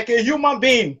reason like a human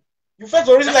being. You fail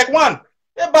to reason like one.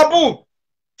 Hey, babu.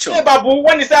 Sure. Hey, babu,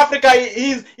 when you say Africa,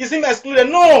 is him excluded?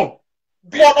 No.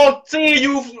 But until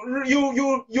you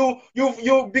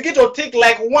begin to think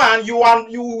like one, you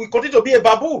will continue to be a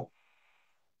babu.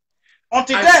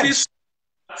 Until then.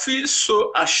 I feel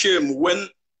so ashamed when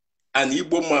an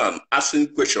Igbo man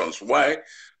asking questions why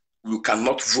you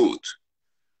cannot vote.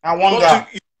 I wonder.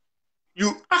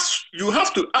 You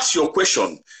have to ask your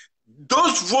question.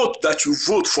 Those votes that you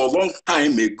vote for a long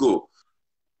time ago,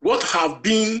 what have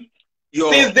been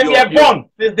your... Since they were born.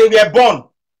 Since they were born.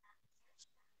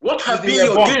 What have been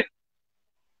your gain?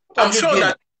 I'm sure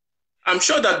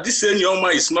that this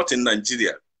Enyoma is not in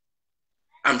Nigeria.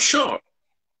 I'm sure.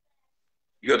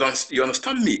 You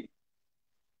understand me?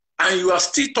 And you are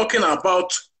still talking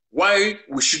about why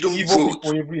we shouldn't vote.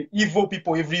 Evil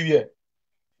people everywhere.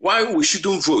 Why we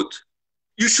shouldn't vote.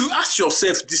 You should ask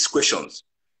yourself these questions.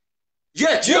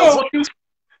 Yet you are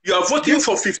voting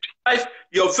for 55,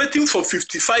 you're voting for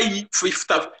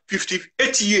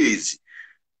 58 years.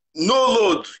 No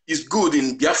road is good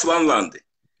in Biafran land.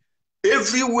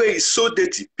 Everywhere is so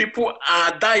dirty. People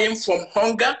are dying from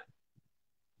hunger.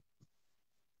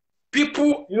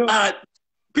 People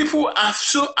are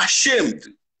so ashamed.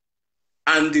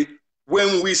 And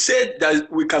when we said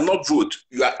that we cannot vote,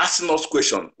 you are asking us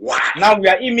questions. Why? Now we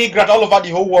are immigrants all over the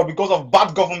whole world because of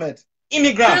bad government.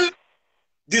 Immigrants.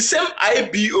 The same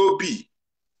IBOB,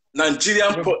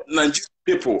 Nigerian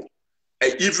people,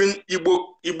 even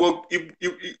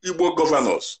Igbo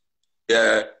governors,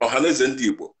 Ohaneze and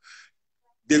Igbo,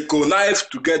 they connive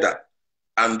together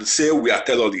and say we are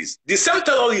terrorists. The same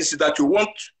terrorists that you want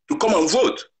to come and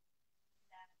vote.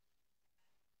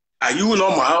 Are you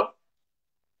normal?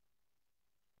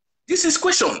 This is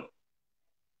question.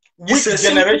 Weak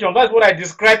generation. That's what I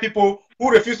describe people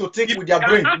who refuse to think with their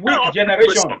brain. Weak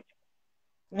generation.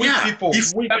 Weak people.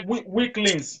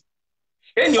 Weaklings.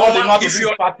 If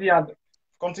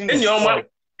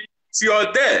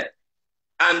you're there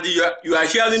and you are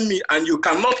hearing me and you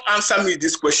cannot answer me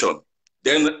this question,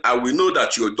 then I will know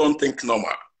that you don't think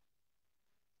normal.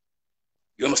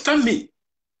 You understand me?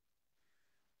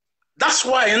 That's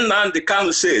why Nnamdi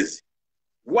Kanu says,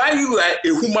 why you are a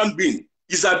human being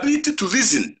is ability to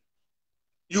reason.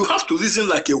 You have to reason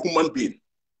like a human being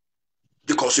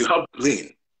because you have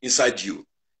brain inside you.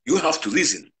 You have to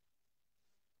reason.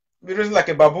 We reason like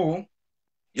a baboon.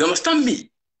 You understand me?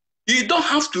 You don't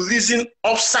have to reason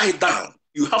upside down.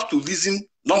 You have to reason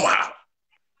normal.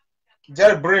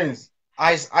 Their brains,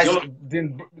 eyes,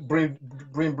 brain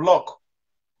block.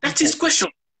 That is question.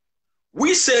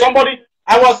 We say somebody.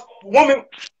 I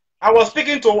was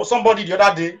speaking to somebody the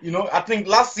other day. You know, I think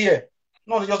last year,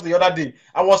 not just the other day.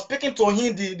 I was speaking to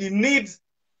him the needs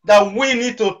that we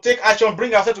need to take action,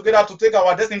 bring ourselves together to take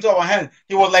our destiny into our hands.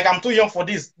 He was like, "I'm too young for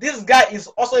this." This guy is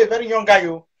also a very young guy,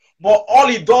 yo. But all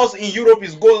he does in Europe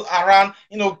is go around,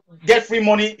 you know, get free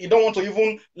money. He don't want to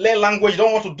even learn language. He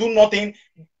don't want to do nothing.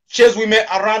 Chase women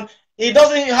around. He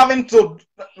doesn't have him to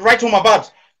write home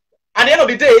about. At the end of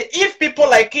the day, if people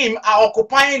like him are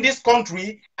occupying this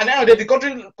country, at the end of the day, the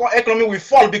country economy will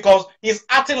fall because he's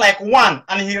acting like one,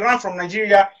 and he ran from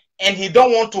Nigeria, and he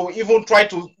don't want to even try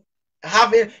to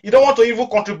have it. He don't want to even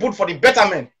contribute for the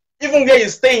betterment. Even where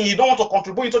he's staying, he don't want to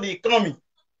contribute to the economy.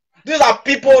 These are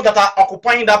people that are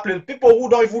occupying that place. People who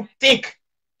don't even think.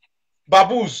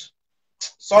 Baboos.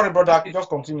 Sorry, brother. Just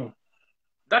continue.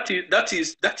 That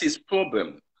is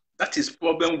problem. That is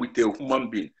problem with a human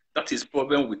being. That is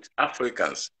problem with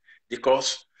Africans,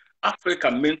 because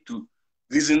Africa meant to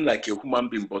reason like a human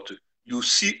being, but you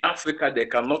see Africa, they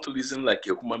cannot reason like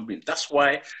a human being. That's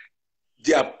why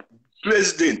their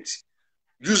president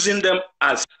using them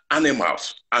as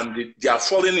animals, and they are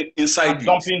falling inside and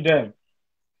dumping them.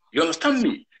 You understand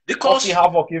me? Because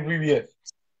havoc everywhere.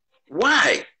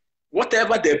 Why?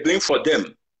 Whatever they bring for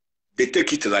them, they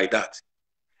take it like that.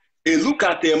 And look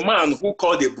at a man who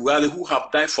called a Buhari who have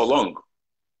died for long.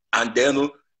 And then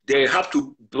they have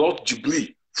to block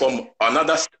Jubilee from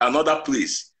another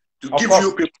place to give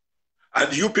you people,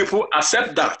 and you people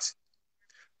accept that.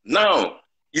 Now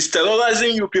he's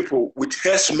terrorizing you people with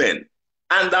herdsmen,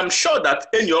 and I'm sure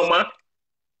that Enyoma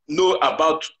know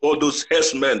about all those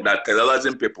herdsmen that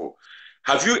terrorizing people.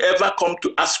 Have you ever come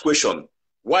to ask question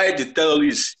why the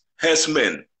terrorists,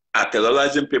 herdsmen, are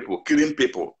terrorizing people, killing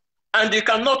people, and they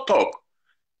cannot talk?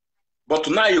 But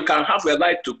now you can have a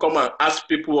right to come and ask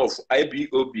people of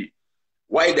IBOB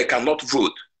why they cannot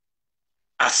vote,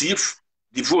 as if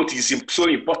the vote is so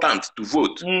important to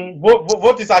vote.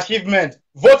 Vote is achievement.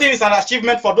 Voting is an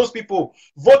achievement for those people.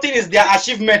 Voting is their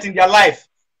achievement in their life.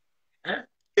 A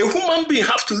human being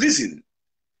have to listen.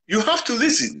 You have to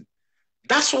listen.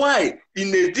 That's why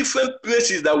in the different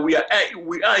places that we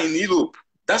are in Europe.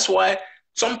 That's why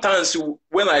sometimes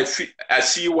when I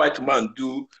see white man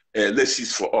do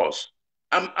lessons for us,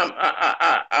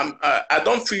 I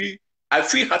don't feel, I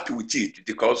feel happy with it,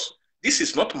 because this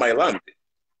is not my land.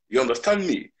 You understand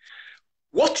me?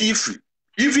 What if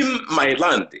even my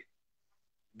land,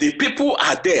 the people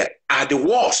are there are the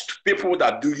worst people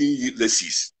that are doing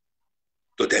lessons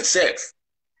to themselves?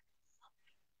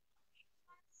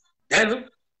 Then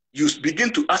you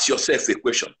begin to ask yourself a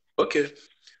question. Okay,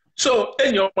 so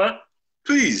Enyoma,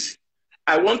 please,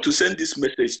 I want to send this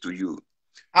message to you.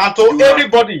 And to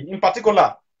everybody in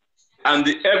particular. And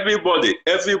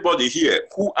everybody here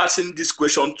who asking this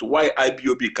question to why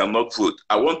IBOB cannot vote,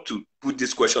 I want to put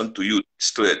this question to you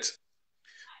straight.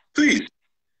 Please,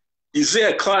 is there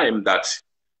a crime that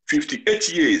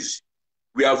 58 years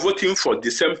we are voting for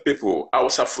the same people,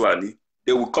 Hausa Fulani,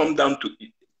 they will come down to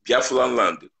Biafran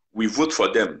land, we vote for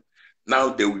them, now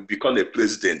they will become a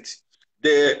president.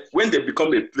 When they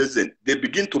become a president, they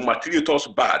begin to maltreat us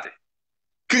bad,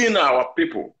 killing our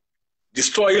people,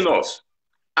 destroying us.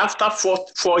 After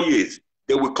 4 years,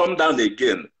 they will come down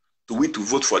again to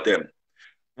vote for them.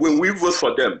 When we vote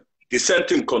for them, the same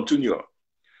thing continue.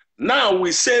 Now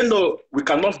we say no, we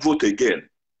cannot vote again.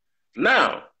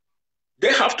 Now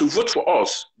they have to vote for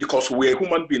us because we're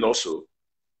human beings also.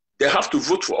 They have to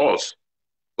vote for us.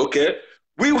 Okay?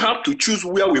 We have to choose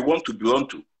where we want to belong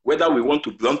to, whether we want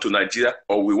to belong to Nigeria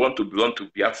or we want to belong to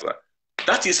Biafra.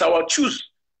 That is our choose.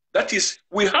 That is,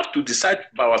 we have to decide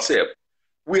by ourselves.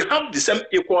 We have the same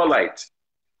equal right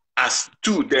as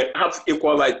two. They have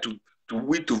equal right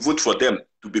to vote for them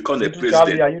to become a president.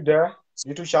 Charlie, are you there?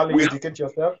 You too, Charlie, educate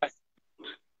yourself.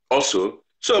 Also,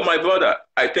 so my brother,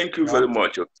 I thank you very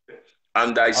much. Okay?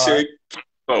 And I say,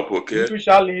 up, okay? You too,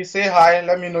 Charlie, say hi.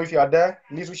 Let me know if you are there.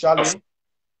 Little Charlie.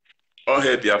 Oh,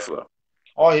 hey, Biafra.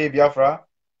 Oh, hey, Biafra.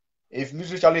 If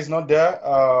Little Charlie is not there,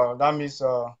 that means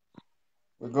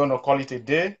we're going to call it a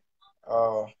day.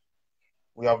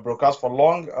 We have broadcast for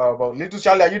long, but Little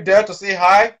Charlie, are you there to say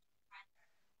hi?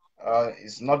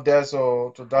 It's not there,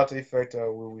 so to that effect, we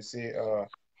will say a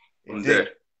day.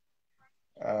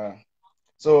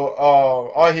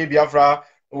 Oh, hey, Biafra,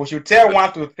 we should tell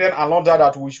one to tell another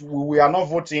that we are not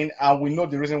voting, and we know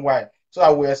the reason why, so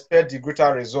that we expect the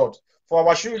greater result for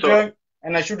our children.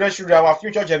 and I should our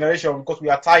future generation, because we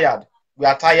are tired. We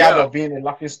are tired of being a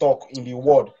laughing stock in the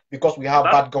world because we have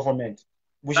bad government.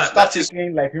 We should start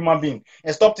thinking like human beings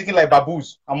and stop thinking like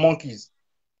baboons and monkeys.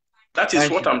 That is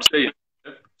what I'm saying.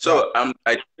 So I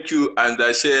thank you, and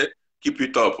I say keep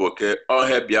it up, okay? All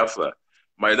hail Biafra.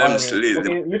 My name is Lee.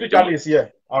 Okay, Little Charlie is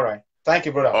here. All right. Thank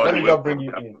you, brother. Let me just bring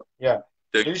you in. Yeah.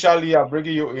 Little Charlie, I'm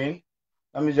bringing you in.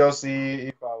 Let me just see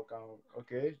if I can.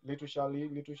 Okay, Little Charlie,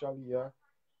 yeah.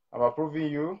 I'm approving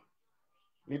you.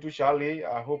 Little Charlie,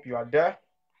 I hope you are there.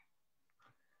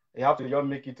 You have to just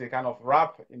make it a kind of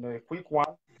rap, a quick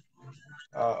one.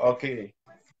 Okay.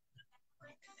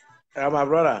 My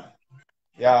brother.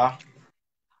 Yeah.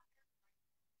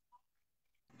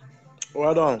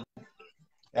 Well done.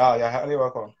 Yeah, you're highly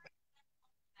welcome.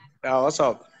 Yeah, what's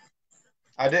up?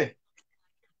 I did.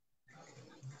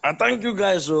 I thank you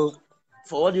guys for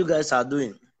what you guys are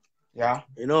doing. Yeah.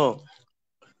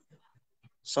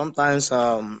 Sometimes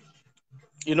what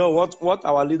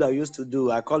our leader used to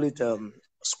do, I call it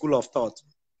school of thought.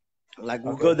 Like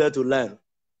we go there to learn.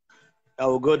 I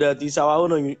will go there. It's our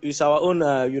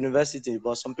own university,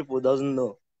 but some people doesn't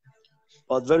know.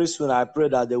 But very soon, I pray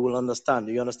that they will understand.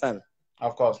 Do you understand?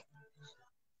 Of course.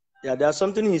 Yeah, there's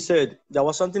something he said. There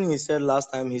was something he said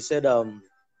last time. He said,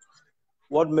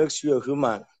 what makes you a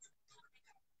human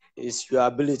is your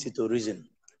ability to reason.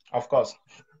 Of course.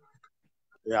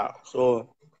 Yeah.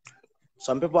 So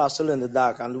some people are still in the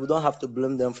dark, and we don't have to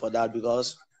blame them for that,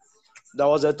 because there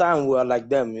was a time we were like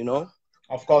them,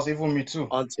 Of course, even me too.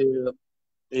 Until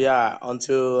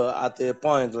at a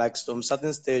point, like some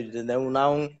certain stage, and then we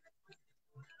now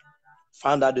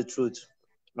found out the truth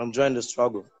and joined the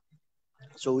struggle.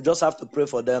 So we just have to pray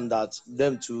for them, that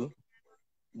them too,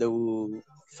 they will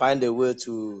find a way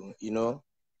to,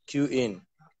 cue in.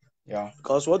 Yeah.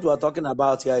 Because what we're talking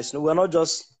about here is, we're not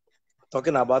just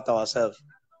talking about ourselves.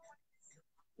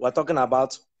 We're talking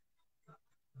about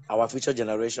our future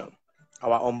generation,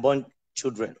 our unborn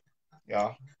children.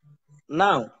 Yeah.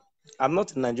 Now, I'm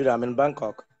not in Nigeria, I'm in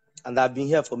Bangkok, and I've been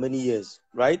here for many years,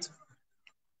 right?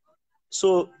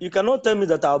 So you cannot tell me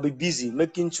that I'll be busy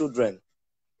making children.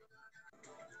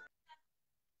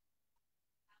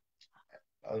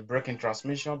 Breaking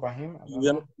transmission by him.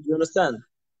 You understand?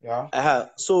 Yeah.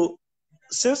 So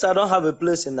since I don't have a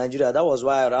place in Nigeria, that was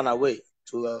why I ran away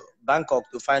to Bangkok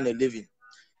to find a living.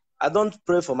 I don't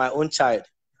pray for my own child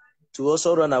to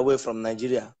also run away from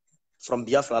Nigeria, from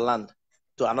Biafra land,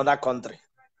 to another country,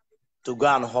 to go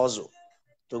and hustle,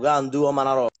 to go and do all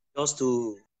manner of, just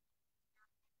to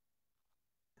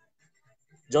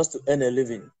earn a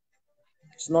living.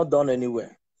 It's not done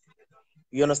anywhere.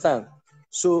 You understand?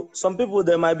 So some people,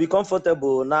 they might be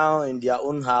comfortable now in their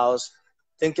own house,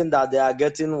 thinking that they are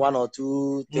getting one or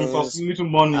two things. Little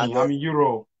money. I'm in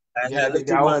Europe. They are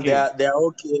okay. They are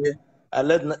okay.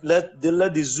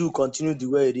 Let the zoo continue the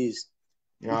way it is,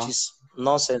 which is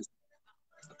nonsense.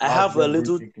 I have a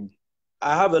little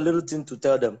thing to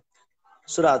tell them,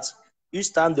 so that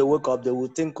each time they wake up, they will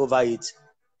think over it,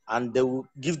 and they will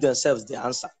give themselves the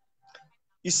answer.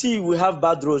 You see, we have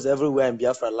bad roads everywhere in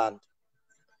Biafra land.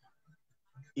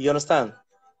 You understand?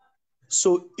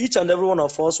 So each and every one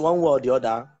of us, one way or the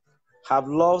other, have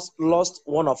lost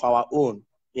one of our own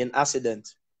in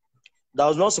accident. That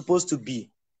was not supposed to be.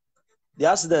 The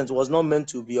accident was not meant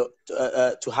to be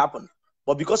to happen,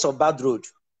 but because of bad road,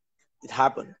 it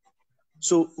happened.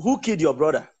 So who killed your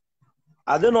brother?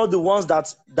 Are they not the ones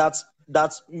that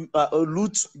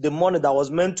loot the money that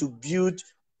was meant to build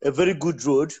a very good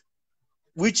road?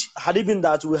 Which, had it been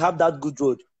that we have that good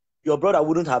road, your brother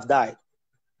wouldn't have died.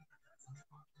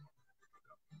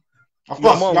 Of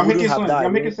course, you're making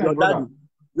sense, brother.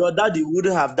 Your daddy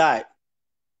wouldn't have died,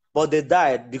 but they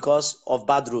died because of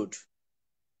bad road.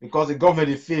 Because the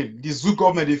government failed. The zoo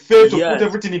government failed to put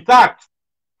everything intact.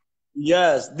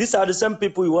 Yes, these are the same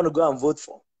people you want to go and vote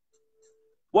for.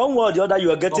 One way or the other,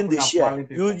 you are getting the share.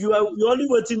 You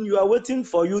are waiting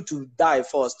for you to die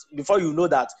first before you know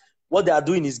that what they are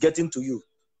doing is getting to you.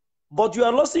 But you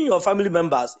are losing your family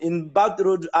members in bad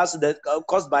road accident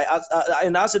caused by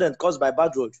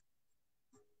bad road.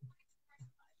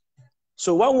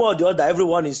 So one way or the other,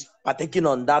 everyone is partaking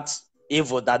on that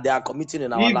evil that they are committing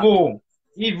in our land.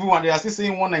 Evil, and they are still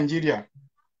saying one Nigeria.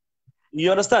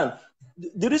 You understand?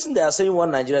 The reason they are saying one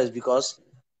Nigeria is because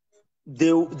they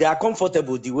are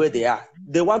comfortable the way they are.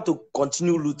 They want to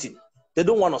continue looting. They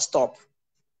don't want to stop.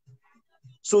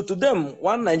 So to them,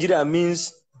 one Nigeria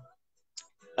means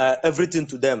everything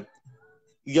to them.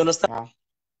 You understand?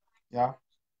 Yeah.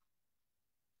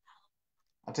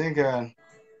 I think you have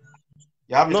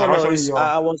interruption.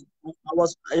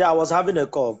 I was having a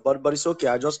call, but it's okay.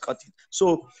 I just cut it.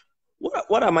 So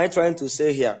what am I trying to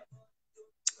say here?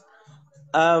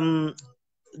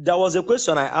 There was a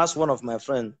question I asked one of my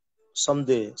friends some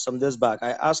days back.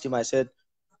 I asked him, I said,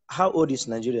 how old is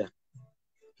Nigeria?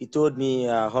 He told me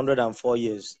 104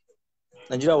 years.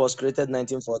 Nigeria was created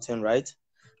 1914, right?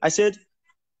 I said,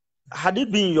 had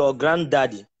it been your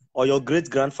granddaddy or your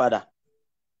great-grandfather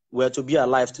were to be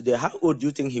alive today, how old do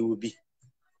you think he would be?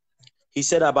 He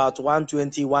said about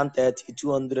 120, 130,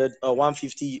 200,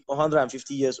 150,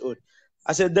 150 years old.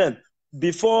 I said, then,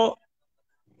 before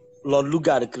Lord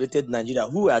Lugard created Nigeria,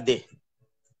 who are they?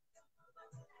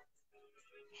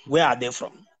 Where are they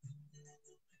from?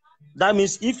 That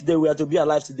means if they were to be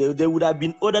alive today, they would have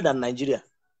been older than Nigeria.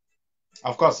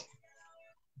 Of course.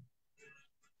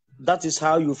 That is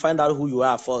how you find out who you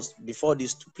are first, before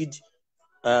this stupid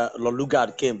Lord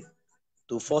Lugard came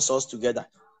to force us together.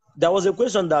 There was a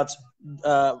question that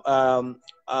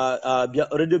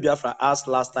Radio Biafra asked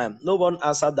last time. No one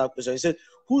answered that question. He said,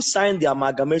 who signed the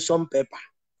amalgamation paper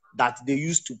that they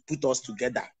used to put us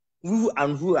together? Who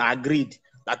agreed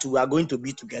that we are going to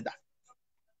be together?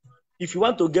 If you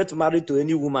want to get married to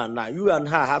any woman now, you and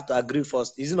her have to agree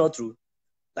first. Is it not true?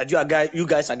 That you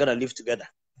guys are going to live together.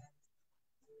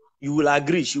 You will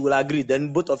agree, she will agree,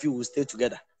 then both of you will stay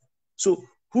together. So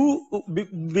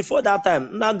before that time,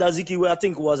 Nnamdi Azikiwe, I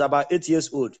think, was about 8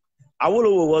 years old.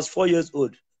 Awolowo was 4 years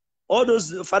old. All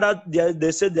those fathers,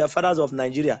 they said they are fathers of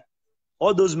Nigeria.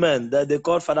 All those men that they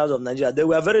called fathers of Nigeria, they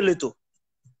were very little.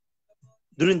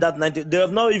 During that 90, they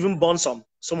have not even born some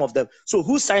of them. So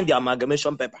who signed the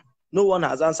amalgamation paper? No one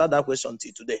has answered that question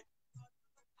till today.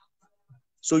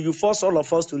 So you force all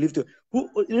of us to live to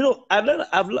I've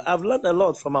learned a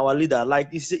lot from our leader.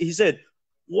 Like he said,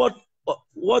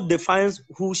 what defines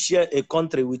who share a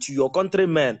country with your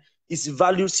countrymen is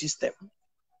value system.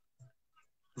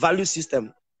 Value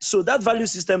system. So that value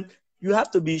system, you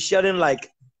have to be sharing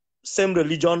like same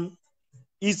religion,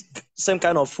 eat same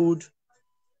kind of food,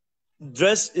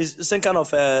 dress is same kind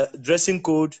of dressing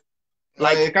code.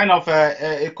 Like a kind of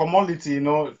a commodity,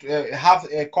 have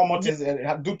a common things,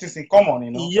 do things in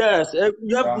common, Yes,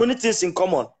 you have many things in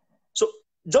common. So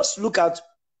just look at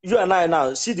you and I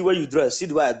now. See the way you dress. See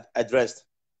the way I dressed,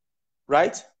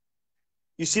 right?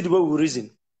 You see the way we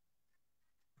reason.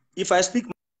 If I speak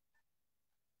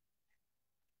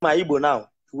my Igbo now,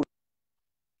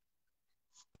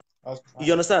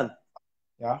 you understand?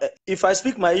 Yeah. If I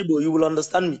speak my Igbo, you will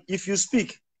understand me. If you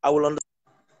speak, I will understand.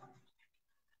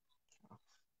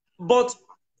 But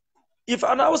if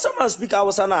an Hausa man speak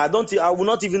Hausa now, I will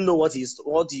not even know what he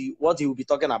will be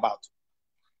talking about.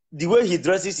 The way he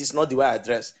dresses is not the way I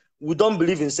dress. We don't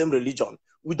believe in the same religion.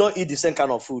 We don't eat the same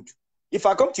kind of food. If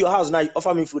I come to your house now, you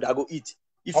offer me food, I go eat.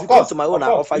 If you come to my own, I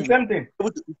offer you. Same thing.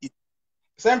 Able to eat.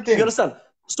 Same thing. You understand?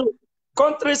 So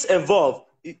countries evolve.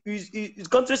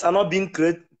 Countries are not being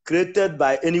created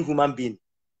by any human being.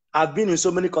 I've been in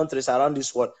so many countries around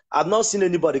this world. I've not seen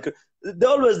anybody. They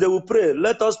will pray.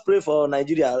 Let us pray for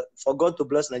Nigeria, for God to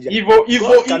bless Nigeria. Evil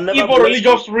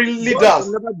religious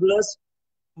leaders.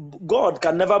 God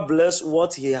can never bless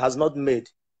what He has not made.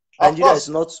 Nigeria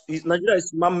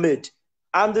is man-made.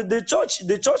 And the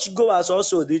church goers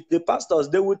also, the pastors,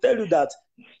 they will tell you that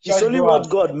it's only what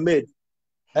God made.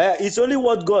 It's only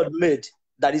what God made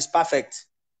that is perfect.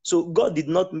 So God did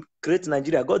not create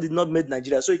Nigeria. God did not make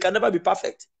Nigeria. So it can never be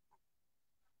perfect.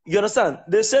 You understand?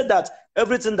 They said that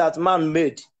everything that man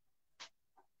made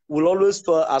will always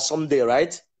fall at someday,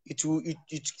 right? It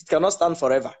cannot stand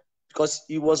forever because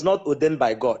it was not ordained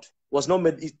by God. It was not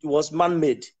made. It was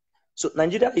man-made. So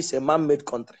Nigeria is a man-made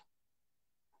country.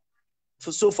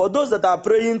 So for those that are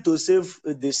praying to save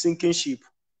the sinking ship,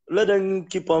 let them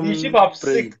keep on praying.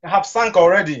 The ship have sunk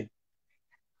already.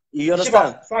 You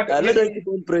understand? Let them keep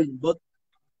on praying. But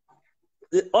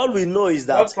all we know is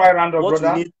that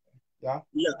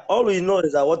all we know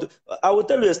is that I will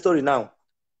tell you a story now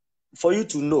for you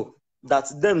to know that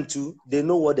them too, they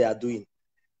know what they are doing.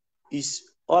 It's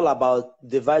all about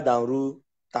divide and rule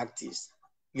tactics.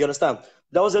 You understand?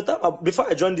 There was a time before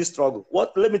I joined this struggle.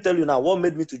 Let me tell you now what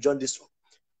made me to join this struggle.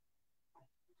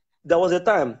 There was a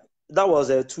time, that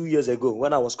was 2 years ago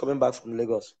when I was coming back from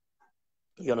Lagos.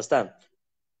 You understand?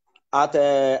 At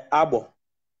Abo,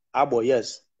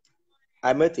 yes,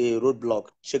 I met a roadblock,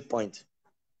 checkpoint.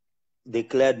 They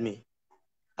cleared me.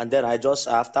 And then I just,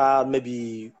 after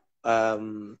maybe,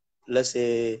 let's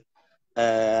say,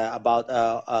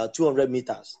 about 200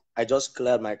 meters, I just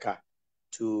cleared my car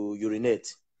to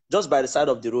urinate. Just by the side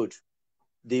of the road,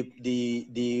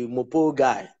 the Mopo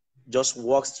guy just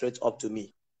walked straight up to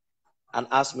me and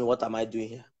asked me, what am I doing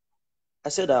here? I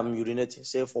said, I'm urinating. He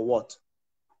said, for what?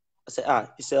 I said,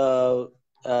 it's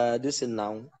this in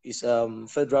now is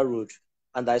Federal Road,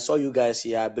 and I saw you guys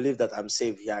here. I believe that I'm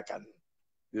safe here. I can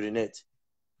urinate.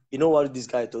 You know what this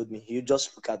guy told me? He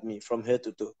just looked at me from head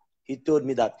to toe. He told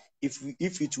me that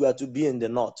if it were to be in the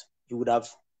north, he would have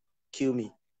killed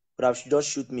me, would have just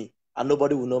shoot me, and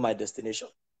nobody will know my destination.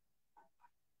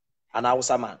 An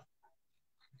Hausa man.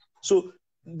 So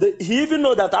he even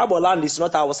know that Abo land is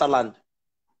not Hausa land.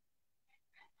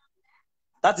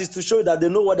 That is to show that they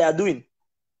know what they are doing.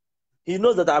 He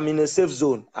knows that I'm in a safe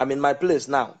zone. I'm in my place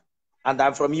now, and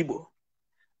I'm from Igbo.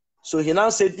 So he now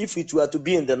said if it were to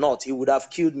be in the north, he would have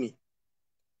killed me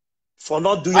for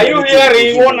not doing anything. Are you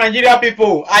hearing one Nigeria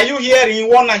people? Are you hearing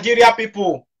one Nigeria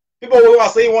people? People who are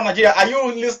saying one Nigeria, are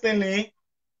you listening?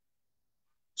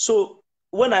 So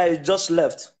when I just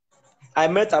left, I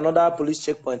met another police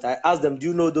checkpoint. I asked them, do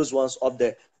you know those ones up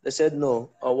there? They said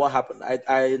no. What happened?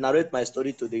 I narrate my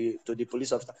story to the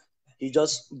police officer.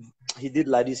 He did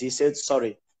like this. He said,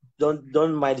 sorry,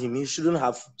 don't mind him. He shouldn't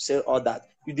have said all that.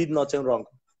 You did nothing wrong.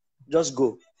 Just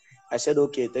go. I said,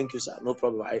 okay, thank you, sir. No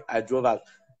problem. I drove out.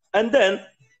 And then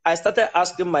I started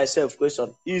asking myself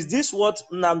question, is this what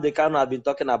Nnamdi Kanu have been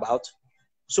talking about?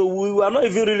 So we were not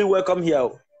even really welcome here.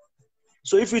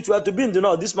 So if it were to be in the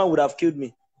north, this man would have killed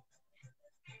me.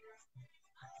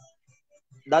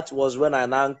 That was when I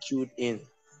now queued in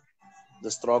the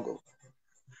struggle.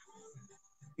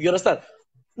 You understand?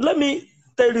 Let me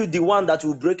tell you the one that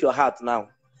will break your heart now.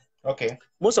 Okay.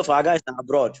 Most of our guys are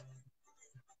abroad.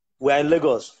 We are in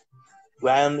Lagos. We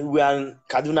are in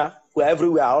Kaduna. We are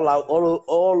everywhere,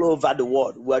 all over the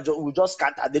world. We just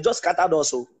scattered. They just scattered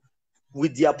us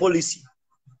with their policy,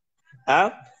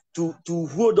 to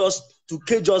hold us, to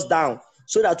cage us down,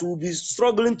 so that we'll be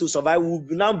struggling to survive. We'll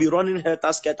now be running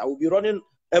helter-skelter. We'll be running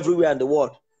everywhere in the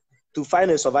world to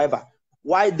find a survivor.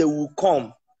 Why they will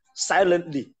come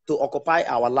silently to occupy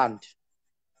our land?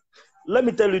 Let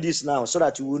me tell you this now, so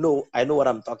that you will know I know what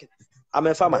I'm talking. I'm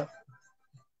a farmer. Okay.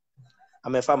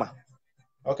 I'm a farmer.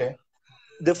 Okay.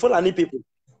 The Fulani people,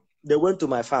 they went to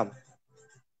my farm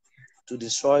to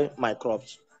destroy my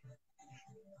crops.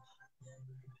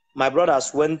 My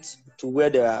brothers went to where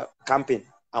they are camping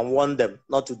and warned them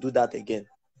not to do that again.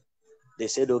 They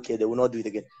said, okay, they will not do it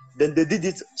again. Then they did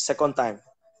it second time.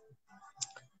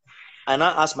 I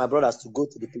now asked my brothers to go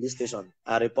to the police station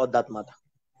and report that matter.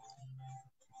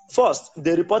 First,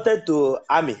 they reported to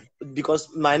army because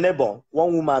my neighbor,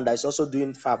 one woman that is also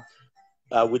doing farm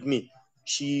with me,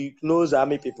 she knows the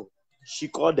army people. She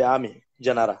called the army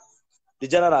general. The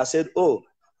general said, oh,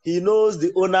 he knows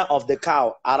the owner of the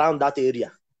cow around that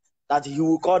area, that he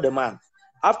will call the man.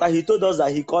 After he told us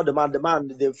that he called the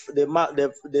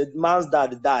man's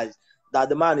dad died, that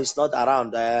the man is not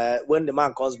around. When the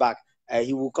man comes back,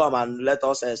 he will come and let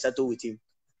us settle with him.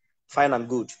 Fine and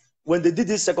good. When they did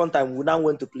this second time, we now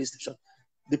went to police station.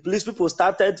 The police people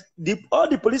started, all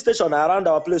the police station around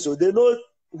our place, so they know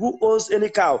who owns any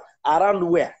cow around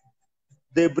where.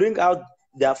 They bring out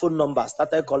their phone numbers,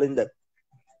 started calling them.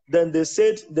 Then they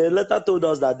said, they later told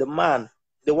us that the man,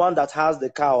 the one that has the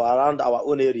cow around our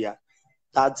own area,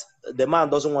 that the man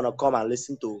doesn't want to come and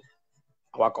listen to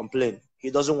our complaint.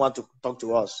 He doesn't want to talk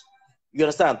to us. You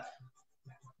understand?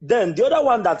 Then the other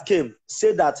one that came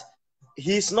said that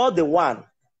he's not the one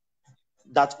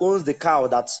that owns the cow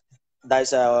that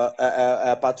is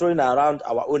patrolling around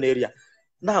our own area.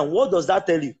 Now, what does that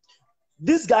tell you?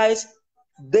 These guys,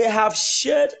 they have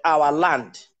shared our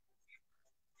land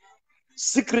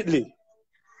secretly,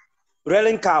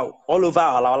 rearing cow all over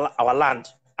our land.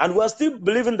 And we're still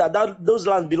believing that those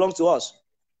lands belong to us.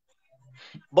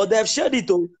 But they have shared it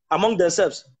among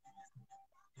themselves.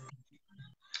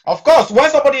 Of course,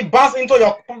 when somebody burns into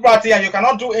your property and you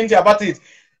cannot do anything about it,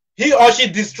 he or she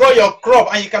destroy your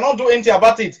crop and you cannot do anything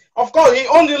about it. Of course, he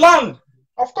owns the land.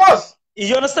 Of course.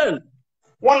 You understand?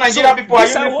 One Nigeria people, are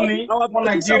you listening? One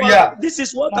Nigeria. This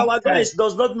is what our guys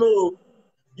does not know.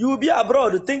 You will be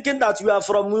abroad thinking that you are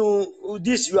from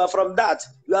this, you are from that,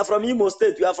 you are from Imo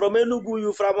State, you are from Enugu, you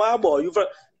are from Abo,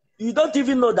 you don't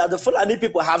even know that the Fulani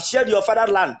people have shared your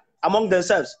fatherland among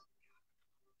themselves.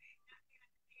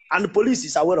 And the police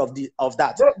is aware of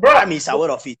that. Army is aware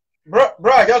of it. Bro,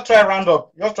 just try round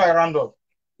up. Just try round up.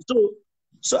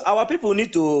 So our people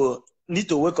need to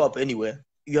wake up anyway.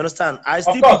 You understand? I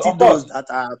still pity those that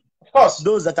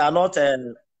are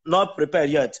not prepared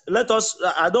yet.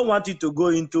 I don't want you to go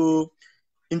into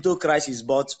crisis,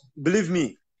 but believe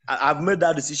me, I've made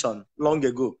that decision long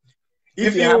ago.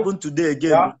 If it happened today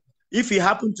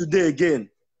again,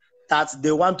 that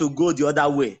they want to go the other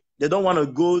way, they don't want to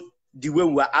go the way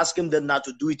we are asking them now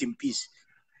to do it in peace.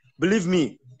 Believe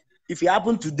me, if it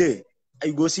happened today,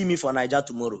 you go see me for Niger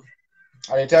tomorrow.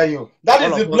 I tell you, that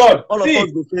is the blood. All of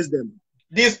us will face them.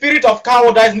 The spirit of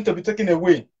cowardice need to be taken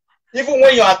away. Even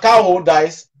when you are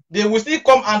cowardice, they will still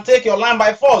come and take your land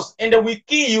by force, and they will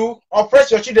kill you,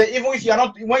 oppress your children, even if you are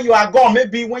not, when you are gone,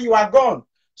 maybe when you are gone.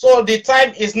 So the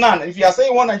time is none. If you are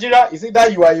saying one Nigeria, is it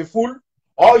that you are a fool,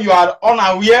 or you are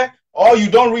unaware, or you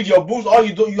don't read your books, or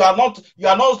you are not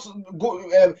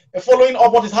following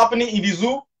up what is happening in the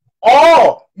zoo,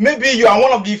 or maybe you are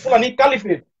one of the Fulani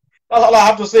Caliphate. That's all I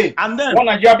have to say. And then, one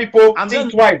Nigeria people,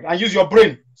 think twice and use your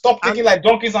brain. Stop thinking like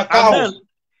donkeys and cows.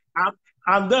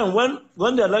 And then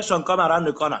when the election come around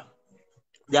the corner,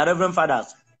 their reverend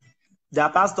fathers, their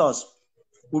pastors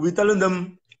will be telling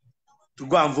them to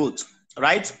go and vote,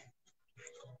 right?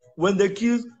 When they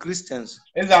kill Christians,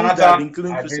 they have been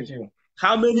killing Christians.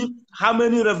 How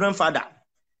many reverend fathers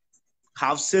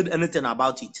have said anything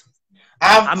about it?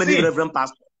 How many reverend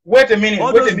pastors? Wait a minute.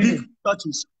 All wait those a minute. big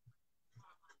churches.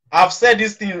 I've said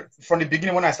this thing from the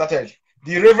beginning when I started.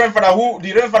 The reverend father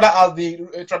as the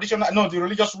the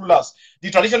religious rulers, the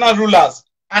traditional rulers,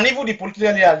 and even the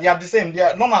political leaders, they are the same.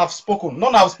 None have spoken.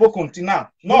 None have spoken till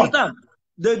now. None.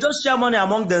 They just share money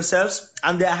among themselves,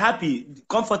 and they are happy,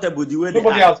 comfortable the way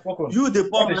Nobody they are. has spoken. You, the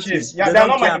poor masses, they are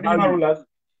not my traditional rulers.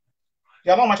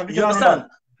 They are not my traditional rulers. You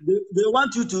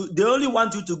understand? They only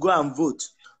want you to go and vote,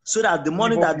 so that the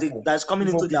money that's coming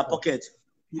into their pocket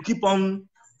will keep on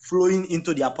flowing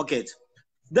into their pocket.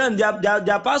 Then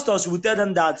their pastors will tell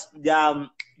them that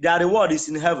their reward is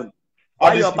in heaven.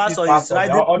 While your pastor is right.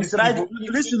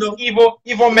 Listen,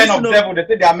 evil men of devil. They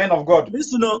say they are men of God.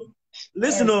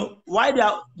 Listen, why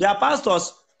their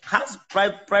pastors have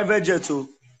private jets too.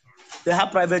 They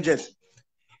have private jets.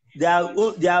 They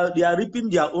are reaping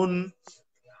their own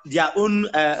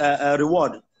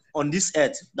reward on this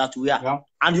earth that we are,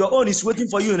 and your own is waiting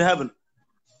for you in heaven.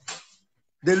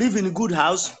 They live in a good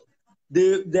house.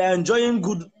 They're enjoying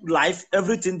good life,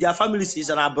 everything. Their families is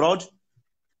abroad,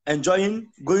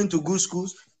 enjoying, going to good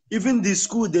schools. Even the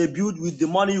school they build with the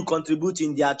money you contribute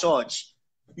in their church,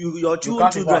 your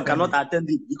children cannot attend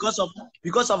it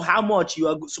because of how much you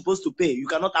are supposed to pay. You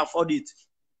cannot afford it.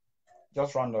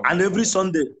 Just random. And every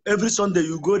Sunday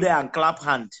you go there and clap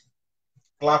hand.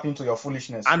 Clap into your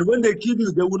foolishness. And when they kill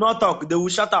you, they will not talk. They will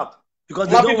shut up because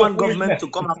they don't want government to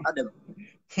come after them.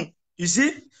 You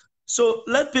see? So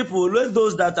let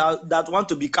those that want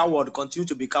to be coward continue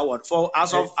to be coward.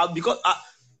 As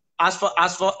for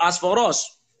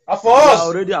us, we are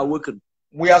already awakened.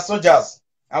 We are soldiers,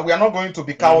 and we are not going to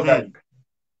be coward.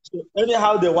 So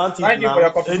anyhow they want it now,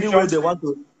 anyway they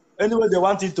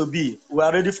want it to be, we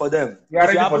are ready for them. We are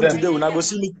ready for them. Today, when I go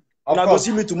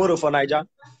see me tomorrow for Niger,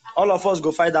 all of us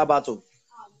go fight that battle.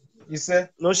 You say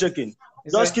no shaking.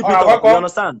 Just keep it up. You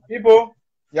understand? People,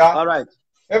 yeah. All right.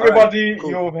 Everybody, cool.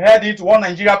 You've heard it. One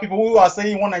Nigeria, people who are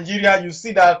saying one Nigeria, you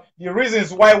see that the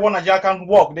reasons why one Nigeria can't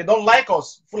work, they don't like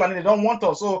us. Fulani, they don't want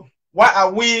us. So why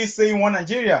are we saying one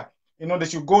Nigeria? They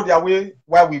should go their way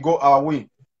while we go our way.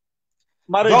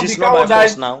 Marriage is not by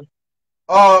force now.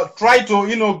 Try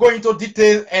to, go into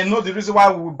detail and know the reason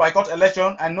why we boycott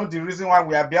election and know the reason why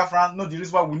we are Biafran, know the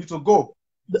reason why we need to go.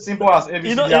 Simple as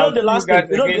ABC. The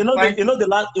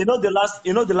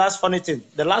last funny thing.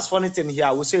 The last funny thing here,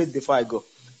 I will say it before I go.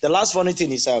 The last funny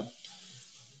thing is,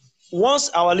 once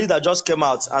our leader just came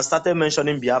out and started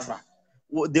mentioning Biafra,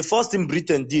 the first thing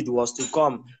Britain did was to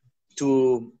come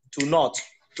to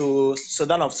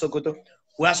Sudan of Sokoto.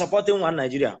 We are supporting one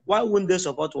Nigeria. Why wouldn't they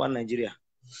support one Nigeria?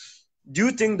 Do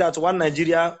you think that one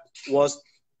Nigeria was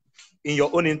in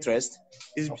your own interest?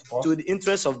 Is to the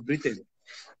interest of Britain?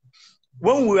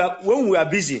 When we are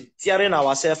busy tearing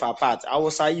ourselves apart,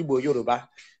 Hausa, Igbo, Yoruba,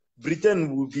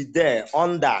 Britain will be there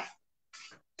under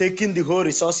taking the whole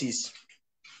resources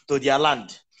to their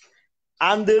land.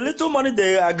 And the little money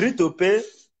they agree to pay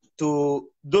to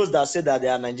those that say that they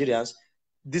are Nigerians,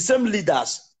 the same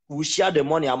leaders will share the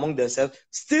money among themselves,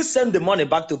 still send the money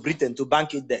back to Britain to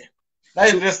bank it there.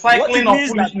 That is recycling of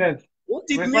foolishness. What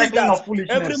it means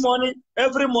that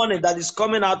every money that is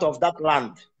coming out of that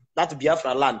land, that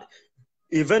Biafra land,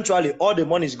 eventually all the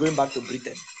money is going back to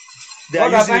Britain. They are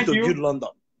using it to build London.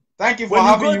 Thank you for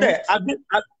having me. When you go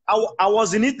there, I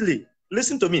was in Italy.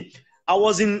 Listen to me. I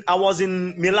was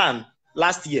in Milan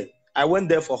last year. I went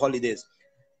there for holidays.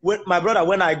 When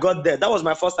I got there, that was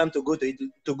my first time to go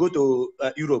to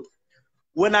Europe.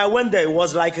 When I went there, it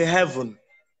was like heaven.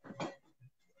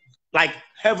 Like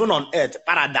heaven on earth,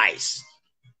 paradise.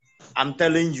 I'm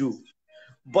telling you.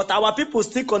 But our people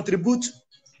still contribute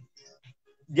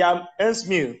their ends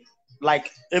meal, like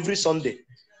every Sunday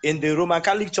in the Roman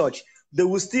Catholic Church. They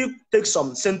will still take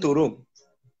some sent to Rome,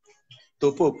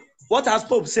 to Pope. What has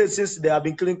Pope said since they have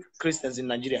been killing Christians in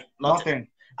Nigeria? Nothing.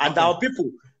 And our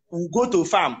people who go to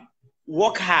farm,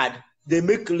 work hard, they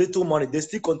make little money, they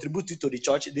still contribute to the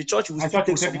church. The church will still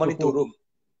take some money to Rome.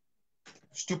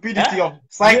 Stupidity of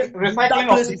recycling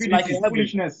of stupidity,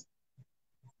 foolishness.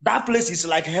 That place is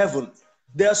like heaven.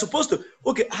 They are supposed to.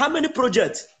 Okay, how many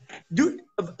projects?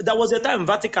 There was a time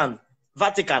Vatican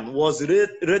was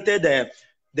rated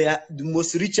the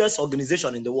most richest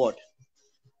organization in the world.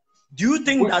 Do you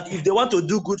think that if they want to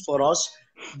do good for us,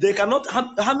 they cannot?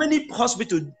 How many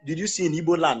hospitals did you see in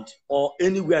Igbo land or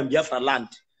anywhere in Biafra land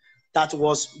that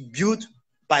was built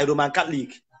by Roman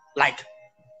Catholic, like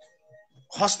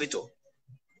hospital,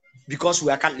 because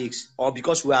we are Catholics or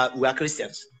because we are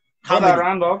Christians? How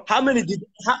many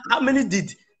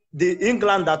did the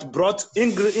England that brought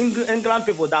England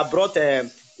people that brought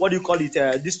what do you call it,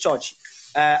 this church,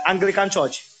 Anglican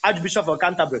church, Archbishop of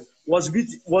Canterbury was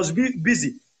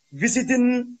busy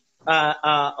visiting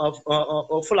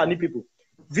Fulani people,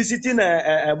 visiting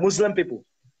Muslim people.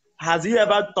 Has he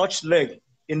ever touched leg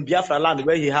in Biafra land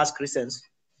where he has Christians?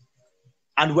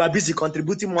 And we are busy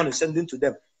contributing money, sending to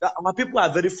them. Our people are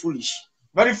very foolish.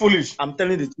 Very foolish. I'm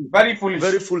telling the truth. Very foolish.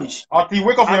 Very foolish. Until you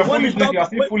wake up from your foolishness, you are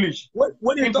still foolish.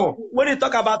 When you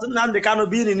talk about Nnamdi Kanu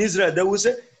being in Israel, they will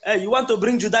say, "Hey, you want to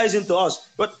bring Judaism to us?"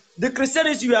 But the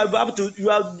Christianity you are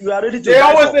ready to. They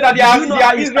always say that they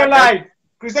are Israelites.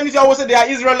 Christianity always say they are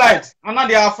Israelites, and now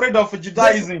they are afraid of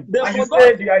Judaism. And you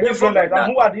say they are Israelites.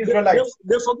 And who are the Israelites?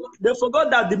 They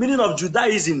forgot that the meaning of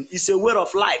Judaism is a way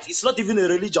of life. It's not even a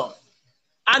religion.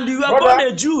 And you are born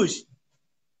a Jewish.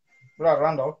 Brother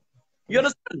Randolph. You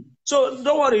understand? So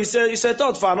don't worry. It's a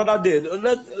thought for another day.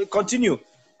 Let's continue.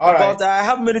 All right. But I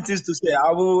have many things to say.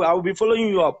 I will be following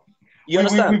you up. You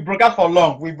understand? We broadcast for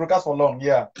long. We broadcast for long.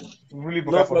 Yeah. We really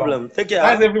broadcast for long. No problem. Take care.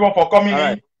 Thanks everyone for coming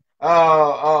in.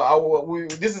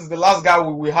 This is the last guy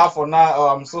we have for now.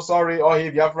 I'm so sorry. Oh,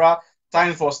 hey, Biafra.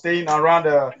 Thanks for staying around.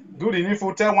 Do the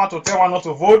info. Tell one not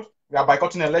to vote. We are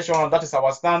boycotting election. That is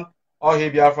our stand. Oh, hey,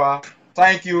 Biafra.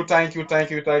 Thank you.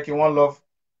 One love.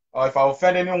 If I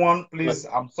offend anyone, please,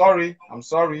 I'm sorry.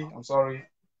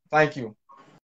 Thank you.